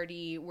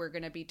party. We're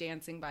gonna be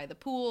dancing by the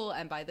pool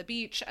and by the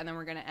beach, and then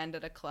we're gonna end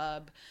at a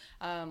club.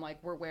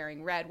 Like we're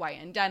wearing red,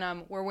 white, and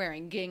denim. We're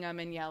wearing gingham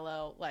and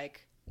yellow.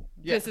 Like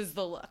this is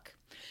the look.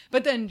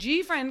 But then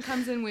G-Friend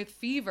comes in with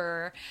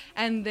Fever,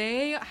 and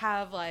they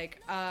have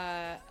like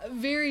a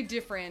very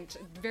different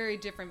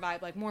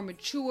vibe, like more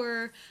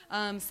mature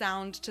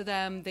sound to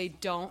them. They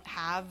don't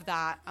have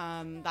that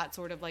that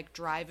sort of like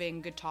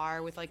driving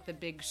guitar with like the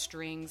big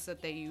strings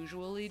that they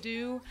usually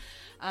do,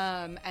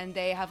 and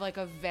they have like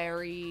a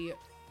very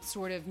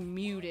sort of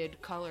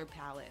muted color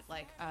palette.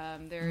 Like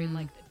they're in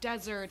like the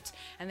desert,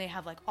 and they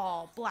have like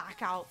all black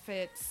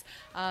outfits,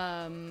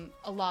 a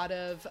lot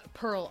of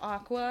pearl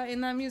aqua in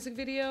that music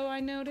video,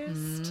 I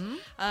noticed.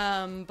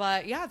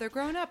 But yeah, they're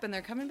growing up and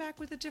they're coming back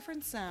with a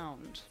different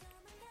sound.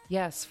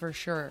 Yes, for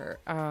sure.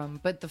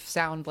 But the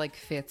sound like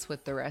fits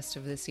with the rest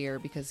of this year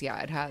because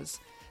it has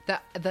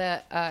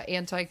the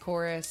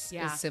anti-chorus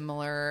is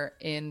similar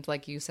in,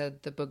 like you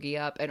said, the Boogie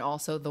Up, and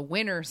also the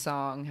Winner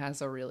song has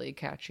a really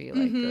catchy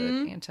like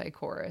good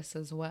anti-chorus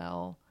as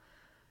well.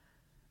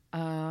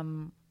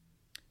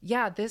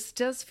 This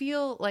does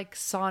feel like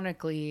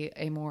sonically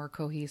a more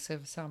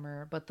cohesive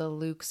summer, but the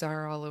looks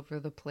are all over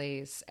the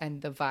place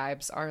and the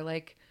vibes are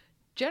like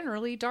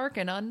generally dark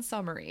and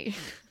unsummery.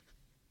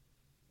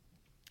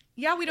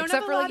 Yeah, we don't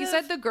Except have for, a lot like you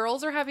said, the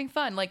girls are having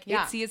fun. Like,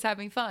 Yeah. ITZY is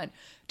having fun.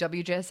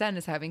 WJSN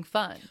is having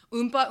fun.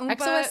 Oompa Oompa.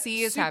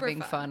 XOSC is super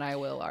having fun, I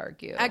will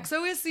argue.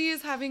 XOSC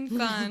is having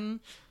fun,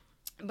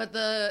 but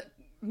the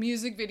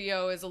music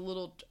video is a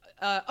little...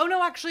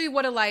 actually,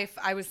 What a Life,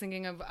 I was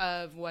thinking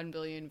of 1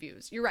 billion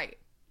views. You're right.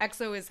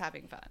 EXO is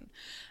having fun.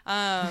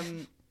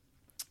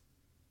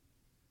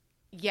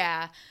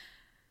 Yeah.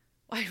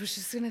 I was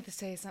just going to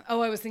say something.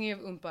 Oh, I was thinking of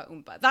Oompa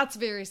Oompa. That's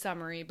very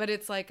summery, but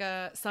it's like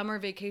a summer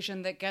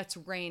vacation that gets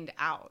rained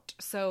out.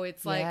 So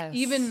it's like, Yes.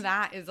 even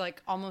that is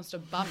like almost a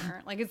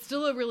bummer. Like, it's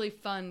still a really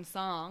fun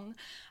song,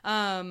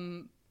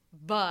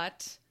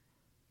 but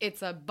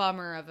it's a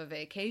bummer of a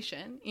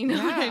vacation. You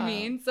know what I Yeah.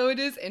 mean? So it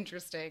is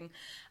interesting.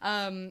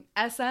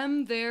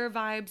 SM, their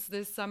vibes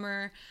this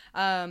summer,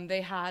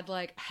 they had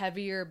like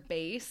heavier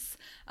bass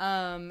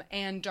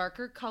and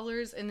darker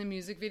colors in the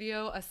music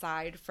video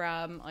aside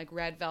from like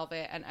Red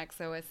Velvet and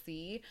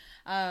XOSC.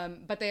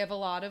 But they have a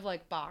lot of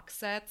like box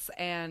sets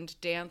and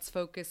dance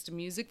focused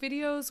music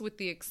videos with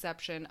the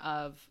exception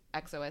of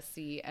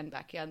XOSC and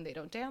Baekhyun. They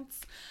don't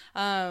dance.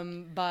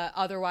 But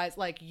otherwise,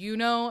 like,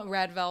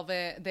 Red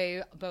Velvet,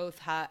 they both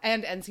have,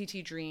 and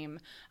NCT Dream,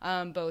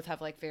 both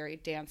have like very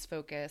dance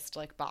focused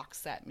like box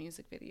set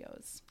music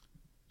videos.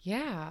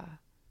 Yeah.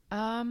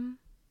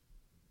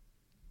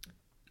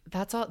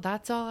 That's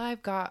all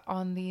I've got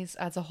on these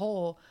as a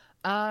whole.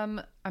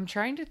 I'm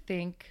trying to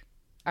think.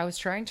 I was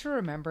trying to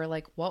remember,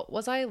 like, what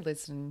was I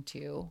listening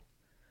to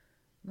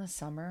in the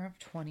summer of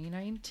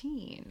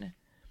 2019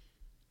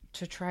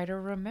 to try to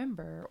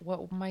remember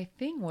what my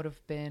thing would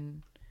have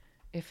been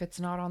if it's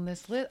not on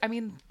this list. I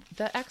mean,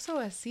 the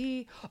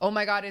XOSC. Oh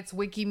my God, it's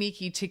Wiki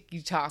Miki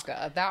Tiki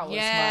Taka. That was my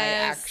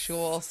Yes.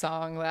 actual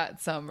song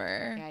that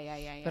summer.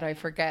 Yeah. But I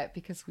forget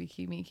because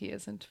Wiki Miki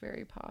isn't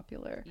very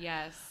popular.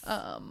 Yes.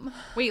 Um,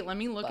 Wait, let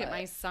me look at but-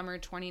 my summer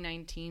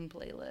 2019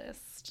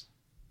 playlist.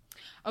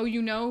 Oh,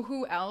 you know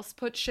who else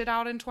put shit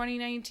out in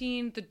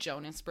 2019? The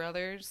Jonas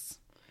Brothers.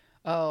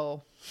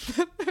 Oh,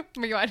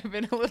 we might have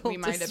been a little We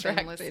might have been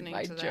distracted listening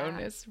by to that.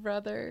 Jonas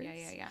Brothers.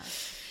 Yeah.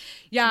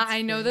 Yeah,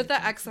 I know that the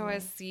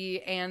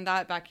XOSC and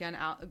that Baekhyun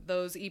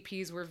those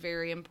EPs were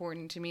very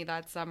important to me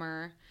that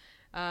summer,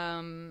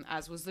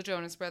 as was the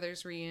Jonas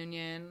Brothers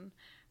reunion.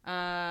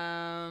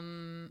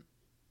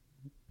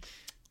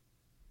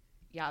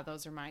 Yeah,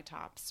 those are my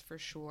tops for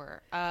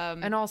sure.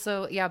 And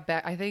also, yeah,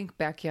 I think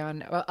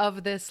Baekhyun,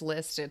 of this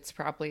list, it's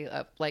probably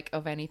like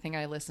of anything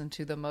I listened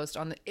to the most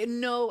on the.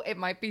 No, it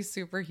might be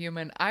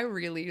Superhuman. I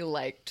really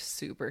liked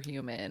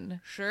Superhuman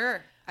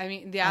Sure. I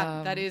mean,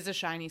 yeah, that is a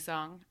shiny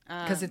song.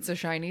 because it's a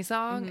shiny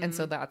song, and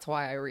so that's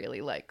why I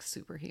really like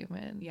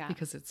Superhuman. Yeah.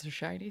 because it's a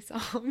shiny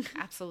song.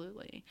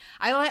 Absolutely.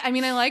 I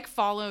like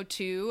Follow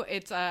too.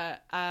 It's a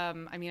I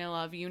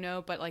love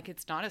but like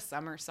it's not a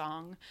summer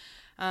song.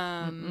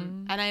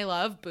 And I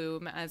love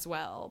Boom as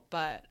well,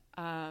 but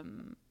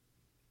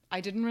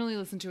I didn't really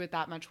listen to it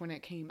that much when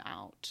it came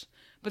out.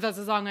 But that's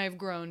a song I've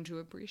grown to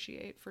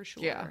appreciate for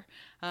sure. Yeah,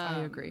 I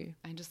agree.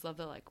 I just love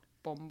the like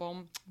boom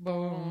boom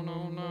Boom,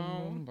 no,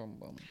 no. boom,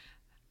 boom.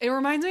 It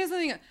reminds me of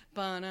something.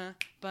 Ba-na,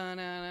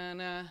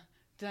 ba-na-na-na,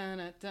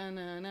 da-na,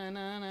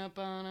 da-na-na-na,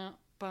 ba-na,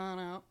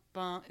 ba-na,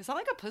 ba. Is that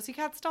like a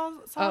Pussycat song?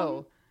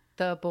 Oh,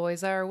 the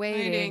boys are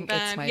waiting. It's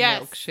then- my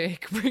yes.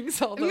 milkshake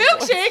brings all the boys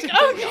Milkshake. to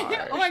the Okay.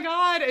 yard. Oh my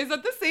God. Is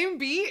that the same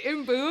beat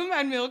in Boom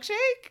and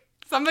Milkshake?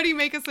 Somebody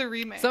make us a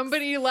remix.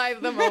 Somebody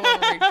live them all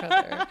over each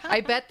other.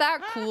 I bet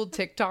that cool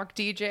TikTok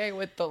DJ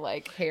with the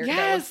like hair that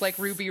Yes. looks like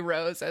Ruby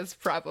Rose has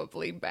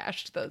probably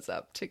mashed those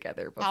up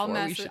together before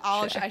we should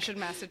check. I should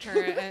message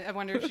her. I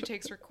wonder if she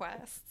takes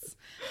requests.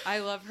 I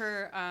love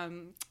her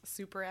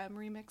Super M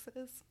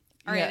remixes.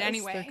 All right. Yes,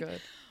 Anyway, they're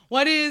good.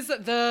 what is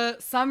the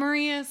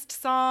summariest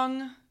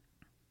song?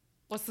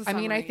 What's the I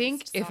mean, I summariest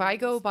think if song I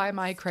go this by list?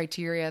 my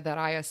criteria that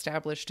I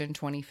established in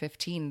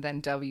 2015,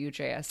 then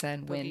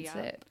WJSN wins Up,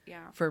 it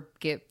yeah. for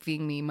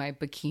giving me my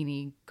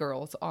bikini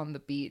girls on the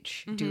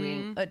beach Mm-hmm.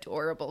 doing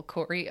adorable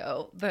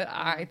choreo that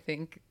I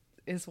think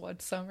is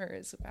what summer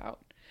is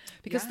about.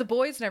 Because Yeah. the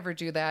boys never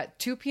do that.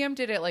 2 p.m.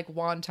 did it like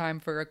one time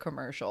for a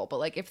commercial, but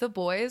like if the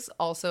boys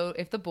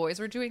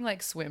were doing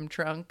like swim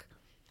trunk,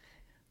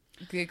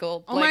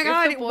 giggle. Oh like,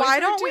 my if the God, boys why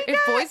were don't we if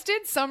get- boys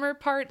did summer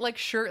part like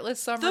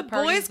shirtless summer The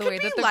parties boys the could way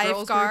that be the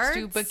girls groups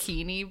do lifeguards.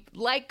 bikini,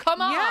 like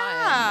come on.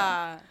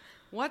 Yeah.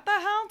 What the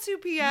hell, 2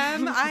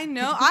 p.m.? I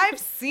know. I've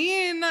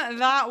seen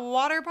that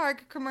water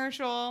park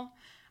commercial.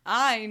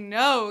 I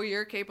know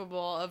you're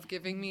capable of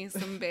giving me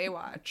some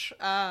Baywatch.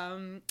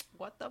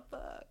 What the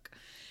fuck?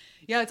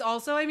 Yeah, it's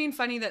also, I mean,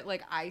 funny that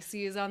like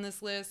Icy is on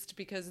this list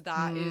because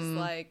that is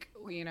like,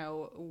 you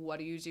know, what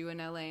do you do in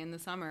LA in the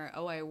summer?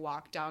 Oh, I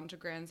walk down to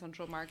Grand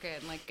Central Market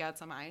and like get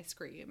some ice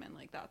cream, and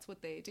like that's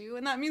what they do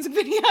in that music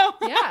video.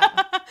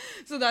 Yeah.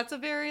 So that's a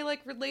very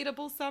like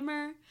relatable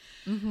summer.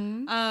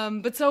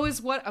 But so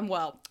is What a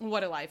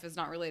Life is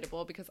not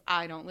relatable because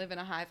I don't live in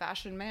a high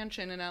fashion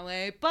mansion in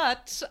LA,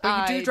 but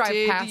But you do drive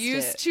I past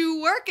used it.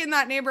 to work in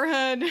that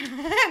neighborhood,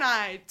 and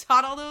I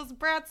taught all those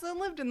brats that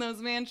lived in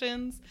those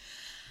mansions.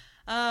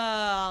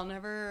 I'll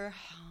never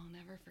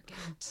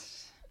forget.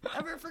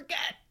 Never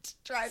forget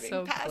driving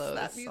So past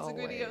that close, music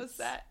video always.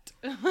 set.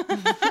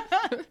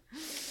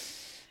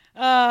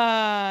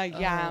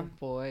 Yeah. Oh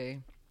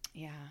boy.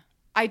 Yeah.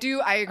 I agree.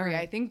 All right.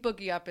 I think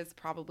Boogie Up is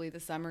probably the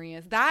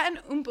summariest. That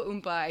and Oompa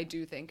Oompa I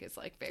do think is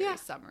like very Yeah.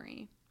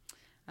 summery.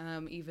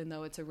 Even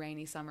though it's a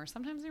rainy summer.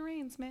 Sometimes it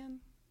rains, man.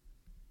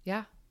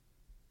 Yeah.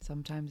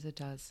 Sometimes it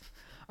does.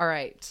 All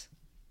right.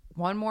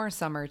 one more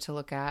summer to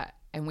look at,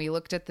 and we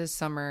looked at this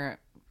summer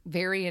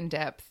very in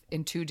depth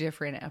in 2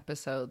 different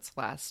episodes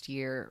last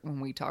year when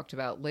we talked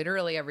about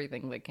literally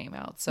everything that came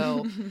out.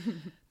 So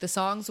the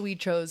songs we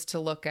chose to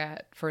look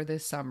at for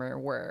this summer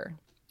were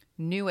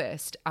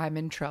Newest, I'm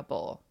in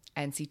Trouble,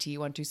 NCT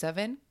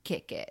 127,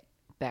 Kick It,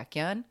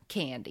 Baekhyun,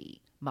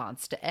 Candy,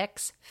 Monsta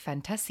X,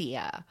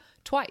 Fantasia,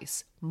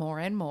 Twice, More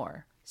and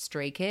More,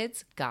 Stray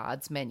Kids,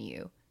 God's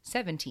Menu,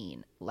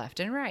 17, Left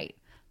and Right,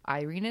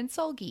 Irene and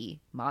Seulgi,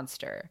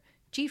 Monster,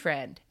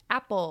 G-Friend,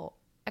 Apple,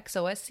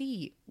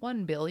 XOSC,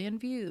 1 billion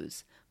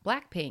views,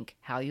 Blackpink,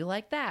 How You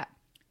Like That,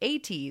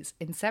 ATEEZ,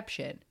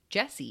 Inception,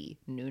 Jessie,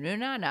 Nunu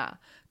Nana,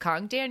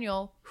 Kong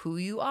Daniel, Who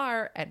You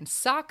Are, and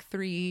Sock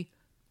 3,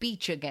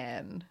 Beach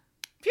Again.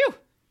 Phew.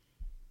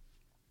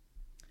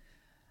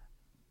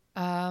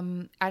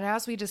 And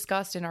as we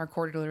discussed in our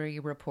quarterly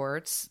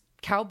reports,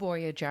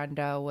 Cowboy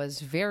Agenda was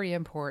very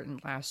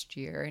important last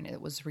year, and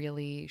it was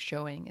really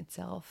showing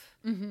itself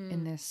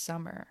in this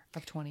summer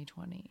of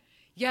 2020.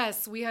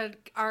 Yes, we had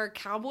our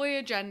Cowboy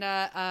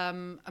Agenda,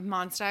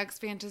 Monsta X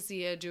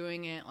Fantasia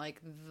doing it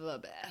like the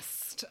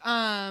best.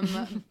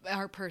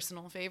 Our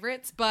personal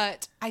favorites,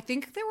 but I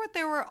think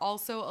there were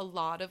also a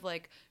lot of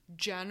like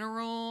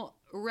general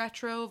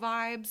retro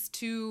vibes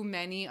to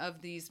many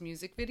of these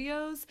music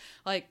videos.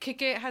 Like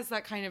Kick It has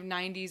that kind of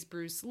 90s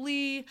Bruce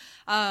Lee.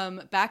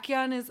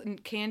 Baekhyun is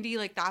Candy,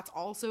 like that's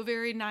also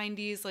very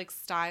 90s like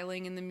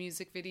styling in the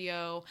music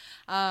video.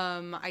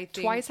 I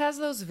think Twice has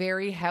those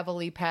very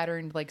heavily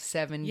patterned like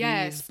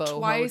 70s boho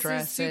Twice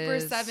dresses.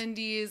 is super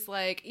 70s.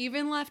 Like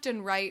even Left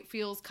and Right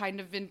feels kind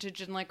of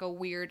vintage in like a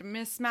weird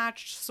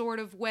mismatched sort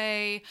of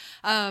way.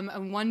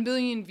 And 1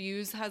 billion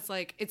views has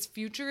like it's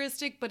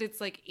futuristic, but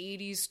it's like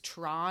 80s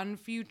Tron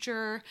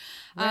future.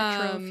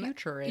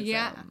 Retrofuturism.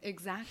 Yeah,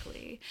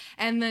 exactly.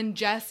 And then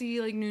Jessie,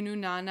 like Nunu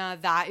Nana,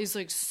 that is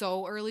like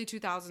so early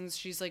 2000s.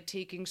 She's like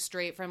taking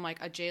straight from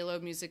like a J-Lo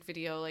music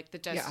video, like the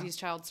Destiny's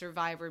Child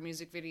Survivor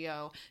music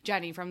video,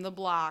 Jenny from the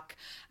Block.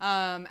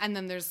 And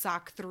then there's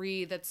Sock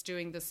 3 that's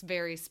doing this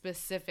very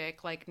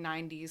specific like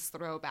 90s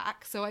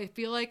throwback. So I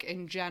feel like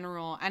in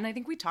general, and I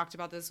think we talked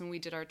about this when we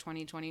did our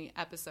 2020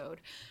 episode,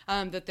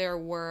 that there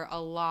were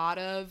a lot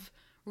of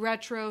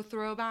retro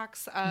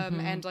throwbacks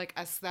and like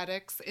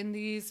aesthetics in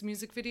these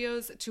music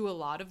videos to a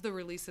lot of the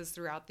releases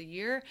throughout the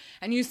year,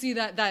 and you see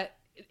that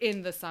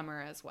in the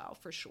summer as well,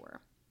 for sure.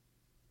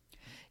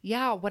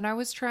 Yeah, when I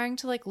was trying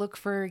to like look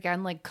for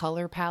again like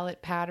color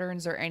palette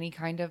patterns or any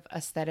kind of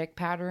aesthetic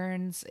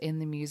patterns in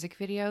the music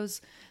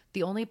videos,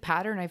 the only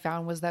pattern I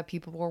found was that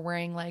people were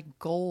wearing like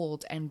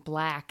gold and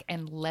black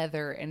and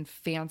leather and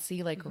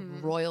fancy like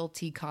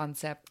royalty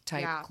concept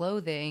type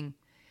clothing.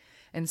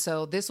 And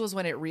so this was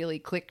when it really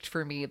clicked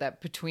for me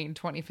that between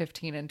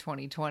 2015 and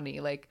 2020,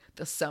 like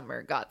the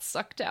summer got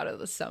sucked out of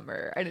the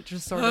summer, and it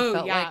just sort of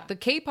felt like the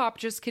K-pop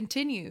just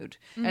continued,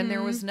 and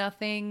there was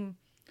nothing.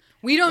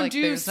 We don't like,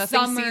 do there's nothing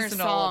summer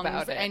seasonal songs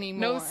about it.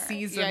 anymore. No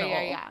seasonal.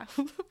 Yeah.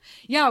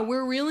 Yeah,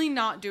 we're really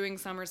not doing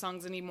summer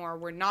songs anymore.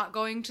 We're not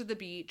going to the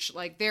beach.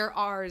 Like there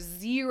are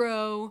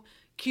 0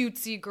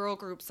 cutesy girl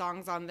group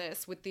songs on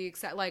this, with the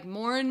except like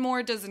More and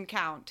More doesn't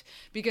count,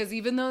 because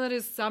even though that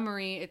is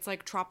summery, it's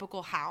like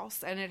tropical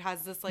house and it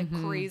has this like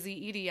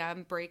crazy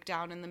EDM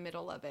breakdown in the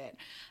middle of it.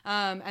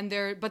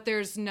 But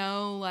there's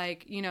no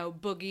like, you know,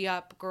 boogie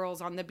up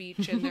girls on the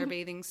beach in their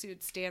bathing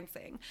suits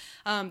dancing.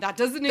 That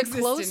doesn't exist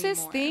anymore. The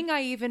closest thing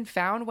I even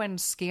found when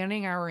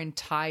scanning our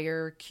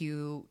entire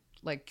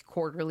like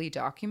quarterly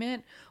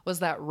document was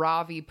that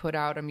Ravi put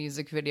out a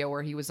music video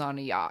where he was on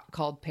a yacht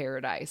called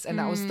Paradise, and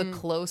that was the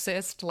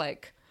closest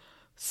like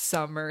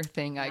summer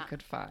thing I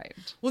could find.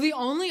 Well, the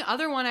only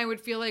other one I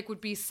would feel like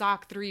would be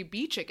Sock 3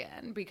 Beach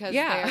Again, because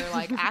they're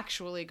like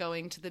actually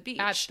going to the beach.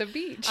 At the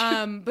beach.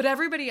 But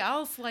everybody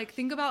else, like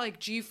think about like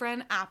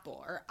G-Friend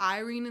Apple or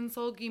Irene and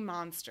Seulgi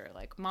Monster,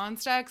 like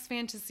Monsta X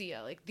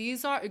Fantasia. Like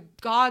these are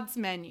God's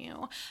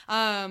Menu.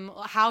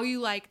 How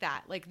You Like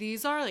That. Like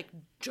these are like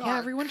dark. Yeah,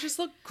 everyone just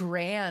looked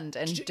grand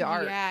and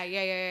dark.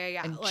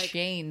 Yeah. And like,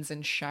 chains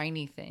and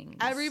shiny things.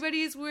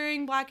 everybody's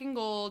wearing black and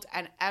gold,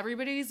 and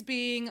everybody's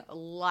being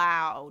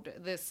loud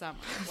this summer.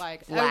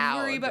 Like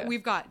Loud.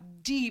 we've got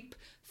deep,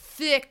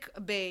 thick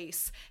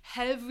bass,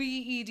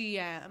 heavy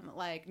EDM.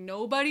 Like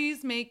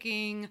nobody's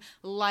making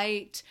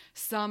light,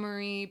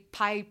 summery,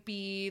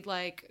 pipey,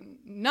 like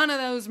none of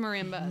those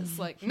marimbas.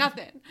 Like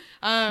nothing.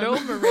 No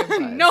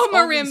marimbas. No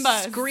Only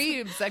marimbas.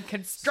 screams and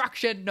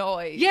construction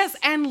noise. Yes,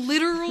 and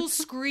literal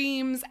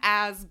screams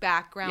as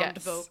background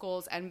Yes.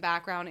 vocals and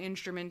background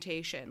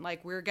instrumentation.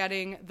 Like we're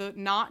getting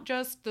not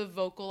just the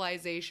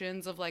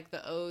vocalizations of like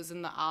the O's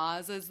and the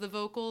ahs as the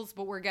vocals,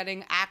 but we're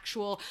getting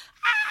actual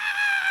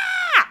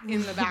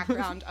in the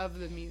background of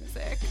the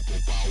music.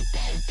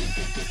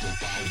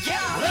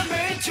 Let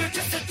me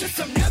introduce you to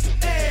some new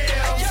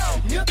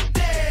things. New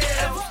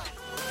things.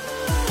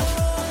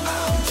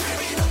 I'm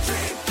dreaming a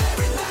dream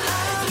every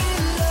night.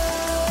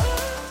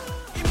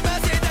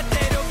 이빠질 다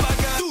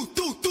때려박아. 뚜.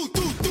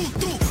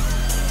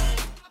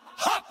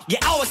 Hop. Yeah,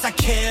 I was a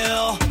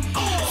kill.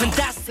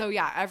 Fantastic. So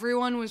yeah,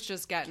 everyone was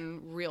just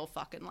getting real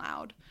fucking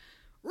loud.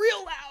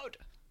 real loud.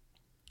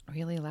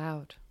 Really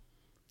loud.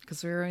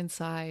 Because we were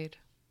inside.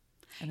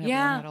 And everyone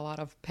Yeah. had a lot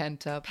of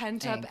pent-up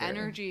anger.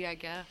 Energy, I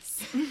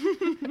guess.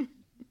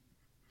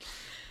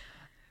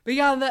 But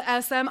yeah, the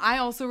SM, I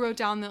also wrote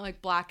down that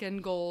like black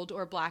and gold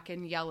or black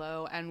and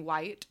yellow and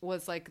white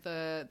was like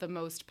the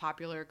most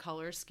popular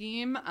color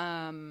scheme,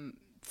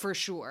 for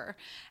sure.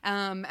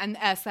 And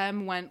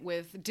SM went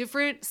with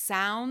different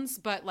sounds,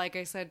 but like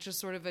I said, just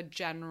sort of a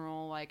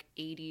general like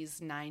 80s,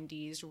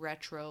 90s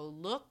retro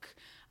look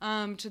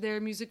to their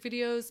music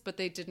videos, but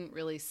they didn't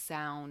really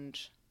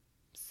sound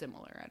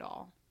similar at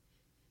all.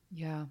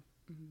 Yeah,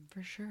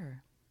 for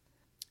sure.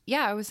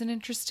 Yeah, it was an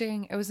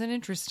interesting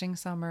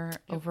summer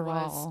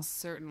overall. It was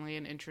certainly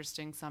an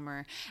interesting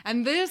summer.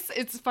 And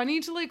it's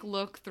funny to like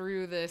look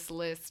through this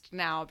list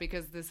now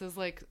because this is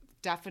like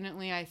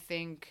definitely, I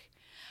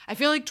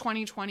feel like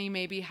 2020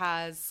 maybe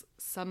has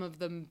some of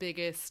the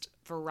biggest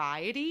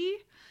variety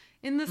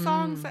in the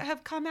songs that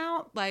have come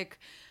out. Like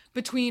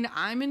between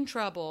I'm in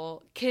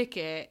Trouble, Kick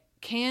It,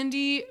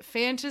 Candy,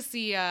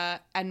 Fantasia,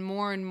 and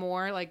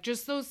More, like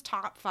just those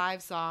top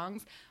 5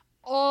 songs,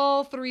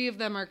 all 3 of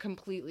them are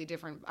completely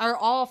different, or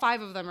all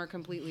 5 of them are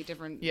completely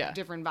different,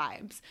 different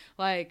vibes.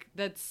 Like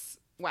that's,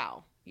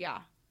 wow. Yeah.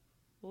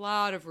 A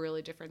lot of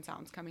really different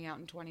sounds coming out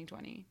in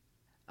 2020.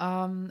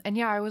 And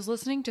yeah, I was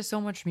listening to so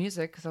much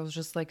music because I was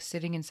just like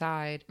sitting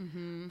inside.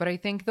 But I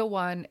think the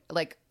one,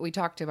 like we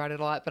talked about it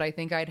a lot, but I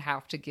think I'd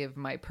have to give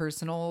my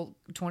personal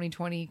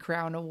 2020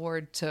 crown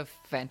award to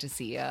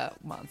Fantasia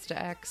Monsta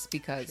X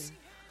because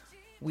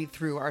we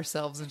threw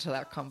ourselves into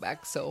that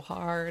comeback so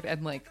hard,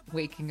 and like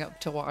waking up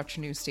to watch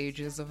new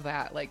stages of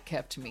that like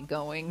kept me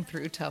going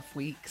through tough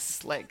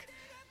weeks. Like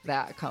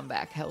that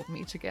comeback held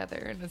me together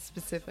in a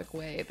specific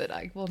way that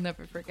I will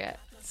never forget.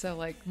 So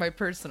like my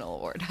personal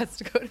award has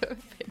to go to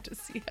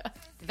Fantasia.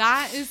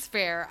 That is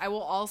fair. I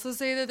will also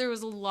say that there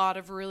was a lot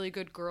of really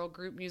good girl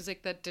group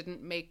music that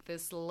didn't make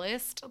this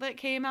list that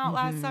came out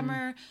last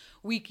summer.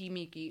 Wiki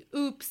Miki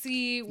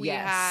Oopsie. We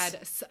had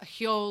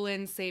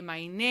Hyolyn Say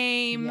My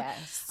Name.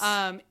 Yes.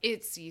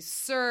 Itzy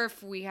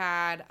Surf. We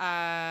had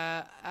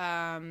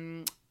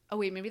oh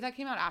wait, maybe that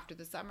came out after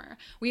the summer.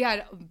 We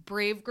had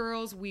Brave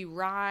Girls, We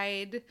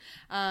Ride.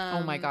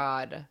 Oh my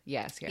God.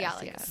 Yes. Yeah,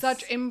 like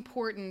such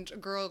important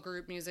girl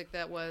group music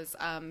that was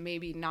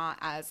maybe not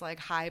as like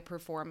high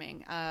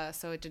performing.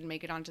 So it didn't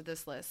make it onto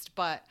this list.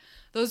 But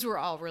those were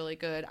all really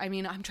good. I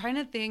mean, I'm trying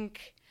to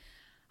think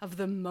of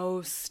the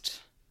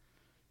most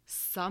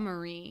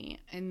summery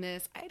in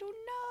this. I don't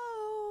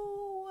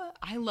know.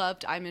 I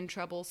loved I'm in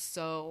Trouble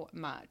so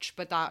much,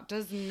 but that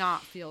does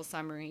not feel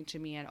summery to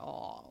me at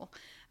all.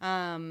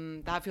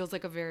 That feels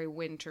like a very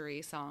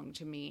wintry song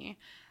to me,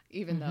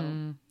 even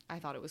though I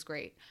thought it was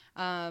great.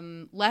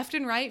 Left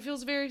and Right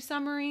feels very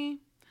summery.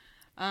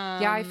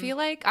 Yeah, I feel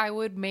like I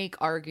would make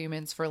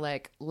arguments for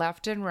like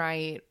Left and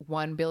Right,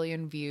 1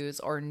 Billion Views,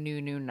 or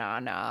Nunu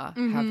Nana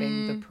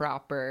having the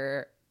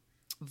proper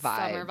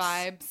vibes, Summer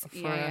vibes.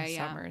 for a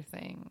summer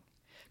thing.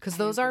 Because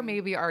those are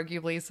maybe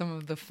arguably some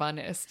of the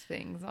funnest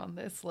things on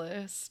this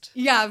list.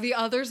 Yeah, the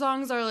other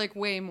songs are like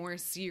way more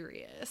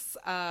serious,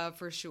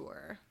 for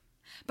sure.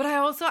 But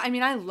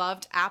I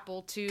loved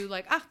Apple too.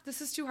 Like,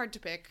 this is too hard to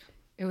pick.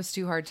 It was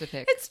too hard to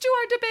pick. It's too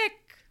hard to pick.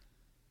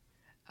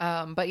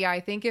 But yeah,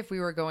 I think if we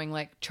were going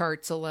like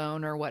charts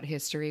alone or what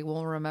history,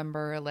 we'll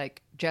remember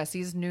like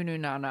Jesse's Nunu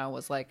Nana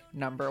was like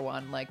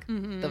 #1, like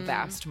the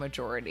vast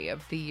majority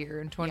of the year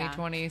in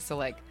 2020. So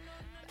like,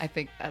 I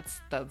think that's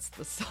the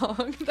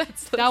song.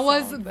 That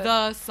was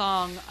the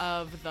song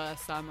of the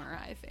summer,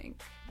 I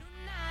think.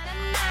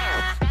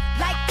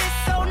 Like this,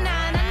 so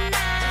na na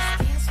na.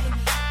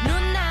 No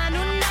na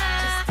no na.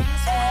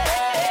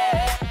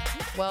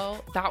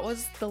 Well, that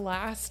was the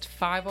last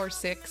 5 or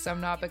 6.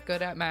 I'm not but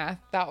good at math.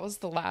 That was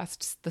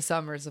the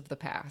summers of the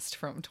past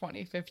from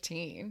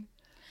 2015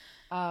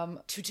 To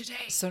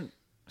today.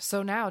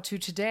 So now to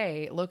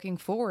today, looking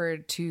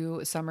forward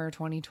to summer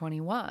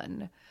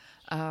 2021.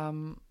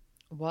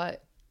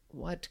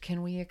 What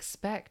can we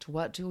expect?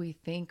 What do we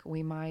think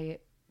we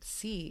might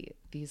see?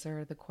 These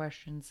are the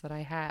questions that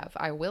I have.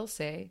 I will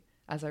say,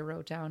 as I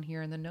wrote down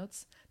here in the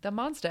notes, that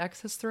Monsta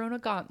X has thrown a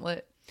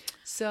gauntlet.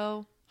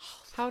 So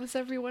how does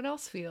everyone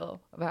else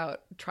feel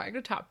about trying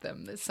to top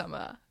them this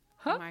summer?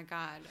 Oh my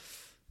God.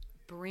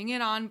 Bring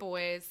it on,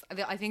 boys.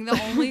 I think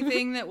the only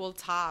thing that will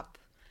top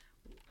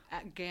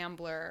at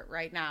Gambler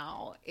right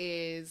now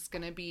is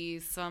going to be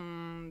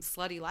some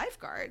slutty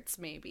lifeguards,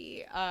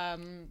 maybe.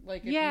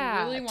 Like, if you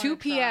really want 2 to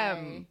p.m.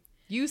 try.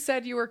 You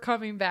said you were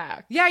coming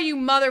back. Yeah, you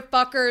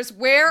motherfuckers.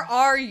 Where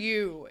are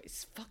you?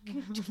 It's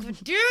fucking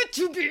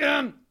 2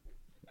 p.m.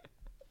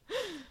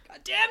 God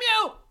damn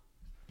you.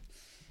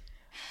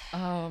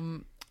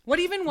 What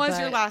even was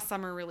your but- last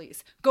summer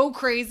release? Go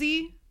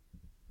Crazy?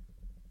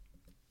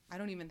 I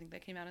don't even think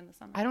that came out in the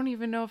summer. I don't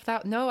even know if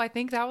that... No, I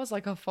think that was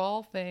like a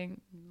fall thing.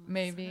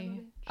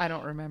 Maybe. I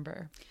don't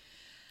remember.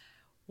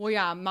 Well,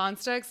 yeah,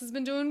 Monsta X has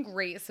been doing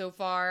great so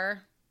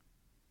far.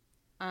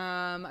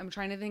 I'm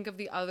trying to think of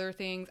the other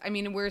things. I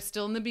mean, we're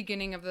still in the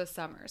beginning of the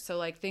summer. So,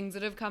 like, things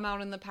that have come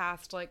out in the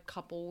past, like,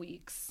 couple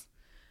weeks.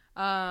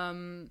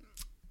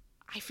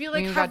 I feel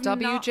like We got have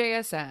not-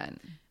 WJSN.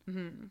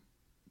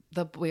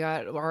 We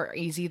got our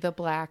Easy the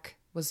Black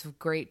was a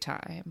great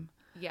time.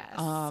 Yes.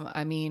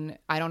 I mean,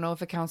 I don't know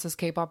if it counts as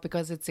K-pop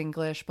because it's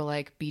English, but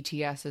like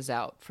BTS is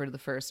out for the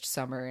first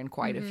summer in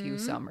quite a few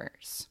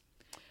summers.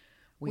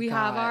 We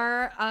have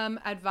our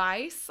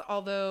advice,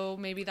 although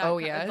maybe that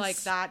yes. like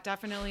that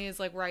definitely is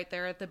like right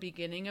there at the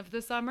beginning of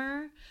the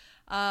summer.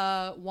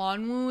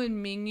 Wonwoo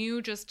and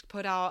Mingyu just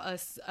put out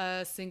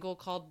a single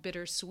called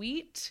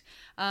Bittersweet.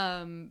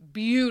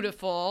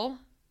 Beautiful.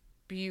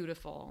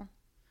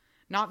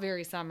 Not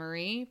very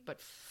summery,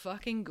 but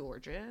fucking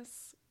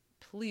gorgeous.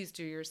 Please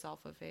do yourself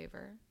a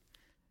favor.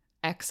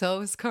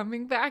 EXO's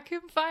coming back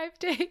in 5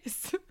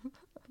 days.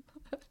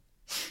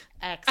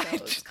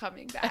 EXO's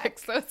coming back.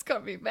 EXO's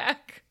coming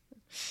back.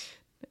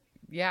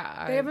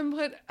 Yeah. They haven't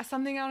put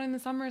something out in the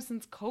summer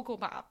since Coco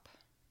Pop.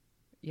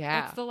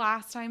 Yeah. That's the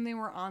last time they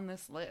were on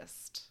this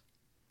list.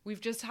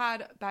 We've just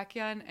had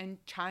Baekhyun and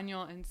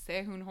Chanyeol and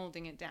Sehun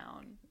holding it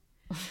down.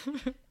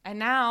 And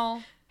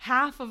now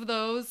half of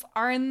those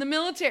are in the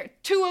military.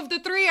 2 of the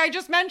 3 I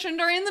just mentioned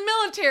are in the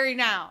military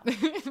now.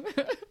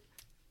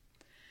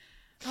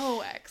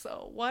 Oh,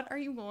 EXO, what are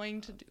you going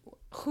to do?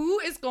 Who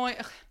is going...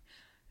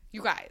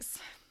 You guys,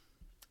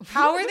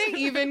 how are they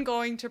even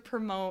going to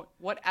promote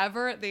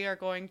whatever they are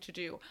going to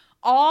do?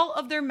 All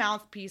of their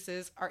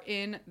mouthpieces are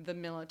in the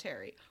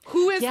military.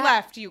 Who is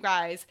left, you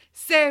guys?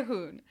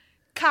 Sehun,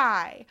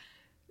 Kai,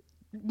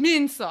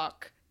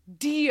 Minsuk,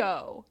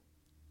 Dio.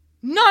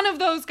 None of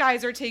those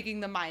guys are taking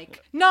the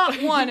mic. Not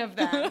one of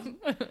them.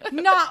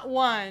 Not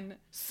one.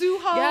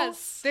 Suho,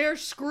 Yes. they're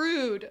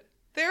screwed.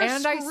 They're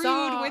And I screwed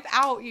saw-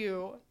 without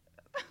you.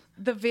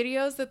 The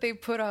videos that they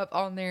put up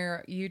on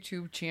their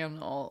YouTube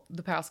channel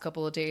the past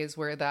couple of days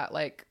where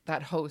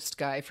that host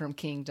guy from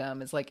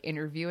Kingdom is like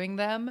interviewing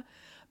them.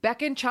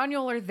 Beck and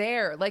Chanyeol are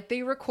there. Like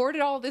they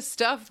recorded all this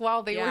stuff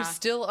while they were Yeah.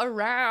 still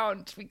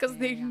around because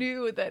they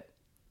knew that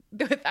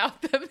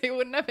without them they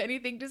wouldn't have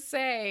anything to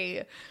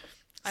say.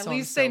 At So I'm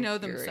least they so know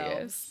curious.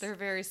 themselves. They're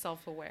very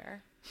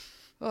self-aware.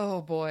 Oh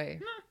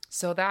boy.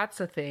 So that's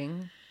a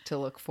thing to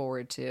look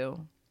forward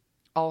to.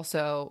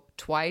 Also,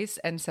 Twice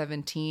and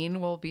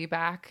 17 will be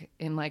back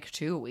in like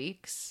 2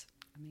 weeks.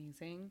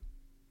 Amazing.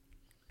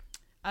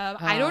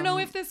 I don't know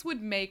if this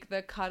would make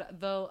the cut.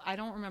 I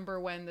don't remember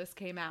when this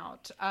came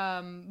out.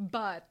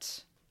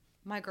 But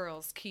my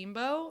girls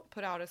Kimbo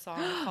put out a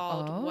song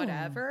called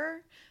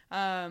Whatever,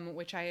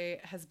 which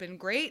has been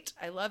great.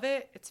 I love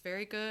it. It's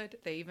very good.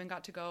 They even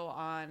got to go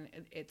on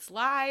It's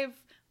Live,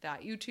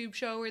 that YouTube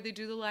show where they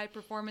do the live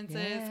performances,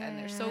 and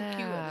they're so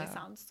cute and they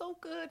sound so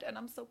good, and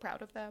I'm so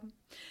proud of them.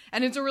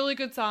 And it's a really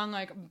good song,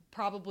 like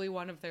probably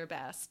one of their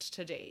best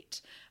to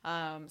date.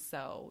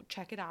 So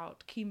check it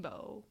out,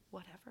 Kimbo,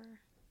 Whatever.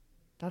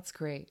 That's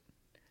great.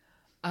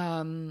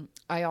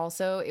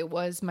 It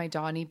was my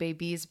Donnie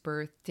baby's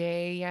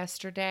birthday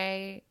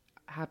yesterday.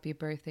 Happy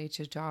birthday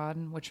to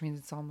John, which means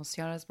it's almost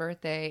Yana's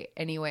birthday.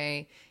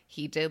 Anyway,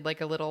 he did like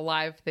a little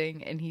live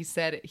thing and he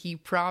said he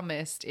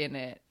promised in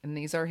it, and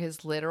these are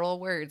his literal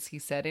words. He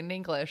said in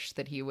English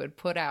that he would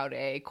put out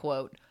a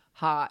quote,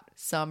 hot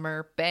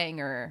summer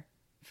banger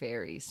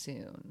very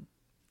soon.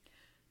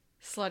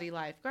 Slutty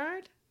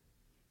lifeguard.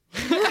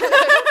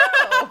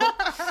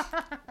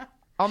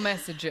 I'll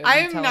message him. I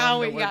and am tell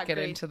now. him to Yeah, work it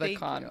great. into the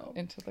Thank you.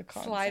 into the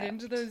concept. Slide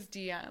into those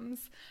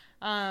DMs.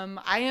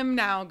 I am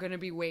now going to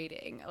be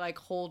waiting, like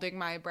holding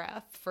my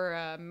breath for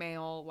a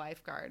male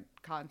lifeguard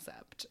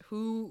concept.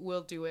 Who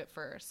will do it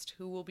first?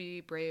 Who will be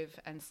brave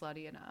and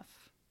slutty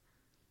enough?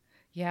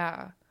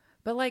 Yeah.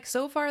 But like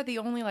so far the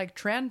only like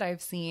trend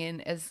I've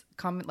seen is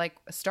like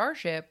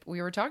Starship. We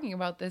were talking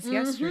about this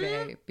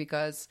yesterday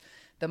because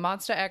the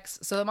Monsta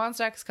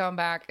X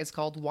comeback is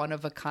called One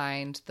of a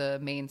Kind. The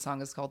main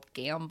song is called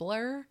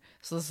Gambler.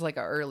 So this is like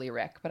an early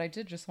rec, but I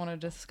did just want to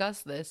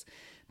discuss this.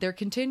 They're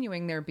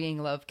continuing their Being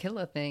Love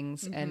Killa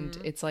things, and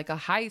it's like a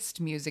heist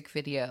music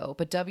video.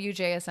 But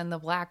WJSN The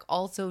Black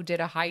also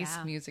did a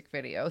heist music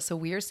video. So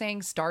we're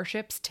saying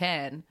Starship's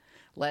 10.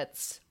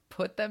 Let's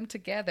put them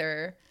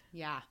together.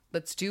 Yeah.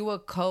 Let's do a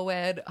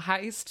co-ed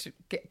heist.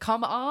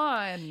 Come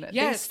on. They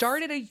Yes.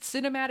 started a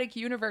cinematic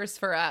universe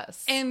for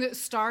us. And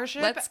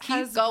Starship Let's keep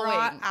has going.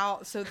 brought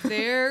out, so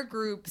their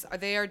groups,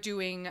 they are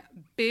doing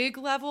big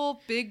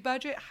level, big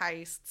budget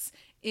heists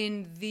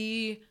in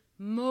the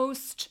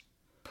most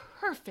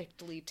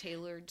perfectly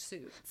tailored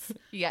suits.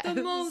 Yes.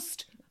 The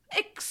most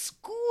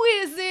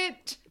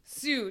exquisite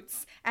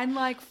suits, and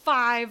like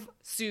 5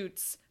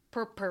 suits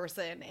per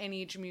person in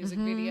each music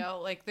video.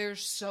 Like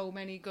there's so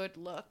many good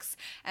looks,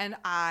 and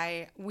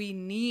we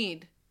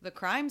need the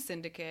Crime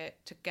Syndicate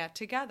to get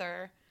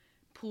together,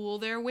 pool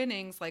their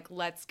winnings. Like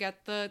let's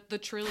get the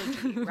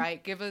trilogy,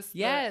 right? Give us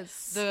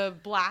Yes. the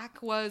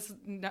Black was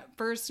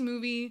first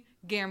movie,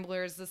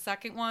 Gamblers the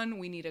second one.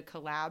 We need a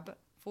collab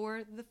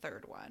for the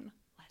third one.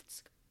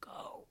 Let's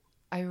go.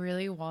 I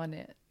really want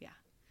it. Yeah.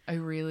 I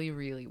really,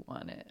 really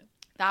want it.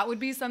 That would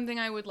be something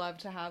I would love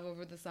to have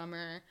over the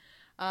summer.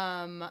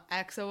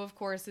 EXO, of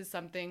course, is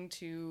something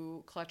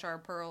to clutch our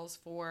pearls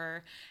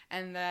for.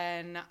 And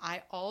then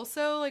I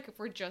also, like, if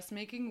we're just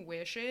making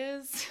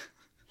wishes,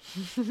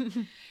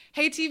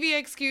 hey,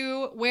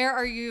 TVXQ, where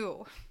are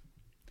you?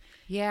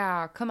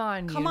 Yeah, come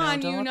on, Come on,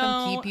 Don't you let know.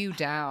 them keep you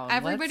down.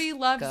 Everybody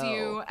Let's loves go.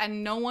 you,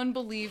 and no one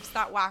believes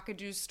that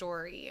wackadoo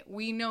story.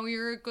 We know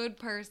you're a good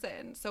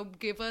person, so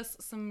give us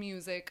some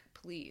music,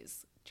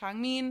 please.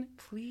 Changmin,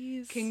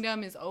 Please.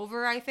 Kingdom is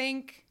over, I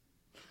think.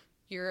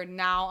 You're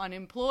now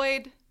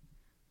unemployed.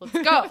 Let's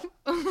go.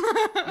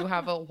 You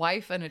have a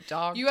wife and a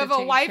dog. You to have a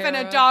take wife care and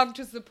a of. dog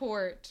to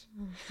support.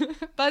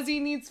 Buzzy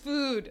needs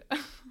food.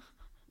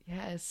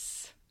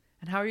 Yes.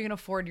 And how are you going to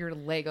afford your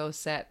Lego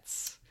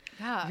sets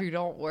Yeah. if you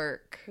don't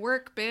work?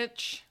 Work,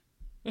 bitch.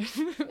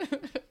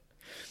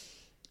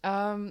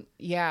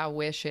 Yeah,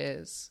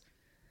 wishes.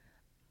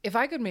 If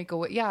I could make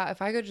a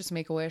if I could just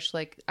make a wish,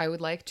 like I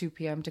would like 2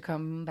 p.m. to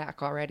come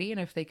back already,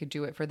 and if they could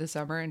do it for the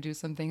summer and do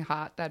something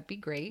hot, that'd be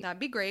great. That'd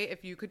be great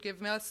if you could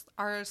give us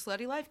our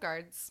slutty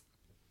lifeguards.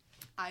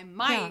 I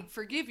might Yeah.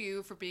 forgive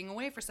you for being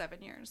away for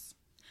 7 years.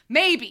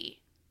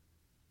 Maybe.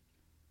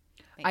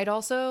 I'd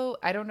also,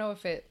 I don't know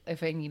if it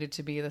needed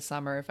to be the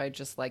summer, if I'd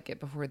just like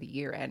it before the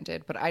year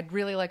ended, but I'd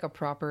really like a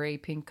proper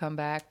A-Pink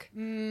comeback.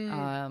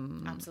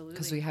 Absolutely.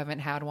 Because we haven't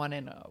had one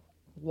in a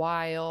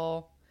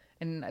while,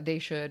 and they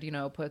should,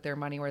 put their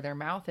money where their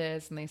mouth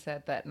is. And they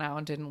said that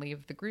Noun didn't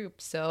leave the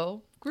group,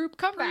 so group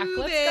comeback, Prove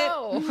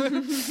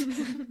let's it.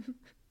 go.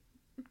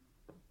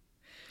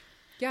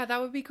 Yeah,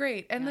 that would be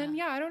great. And then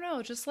I don't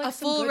know, just like A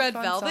some full good, Red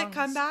fun Velvet songs.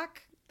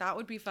 comeback. That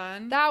would be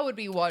fun. That would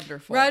be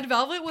wonderful. Red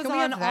Velvet was Can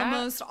we on have that?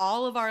 almost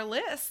all of our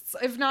lists,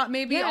 if not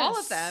maybe all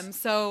of Yes. them.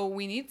 So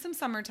we need some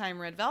summertime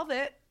Red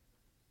Velvet.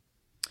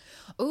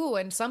 Ooh,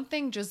 and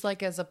something just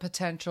like as a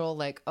potential,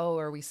 like, oh,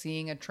 are we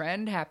seeing a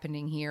trend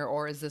happening here,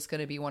 or is this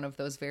going to be one of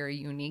those very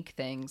unique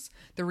things?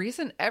 The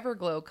recent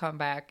Everglow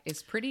comeback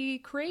is pretty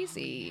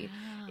crazy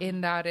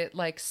in that it's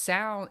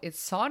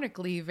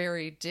sonically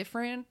very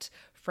different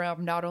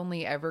from not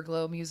only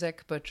Everglow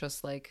music, but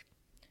just like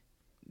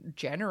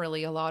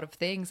generally a lot of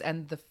things,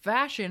 and the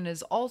fashion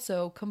is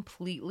also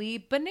completely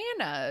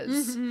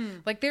bananas.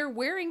 Like they're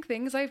wearing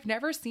things I've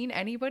never seen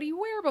anybody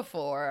wear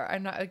before,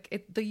 and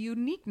the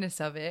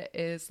uniqueness of it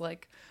is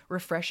like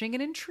refreshing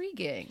and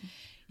intriguing.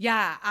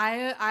 Yeah,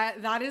 I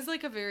that is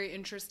like a very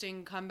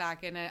interesting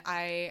comeback, and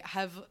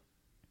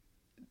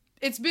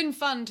it's been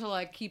fun to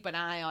like keep an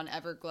eye on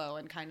Everglow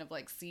and kind of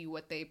like see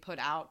what they put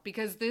out,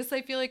 because this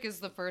I feel like is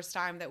the first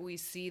time that we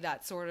see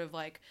that sort of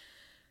like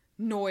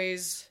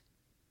noise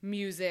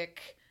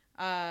music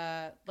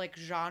like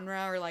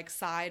genre or like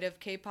side of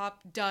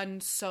K-pop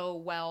done so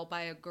well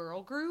by a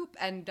girl group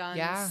and done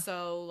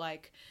so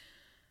like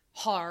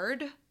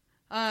hard. You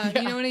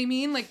know what I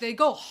mean? Like they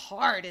go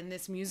hard in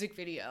this music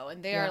video,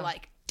 and they are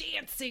like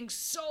dancing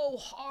so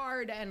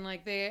hard, and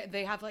like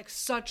they have like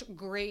such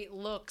great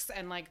looks,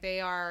 and like they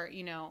are,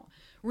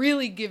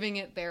 really giving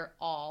it their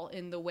all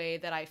in the way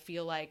that I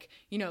feel like,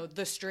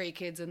 the Stray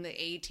Kids and the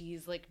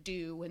ATEEZ like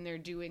do when they're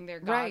doing their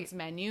God's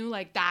Menu.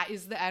 Like that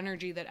is the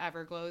energy that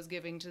Everglow is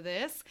giving to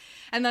this.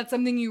 And that's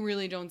something you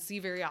really don't see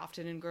very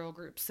often in girl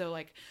groups. So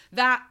like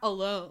that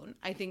alone,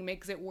 I think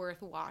makes it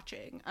worth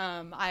watching.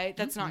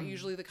 That's not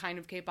usually the kind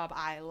of K-pop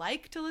I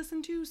like to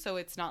listen to. So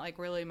it's not like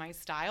really my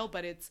style,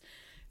 but it's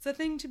a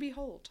thing to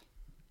behold.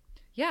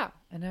 Yeah,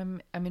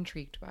 and I'm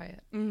intrigued by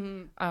it.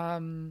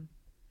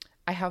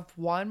 I have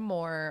one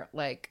more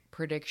like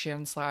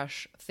prediction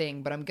 /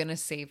 thing, but I'm gonna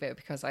save it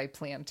because I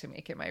plan to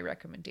make it my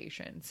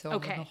recommendation. So I'm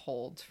gonna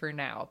hold for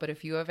now. But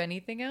if you have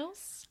anything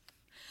else,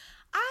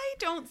 I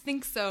don't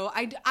think so.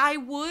 I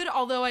would,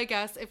 although I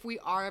guess if we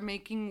are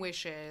making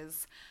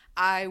wishes,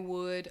 I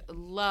would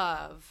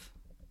love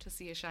to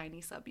see a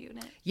shiny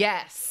subunit.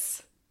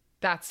 yes,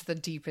 that's the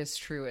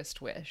deepest,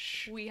 truest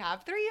wish. We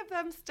have 3 of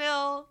them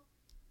still.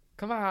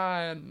 Come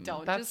on,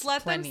 Don't that's just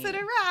let plenty. them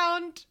sit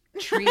around.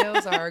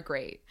 Trios are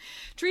great.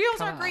 Trios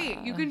are great.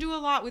 You can do a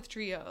lot with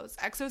trios.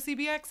 EXO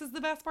CBX is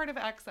the best part of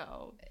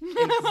EXO.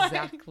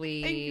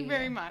 Exactly. Thank you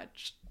very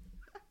much.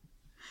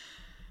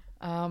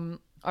 All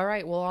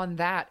right. Well, on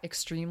that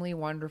extremely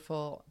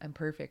wonderful and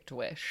perfect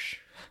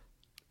wish,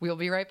 we'll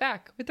be right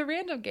back with the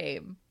random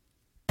game.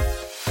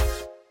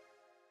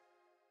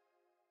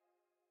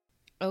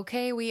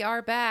 Okay, we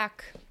are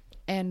back.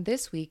 And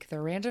this week, the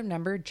random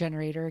number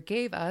generator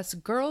gave us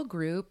girl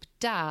group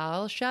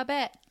Dal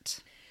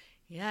Shabet.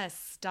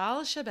 Yes,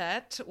 Dal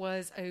Shabet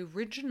was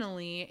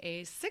originally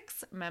a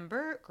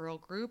 6-member girl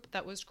group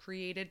that was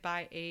created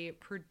by a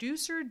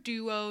producer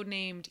duo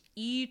named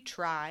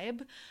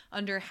E-Tribe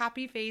under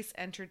Happy Face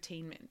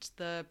Entertainment.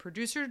 The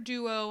producer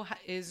duo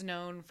is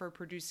known for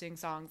producing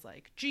songs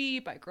like G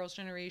by Girls'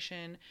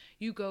 Generation,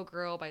 You Go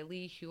Girl by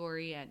Lee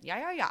Hyori, and Ya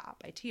Ya Ya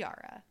by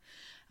Tiara.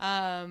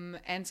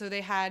 And so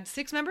they had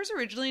 6 members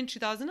originally in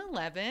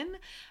 2011,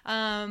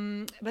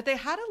 but they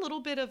had a little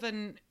bit of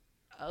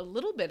a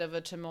little bit of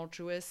a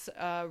tumultuous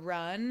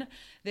run.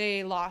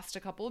 They lost a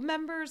couple of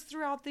members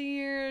throughout the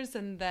years,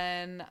 and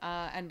then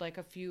and like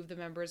a few of the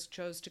members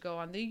chose to go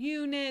on the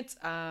unit.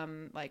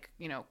 Like,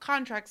 you know,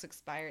 contracts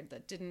expired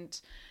that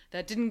didn't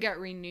get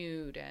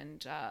renewed,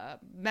 and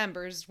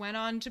members went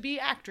on to be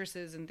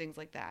actresses and things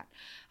like that.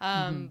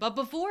 But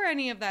before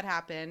any of that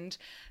happened,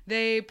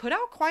 they put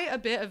out quite a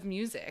bit of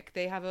music.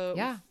 They have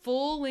a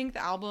full-length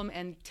album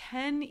and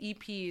 10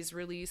 EPs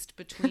released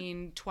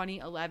between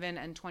 2011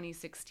 and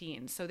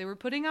 2016. So they were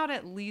putting out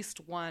at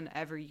least one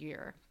every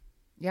year.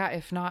 Yeah,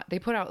 if not, they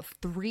put out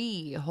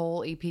 3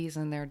 whole EPs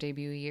in their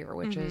debut year,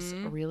 which is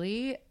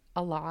really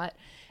a lot.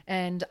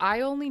 And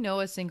I only know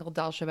a single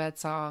Del Shabbat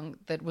song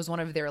that was one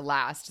of their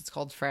last. It's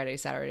called Friday,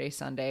 Saturday,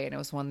 Sunday. And it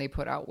was one they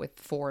put out with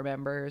 4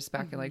 members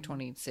back in like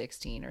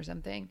 2016 or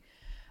something.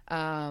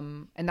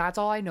 And that's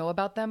all I know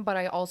about them. But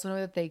I also know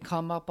that they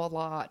come up a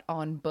lot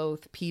on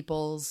both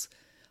people's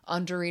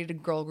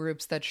underrated girl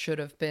groups that should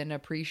have been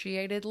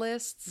appreciated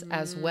lists,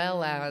 as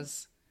well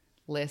as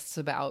lists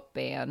about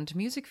band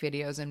music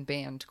videos and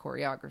band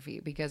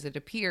choreography, because it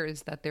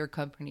appears that their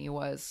company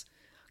was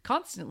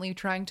constantly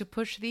trying to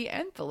push the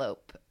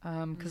envelope,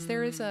 because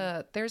there's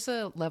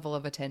a level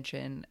of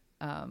attention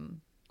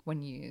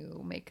when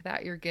you make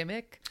that your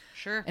gimmick.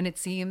 Sure. And it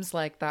seems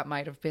like that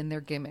might have been their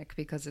gimmick,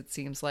 because it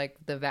seems like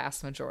the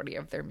vast majority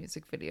of their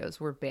music videos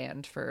were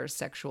banned for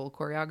sexual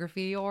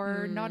choreography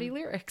or naughty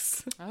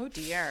lyrics. Oh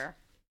dear.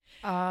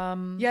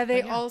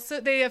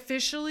 They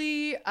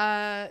officially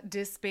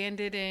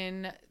disbanded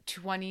in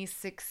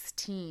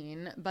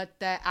 2016, but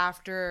that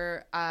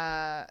after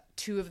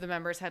 2 of the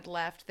members had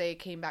left, they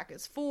came back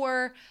as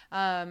 4,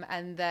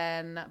 and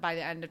then by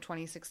the end of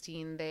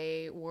 2016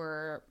 they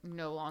were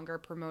no longer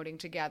promoting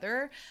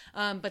together,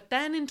 but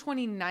then in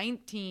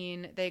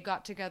 2019 they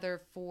got together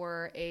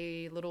for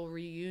a little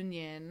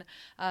reunion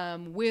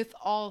with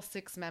all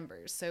 6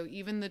 members. So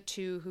even the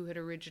 2 who had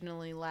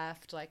originally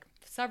left like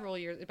several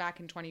years back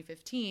in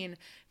 2015,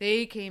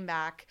 they came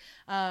back,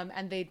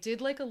 and they did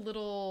like a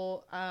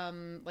little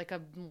like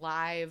a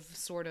live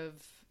sort of,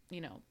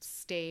 you know,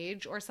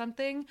 stage or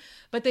something,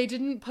 but they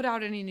didn't put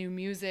out any new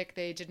music.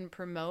 They didn't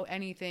promote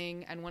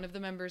anything. And one of the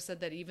members said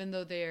that even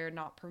though they're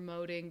not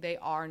promoting, they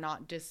are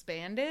not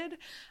disbanded,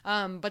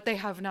 but they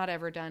have not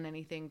ever done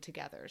anything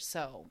together.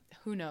 So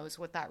who knows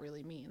what that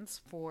really means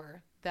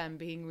for them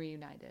being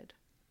reunited.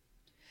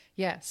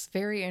 Yes,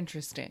 very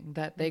interesting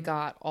that they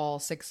got all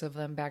 6 of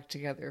them back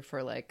together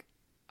for like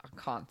a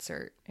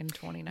concert in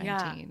 2019.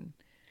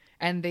 Yeah.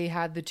 And they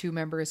had the 2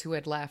 members who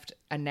had left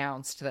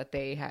announced that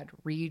they had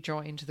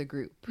rejoined the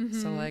group.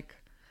 So like,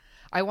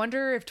 I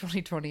wonder if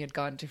 2020 had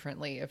gone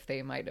differently, if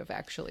they might have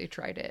actually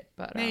tried it.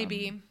 But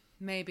maybe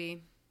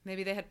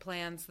they had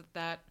plans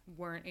that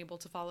weren't able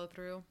to follow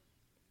through.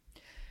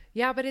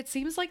 Yeah, but it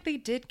seems like they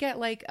did get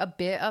like a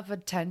bit of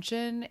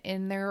attention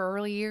in their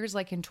early years.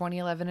 Like in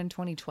 2011 and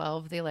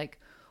 2012, they like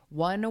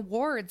won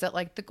awards at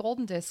like the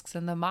Golden Discs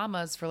and the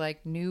Mamas for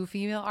like new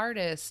female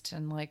artist,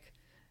 and like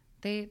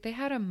they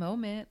had a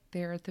moment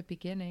there at the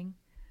beginning.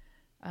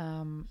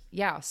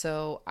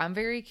 So I'm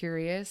very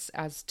curious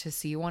as to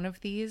see one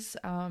of these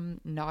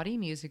naughty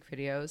music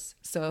videos.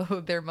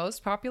 So their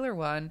most popular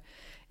one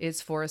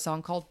is for a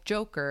song called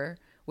Joker,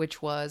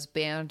 which was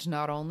banned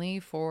not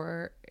only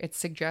for its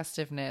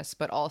suggestiveness,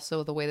 but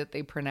also the way that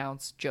they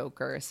pronounce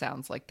Joker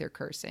sounds like they're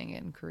cursing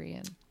in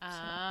Korean.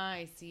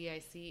 I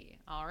see.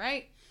 All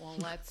right. Well,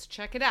 let's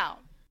check it out.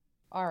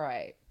 All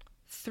right.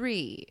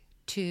 3,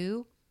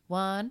 2,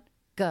 1,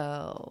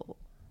 go.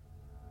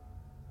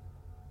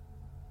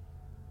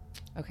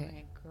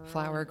 Okay.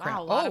 Flower crown.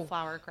 Wow, a lot of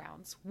flower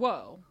crowns.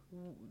 Whoa.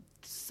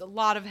 It's a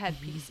lot of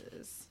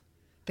headpieces.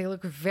 They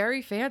look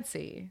very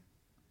fancy.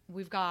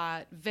 We've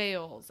got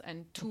veils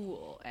and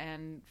tulle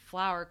and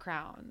flower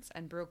crowns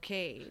and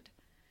brocade.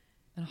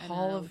 And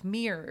hall of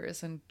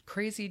mirrors and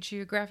crazy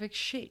geographic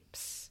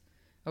shapes.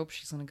 Oh,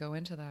 she's going to go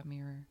into that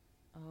mirror.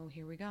 Oh,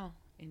 here we go.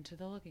 Into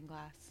the looking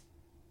glass.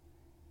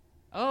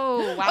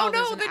 Oh, wow. Oh,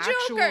 no, there's the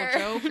an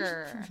actual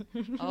Joker.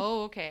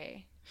 Oh,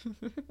 okay.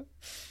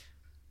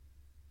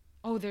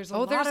 Oh, there's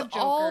lot of Jokers.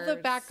 All the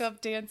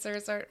backup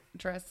dancers are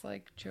dressed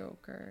like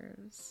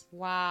Jokers.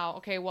 Wow.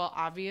 Okay, well,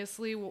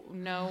 obviously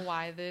know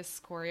why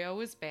this choreo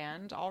was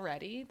banned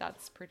already.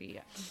 That's pretty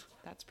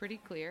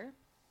clear.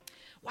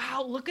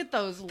 Wow, look at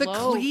those The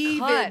low cleavage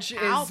cut is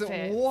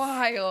outfits.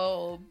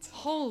 wild.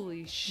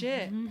 Holy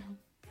shit.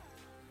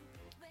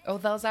 Oh,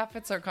 those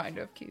outfits are kind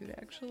of cute,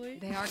 actually.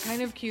 They are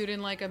kind of cute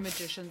in like a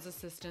magician's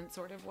assistant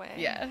sort of way.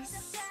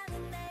 Yes.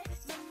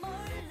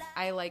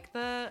 I like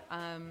the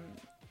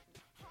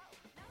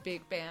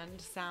big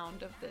band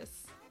sound of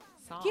this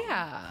song.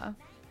 Yeah.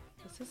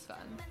 This is fun.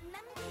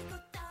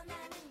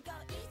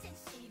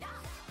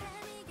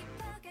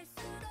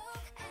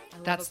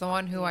 That's the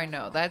one who I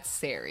know. That's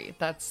Sari.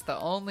 That's the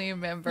only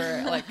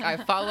member. Like, I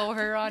follow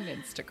her on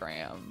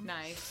Instagram.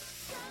 Nice.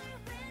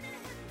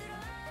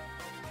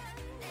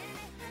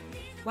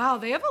 Wow,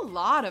 they have a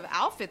lot of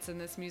outfits in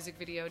this music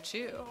video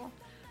too.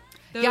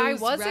 Yeah, I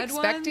Those was red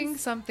expecting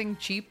ones? something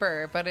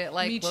cheaper, but it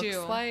like Me looks too.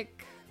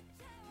 like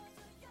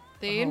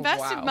They Oh,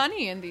 invested wow.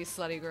 money in these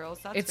slutty girls.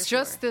 That's It's for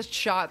just sure. the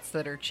shots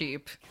that are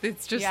cheap.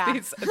 It's just Yeah.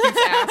 these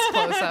ass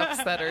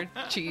close-ups that are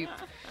cheap.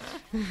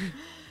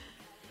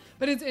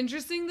 But it's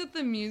interesting that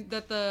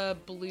the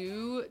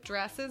blue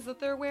dresses that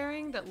they're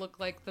wearing that look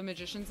like the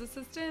magician's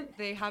assistant,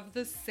 they have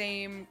the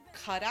same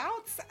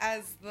cutouts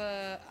as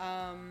the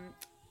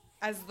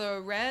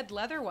red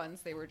leather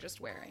ones they were just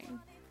wearing.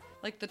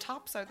 Like the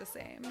tops are the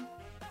same.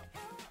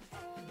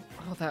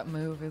 Oh, that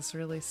move is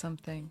really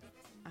something.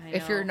 I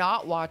If you're know.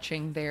 not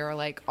watching, they're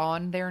like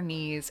on their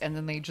knees and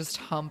then they just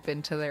hump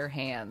into their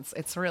hands.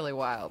 It's really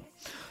wild.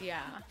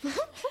 Yeah.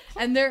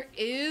 And there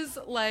is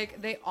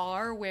like they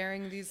are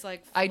wearing these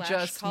like I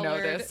just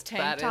flesh-colored noticed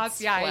tank that tops.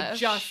 it's Yeah, I flesh.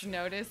 just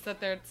noticed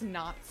that it's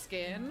not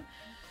skin.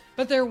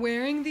 But they're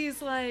wearing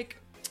these like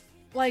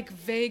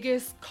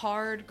Vegas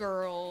card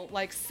girl,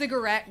 like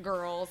cigarette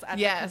girls at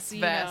Yes, the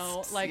casino,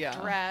 vests, like yeah.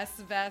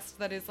 vest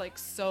that is like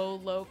so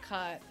low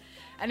cut.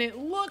 And it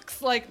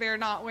looks like they're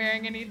not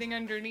wearing anything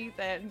underneath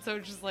it. And so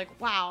it's just like,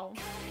 wow.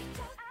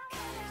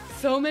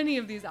 So many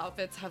of these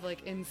outfits have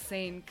like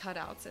insane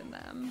cutouts in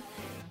them.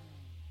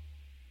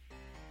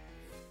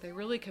 They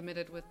really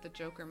committed with the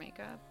Joker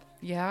makeup,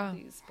 Yeah.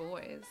 these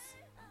boys.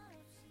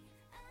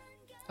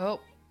 Oh,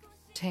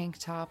 tank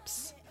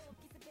tops.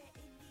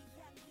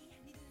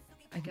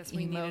 I guess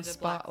we needed a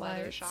black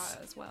leather shot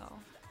as well.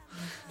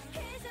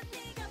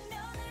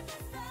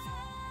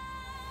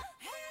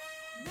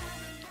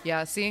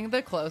 Yeah, seeing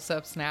the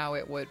close-ups now,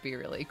 it would be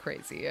really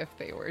crazy if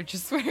they were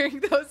just wearing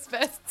those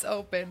vests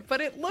open. But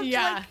it looked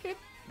Yeah. like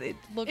it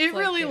looked It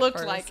like really looked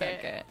for a like it.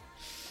 second.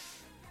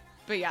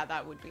 But yeah,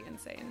 that would be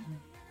insane.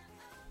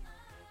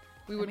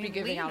 We would mean, be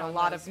giving lean out a on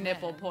lot of those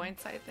nipple men.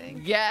 points, I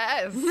think.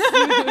 Yes.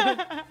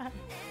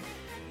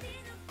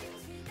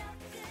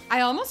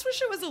 I almost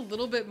wish it was a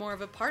little bit more of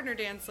a partner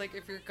dance. Like,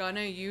 if you're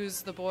gonna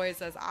use the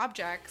boys as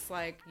objects,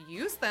 like,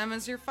 use them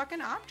as your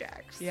fucking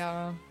objects.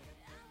 Yeah.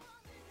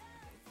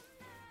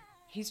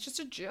 He's just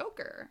a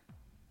joker.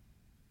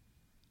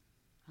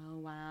 Oh,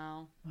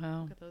 wow.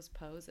 Wow. Look at those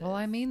poses. Well,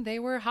 I mean, they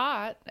were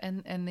hot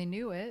and they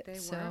knew it. they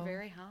so were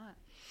very hot.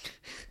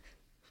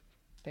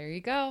 there you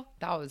go.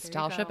 That was There you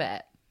Talsha go.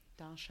 Bet.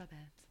 Dalsha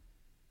Bet.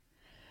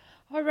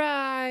 All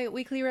right,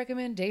 weekly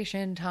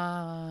recommendation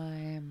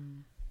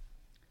time.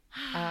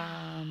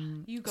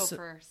 You go So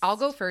first. I'll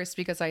go first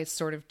because I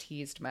sort of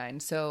teased mine.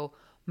 So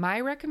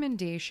my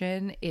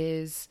recommendation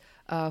is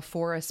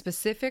for a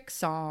specific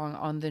song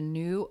on the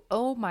new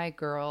Oh My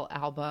Girl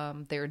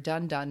album, their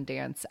Dun Dun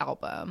Dance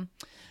album.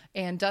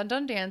 And Dun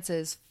Dun Dance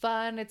is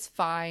fun. It's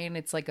fine.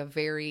 It's like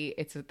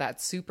it's that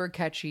super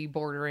catchy,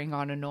 bordering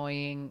on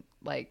annoying,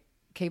 like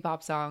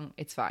K-pop song.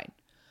 It's fine.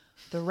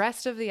 The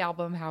rest of the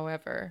album,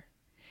 however,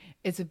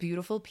 it's a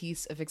beautiful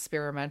piece of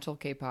experimental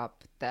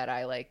K-pop that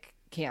I like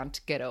can't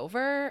get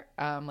over.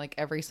 Like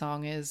every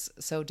song is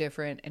so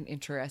different and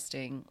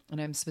interesting, and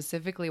I'm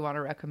specifically want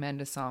to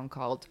recommend a song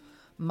called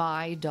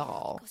My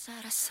Doll.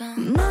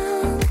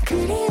 넌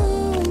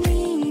그리운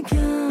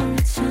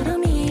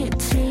이별처럼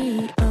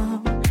있지.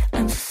 Oh,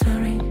 I'm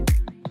sorry.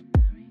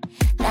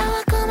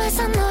 나와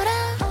꿈에서 놀아.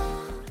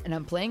 And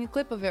I'm playing a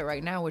clip of it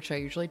right now, which I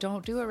usually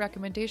don't do at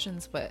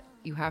recommendations, but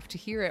you have to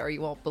hear it or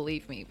you won't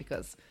believe me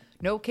because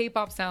no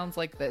K-pop sounds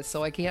like this,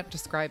 so I can't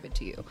describe it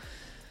to you.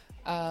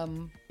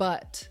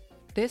 But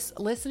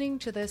listening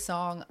to this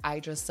song,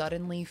 I just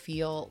suddenly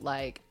feel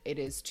like it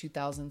is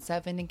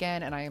 2007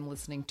 again, and I am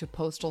listening to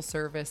Postal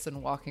Service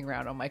and walking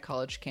around on my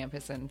college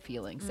campus and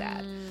feeling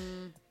sad.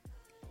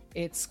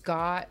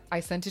 I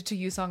sent it to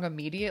Yusong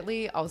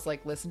immediately. I was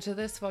like, listen to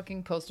this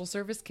fucking Postal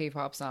Service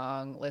K-pop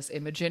song, this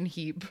Imogen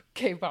Heap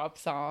K-pop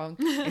song.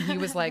 And he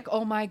was like,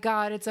 oh my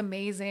God, it's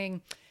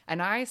amazing.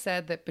 And I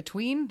said that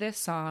between this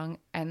song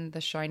and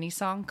the shiny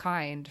song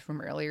Kind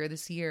from earlier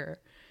this year,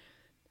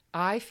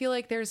 I feel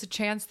like there's a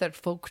chance that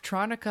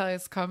Folktronica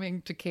is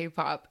coming to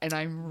K-pop, and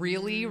I'm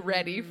really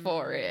ready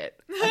for it.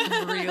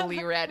 I'm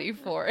really ready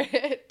for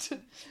it.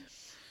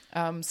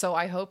 So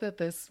I hope that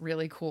this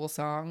really cool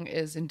song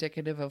is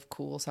indicative of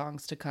cool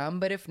songs to come,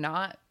 but if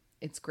not,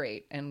 it's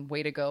great. And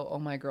way to go, Oh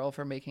My Girl,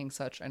 for making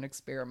such an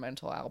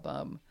experimental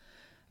album.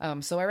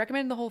 So I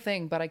recommend the whole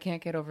thing, but I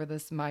can't get over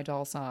this My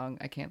Doll song.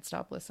 I can't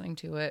stop listening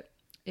to it.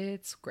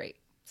 It's great.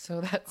 So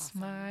that's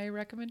my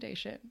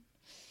recommendation.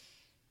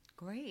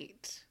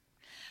 Great.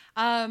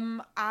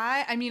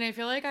 I mean, I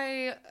feel like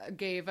I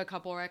gave a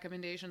couple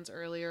recommendations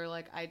earlier.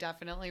 Like, I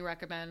definitely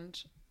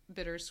recommend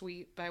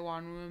Bittersweet by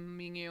Wonwoo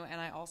Mingyu, and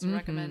I also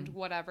recommend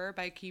Whatever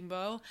by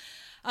Kimbo.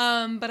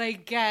 But I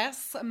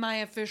guess my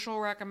official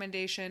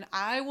recommendation,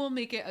 I will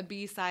make it a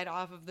B-side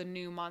off of the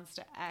new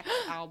Monsta X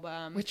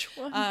album. Which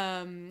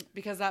one?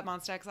 Because that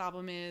Monsta X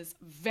album is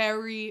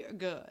very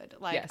good.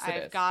 Like, Yes, it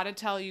I've is. got to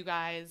tell you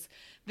guys,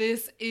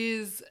 this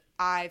is,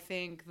 I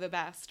think, the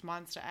best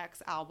Monsta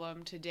X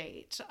album to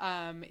date.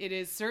 It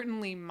is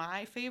certainly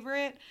my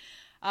favorite.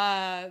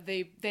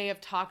 They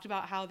have talked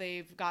about how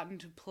they've gotten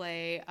to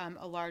play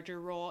a larger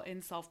role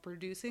in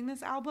self-producing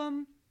this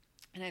album.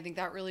 And I think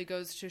that really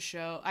goes to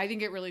show, I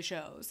think it really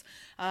shows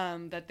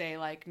that they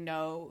like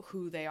know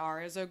who they are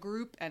as a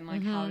group and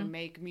like how to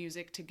make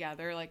music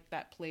together, like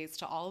that plays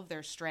to all of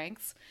their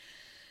strengths.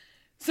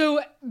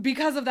 So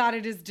because of that,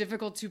 it is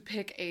difficult to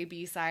pick a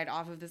B-side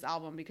off of this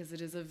album because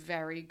it is a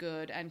very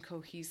good and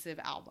cohesive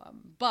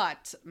album.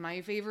 But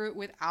my favorite,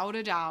 without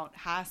a doubt,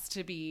 has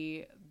to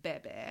be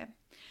Bebe.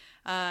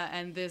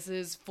 And this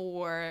is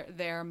for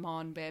their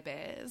Mon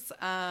Bebes.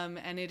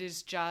 And it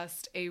is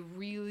just a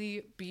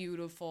really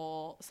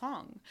beautiful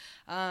song.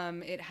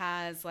 It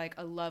has like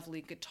a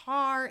lovely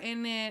guitar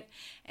in it.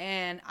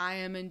 And I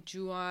Am and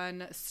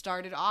Juan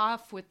started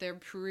off with their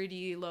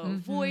pretty low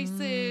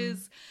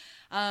voices.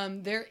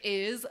 There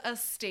is a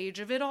stage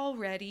of it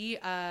already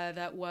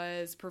that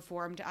was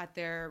performed at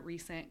their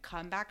recent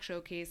comeback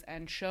showcase,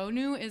 and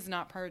Shonu is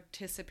not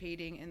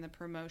participating in the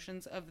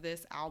promotions of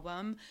this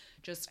album,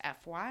 just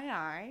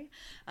FYI.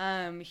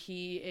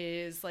 He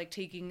is like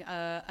taking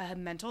a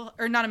mental,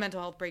 or not a mental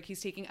health break,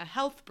 he's taking a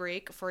health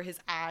break for his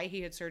eye.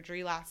 He had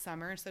surgery last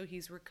summer, so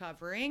he's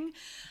recovering.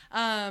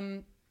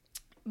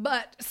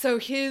 But so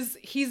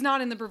he's not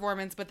in the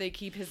performance, but they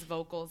keep his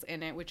vocals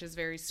in it, which is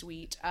very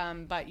sweet.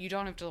 But you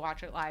don't have to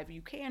watch it live.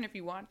 You can if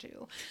you want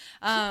to.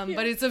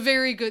 But it's a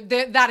very good,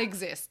 that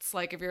exists.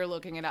 Like if you're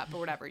looking it up or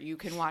whatever, you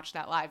can watch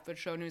that live, but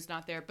Shonu's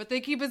not there, but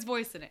they keep his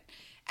voice in it.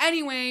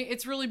 Anyway,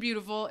 it's really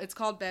beautiful. It's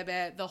called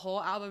Bebe. The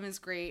whole album is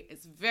great.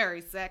 It's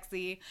very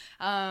sexy,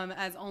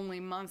 as only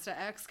Monsta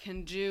X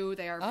can do.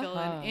 They are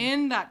filling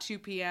in that 2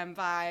 p.m.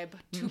 vibe.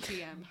 2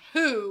 p.m.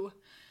 Who?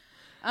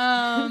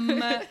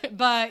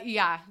 But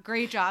yeah,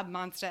 great job,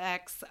 Monsta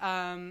X.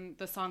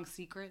 The song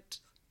Secret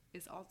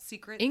is all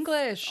Secrets.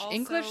 English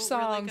really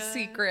song good.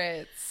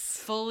 Secrets.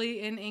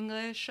 Fully in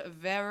English,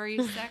 very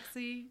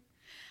sexy.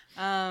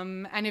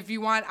 And if you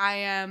want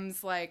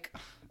IM's like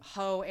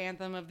Ho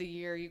anthem of the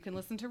year, you can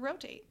listen to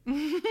Rotate.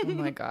 Oh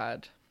my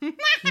God.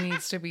 He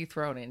needs to be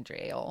thrown in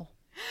jail.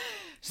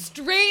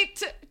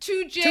 Straight to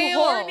To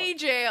jail. horny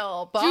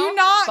jail. Do Bonk,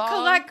 not bonk,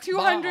 collect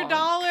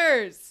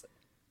 $200.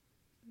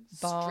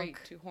 Bonk. Straight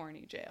to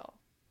horny jail.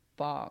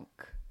 Bonk.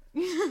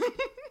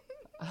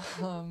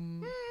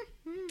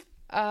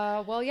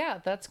 Well, yeah,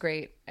 that's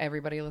great.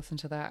 Everybody listen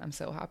to that. I'm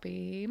so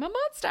happy. My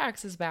Monsta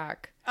X is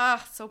back.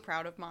 Ah, so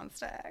proud of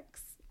Monsta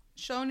X.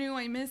 Shonu,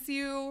 I miss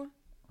you.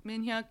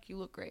 Minhyuk, you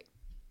look great.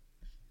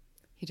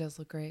 He does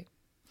look great.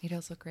 He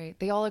does look great.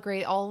 They all look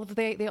great.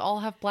 They all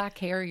have black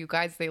hair, you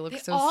guys. They look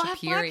so all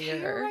superior. have black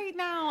hair right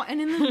now. And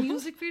in the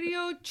music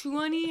video,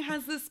 Chuani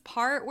has this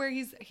part where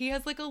he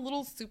has like a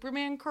little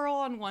Superman curl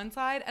on one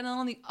side, and then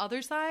on the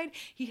other side,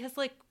 he has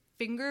like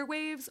finger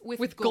waves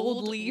with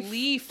gold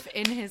leaf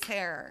in his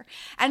hair.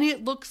 And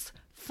it looks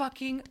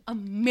fucking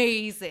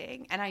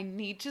amazing. And I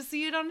need to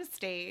see it on a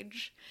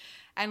stage.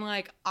 And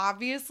like,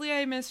 obviously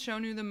I miss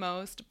Shonu the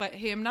most, but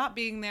him not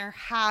being there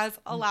has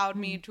allowed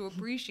me to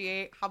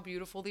appreciate how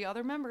beautiful the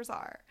other members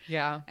are.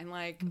 Yeah. And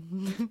like,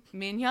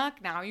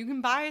 Minhyuk, now you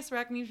can bias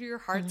wreck me to your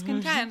heart's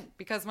content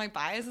because my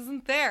bias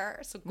isn't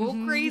there. So go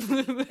crazy.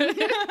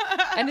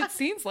 And it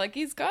seems like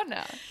he's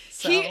gonna.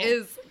 So. He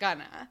is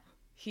gonna.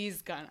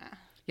 He's gonna.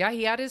 Yeah,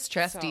 he had his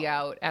chesty So-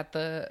 out at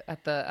the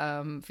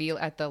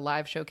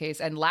live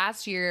showcase, and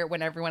last year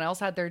when everyone else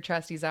had their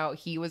chesties out,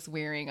 he was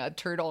wearing a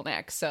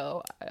turtleneck.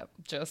 So,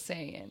 just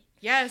saying.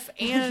 Yes,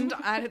 and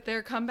at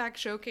their comeback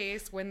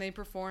showcase when they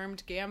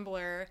performed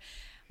Gambler,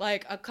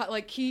 like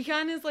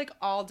Kihyun is like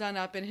all done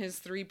up in his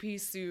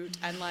 3-piece suit,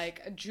 and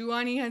like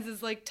Juani has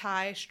his like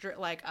tie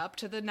like up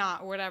to the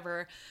knot or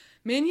whatever.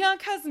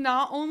 Minhyuk has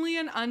not only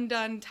an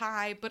undone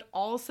tie, but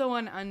also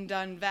an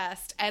undone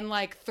vest and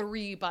like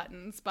 3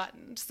 buttons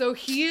buttoned. So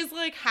he is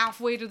like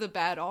halfway to the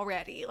bed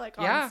already, like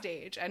on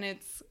stage, and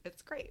it's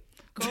great.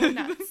 Go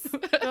nuts,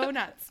 go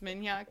nuts,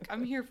 Minhyuk.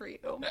 I'm here for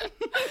you.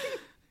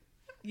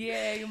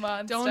 Yay,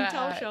 Monsta Don't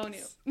tell X.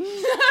 Shonu.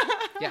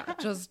 Yeah,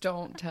 just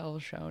don't tell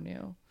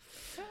Shonu.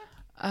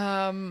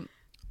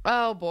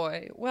 Oh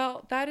boy.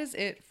 Well, that is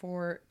it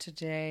for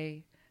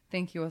today.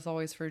 Thank you as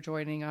always for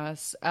joining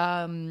us.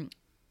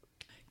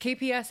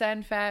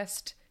 KPSN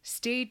Fest.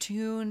 Stay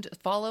tuned.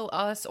 Follow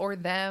us or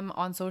them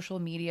on social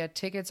media.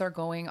 Tickets are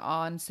going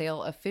on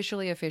sale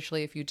officially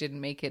if you didn't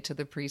make it to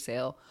the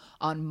pre-sale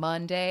on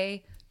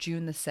Monday,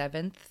 June the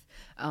 7th.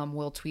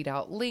 We'll tweet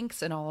out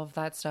links and all of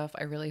that stuff.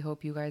 I really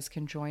hope you guys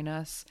can join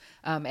us.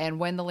 And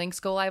when the links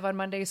go live on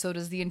Monday, so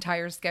does the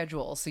entire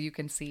schedule. So you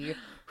can see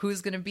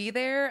who's going to be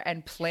there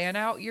and plan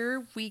out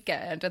your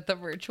weekend at the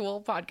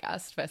virtual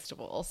podcast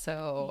festival.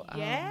 So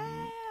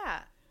Yeah.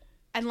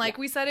 And like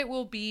we said, it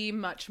will be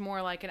much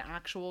more like an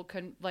actual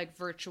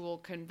virtual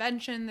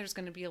convention. There's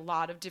going to be a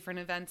lot of different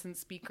events and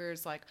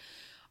speakers like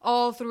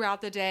all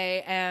throughout the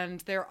day.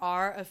 And there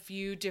are a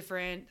few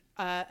different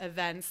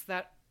events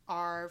that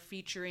are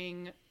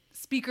featuring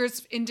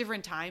speakers in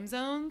different time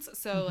zones.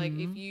 So like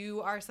if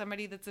you are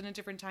somebody that's in a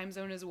different time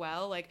zone as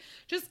well, like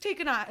just take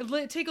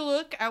a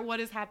look at what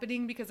is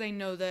happening, because I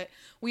know that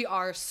we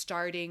are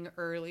starting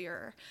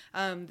earlier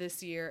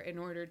this year in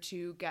order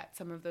to get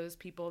some of those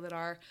people that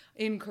are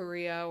in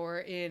Korea or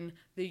in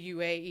the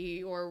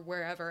UAE or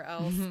wherever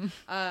else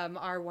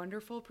our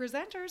wonderful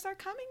presenters are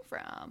coming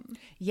from.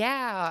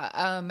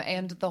 Yeah,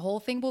 and the whole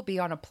thing will be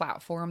on a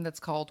platform that's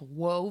called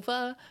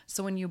Wova.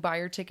 So when you buy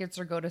your tickets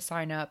or go to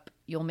sign up,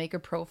 you'll make a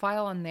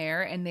profile on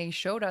there, and they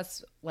showed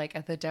us like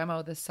at the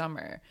demo this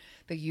summer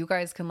that you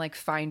guys can like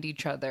find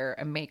each other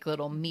and make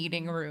little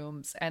meeting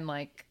rooms and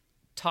like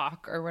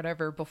talk or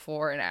whatever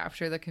before and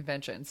after the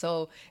convention.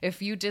 So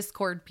if you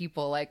Discord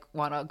people like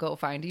want to go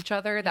find each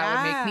other, that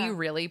would make me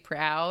really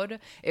proud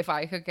if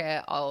I could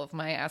get all of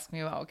my Ask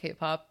Me About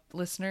K-pop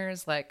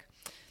listeners like,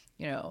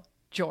 you know,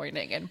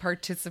 joining and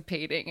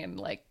participating and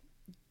like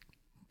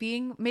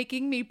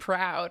making me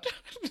proud.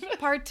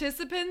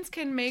 Participants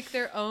can make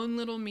their own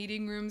little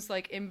meeting rooms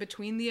like in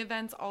between the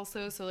events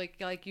also. So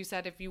like you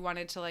said, if you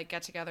wanted to like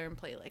get together and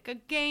play like a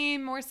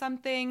game or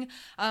something,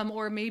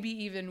 or maybe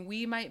even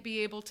we might be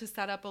able to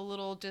set up a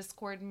little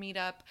Discord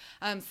meetup.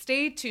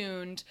 Stay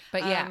tuned.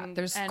 But yeah,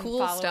 there's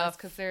cool stuff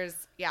because there's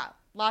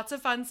lots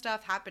of fun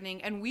stuff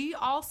happening, and we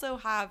also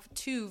have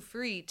 2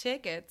 free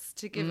tickets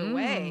to give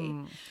away.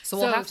 So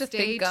we'll have to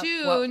stay think up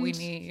tuned. what we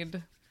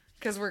need.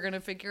 Because we're going to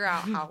figure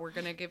out how we're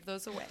going to give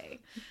those away.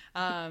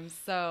 And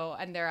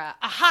they're a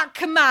hot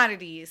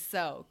commodity.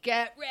 So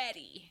get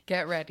ready.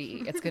 Get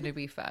ready. It's going to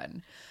be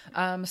fun.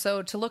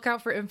 So to look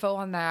out for info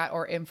on that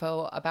or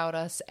info about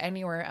us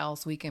anywhere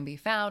else, we can be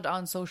found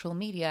on social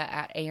media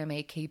at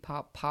AMA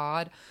K-pop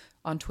Pod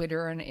on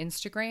Twitter and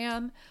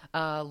Instagram.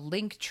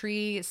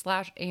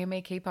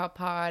 Linktree/AMA K-pop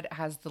Pod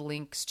has the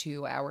links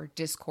to our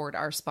Discord,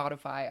 our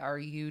Spotify, our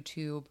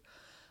YouTube,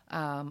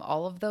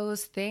 all of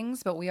those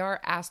things. But we are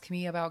Ask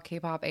Me About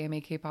K-pop,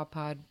 AMA K-pop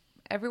Pod,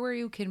 everywhere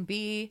you can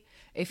be.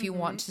 If you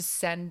want to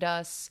send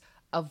us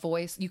a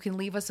voice, you can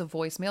leave us a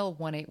voicemail,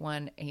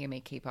 181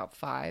 AMA K-pop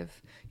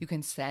 5. You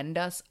can send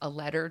us a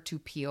letter to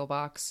P.O.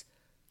 Box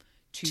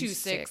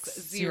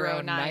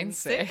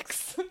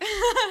 26096.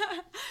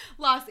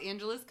 Los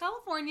Angeles,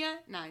 California,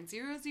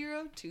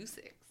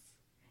 90026.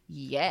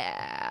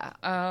 Yeah.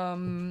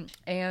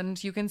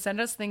 And you can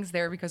send us things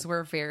there because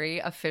we're very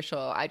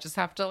official. I just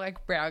have to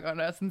like brag on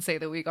us and say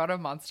that we got a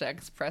Monster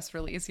X press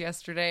release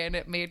yesterday and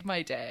it made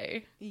my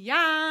day.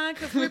 Yeah,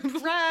 because we're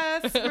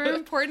press. We're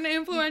important,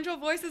 influential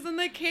voices in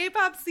the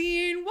K-pop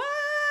scene. What?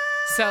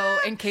 So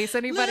in case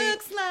anybody...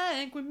 Looks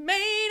like we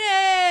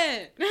made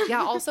it.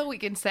 Yeah, also we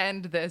can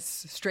send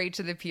this straight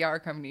to the PR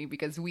company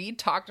because we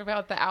talked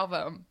about the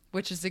album,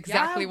 which is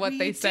exactly what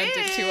they sent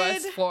it to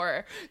us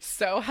for.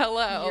 So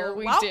hello, You're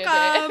we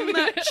welcome.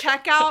 did it.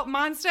 Check out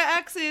Monster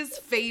X's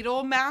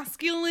Fatal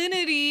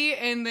Masculinity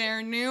in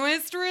their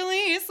newest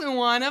release,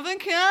 One of a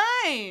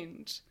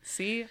Kind.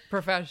 See?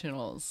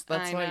 Professionals.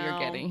 That's I what you're know.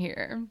 getting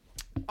here.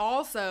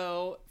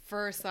 Also,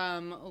 for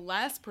some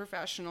less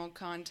professional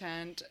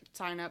content,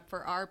 sign up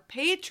for our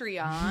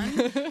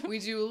Patreon. We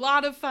do a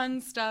lot of fun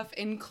stuff,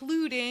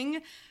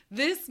 including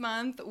this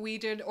month we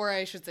did, or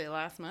I should say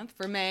last month,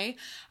 for May,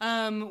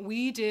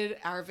 we did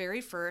our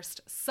very first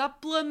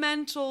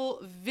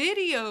supplemental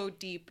video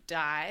deep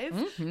dive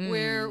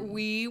where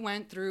we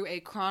went through a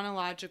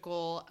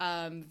chronological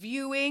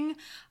viewing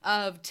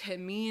of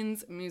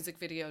Taemin's music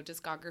video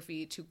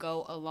discography to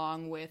go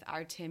along with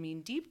our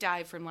Taemin deep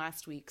dive from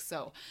last week.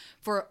 So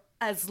for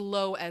as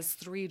low as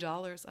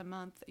 $3 a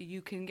month,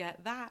 you can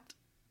get that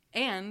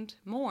and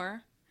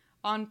more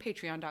on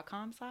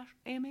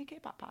patreon.com/AMA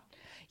K-pop Pod.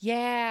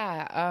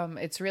 Yeah,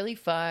 it's really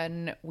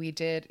fun.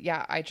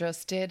 I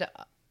just did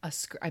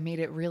I made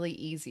it really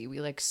easy. We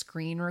like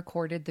screen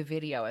recorded the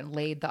video and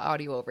laid the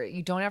audio over it.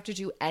 You don't have to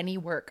do any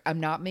work. I'm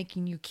not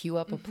making you queue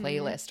up a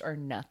playlist or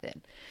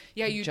nothing.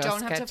 Yeah, you just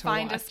don't have get to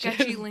find a watch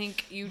sketchy it.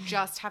 link. You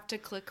just have to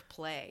click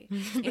play.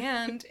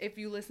 And if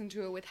you listen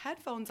to it with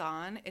headphones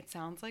on, it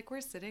sounds like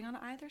we're sitting on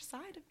either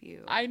side of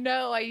you. I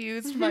know. I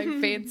used my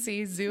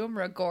fancy Zoom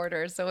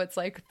recorder, so it's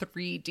like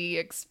 3D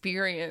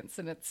experience,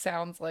 and it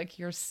sounds like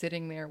you're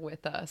sitting there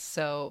with us.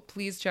 So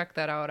please check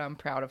that out. I'm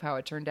proud of how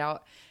it turned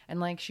out. And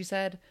like she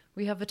said,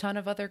 we have a ton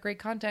of other great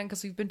content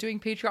because we've been doing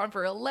Patreon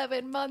for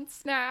 11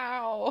 months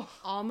now.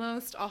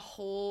 Almost a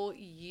whole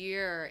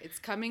year. It's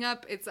coming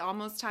up. It's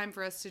almost time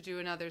for us to do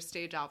another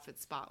stage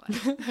outfit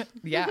spotlight.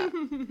 Yeah.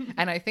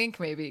 And I think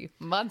maybe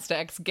Monster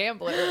X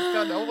Gambler is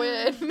going to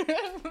win.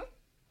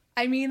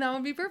 I mean, that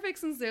would be perfect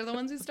since they're the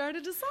ones who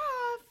started us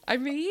off. I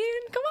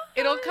mean, come on.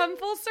 It'll come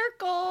full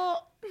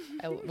circle.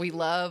 We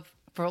love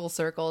full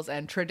circles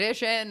and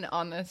tradition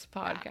on this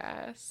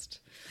podcast.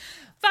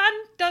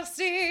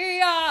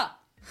 Fantasia!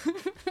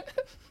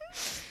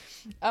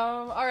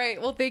 All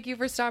right. Well, thank you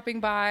for stopping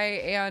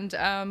by. And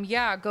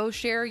go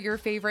share your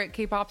favorite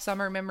K-pop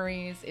summer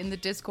memories in the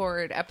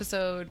Discord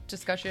episode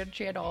discussion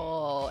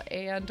channel.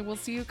 And we'll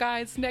see you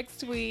guys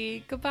next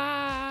week.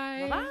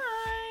 Goodbye. Bye-bye.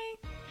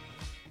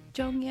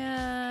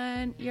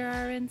 Jonghyun, you're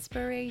our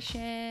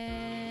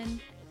inspiration.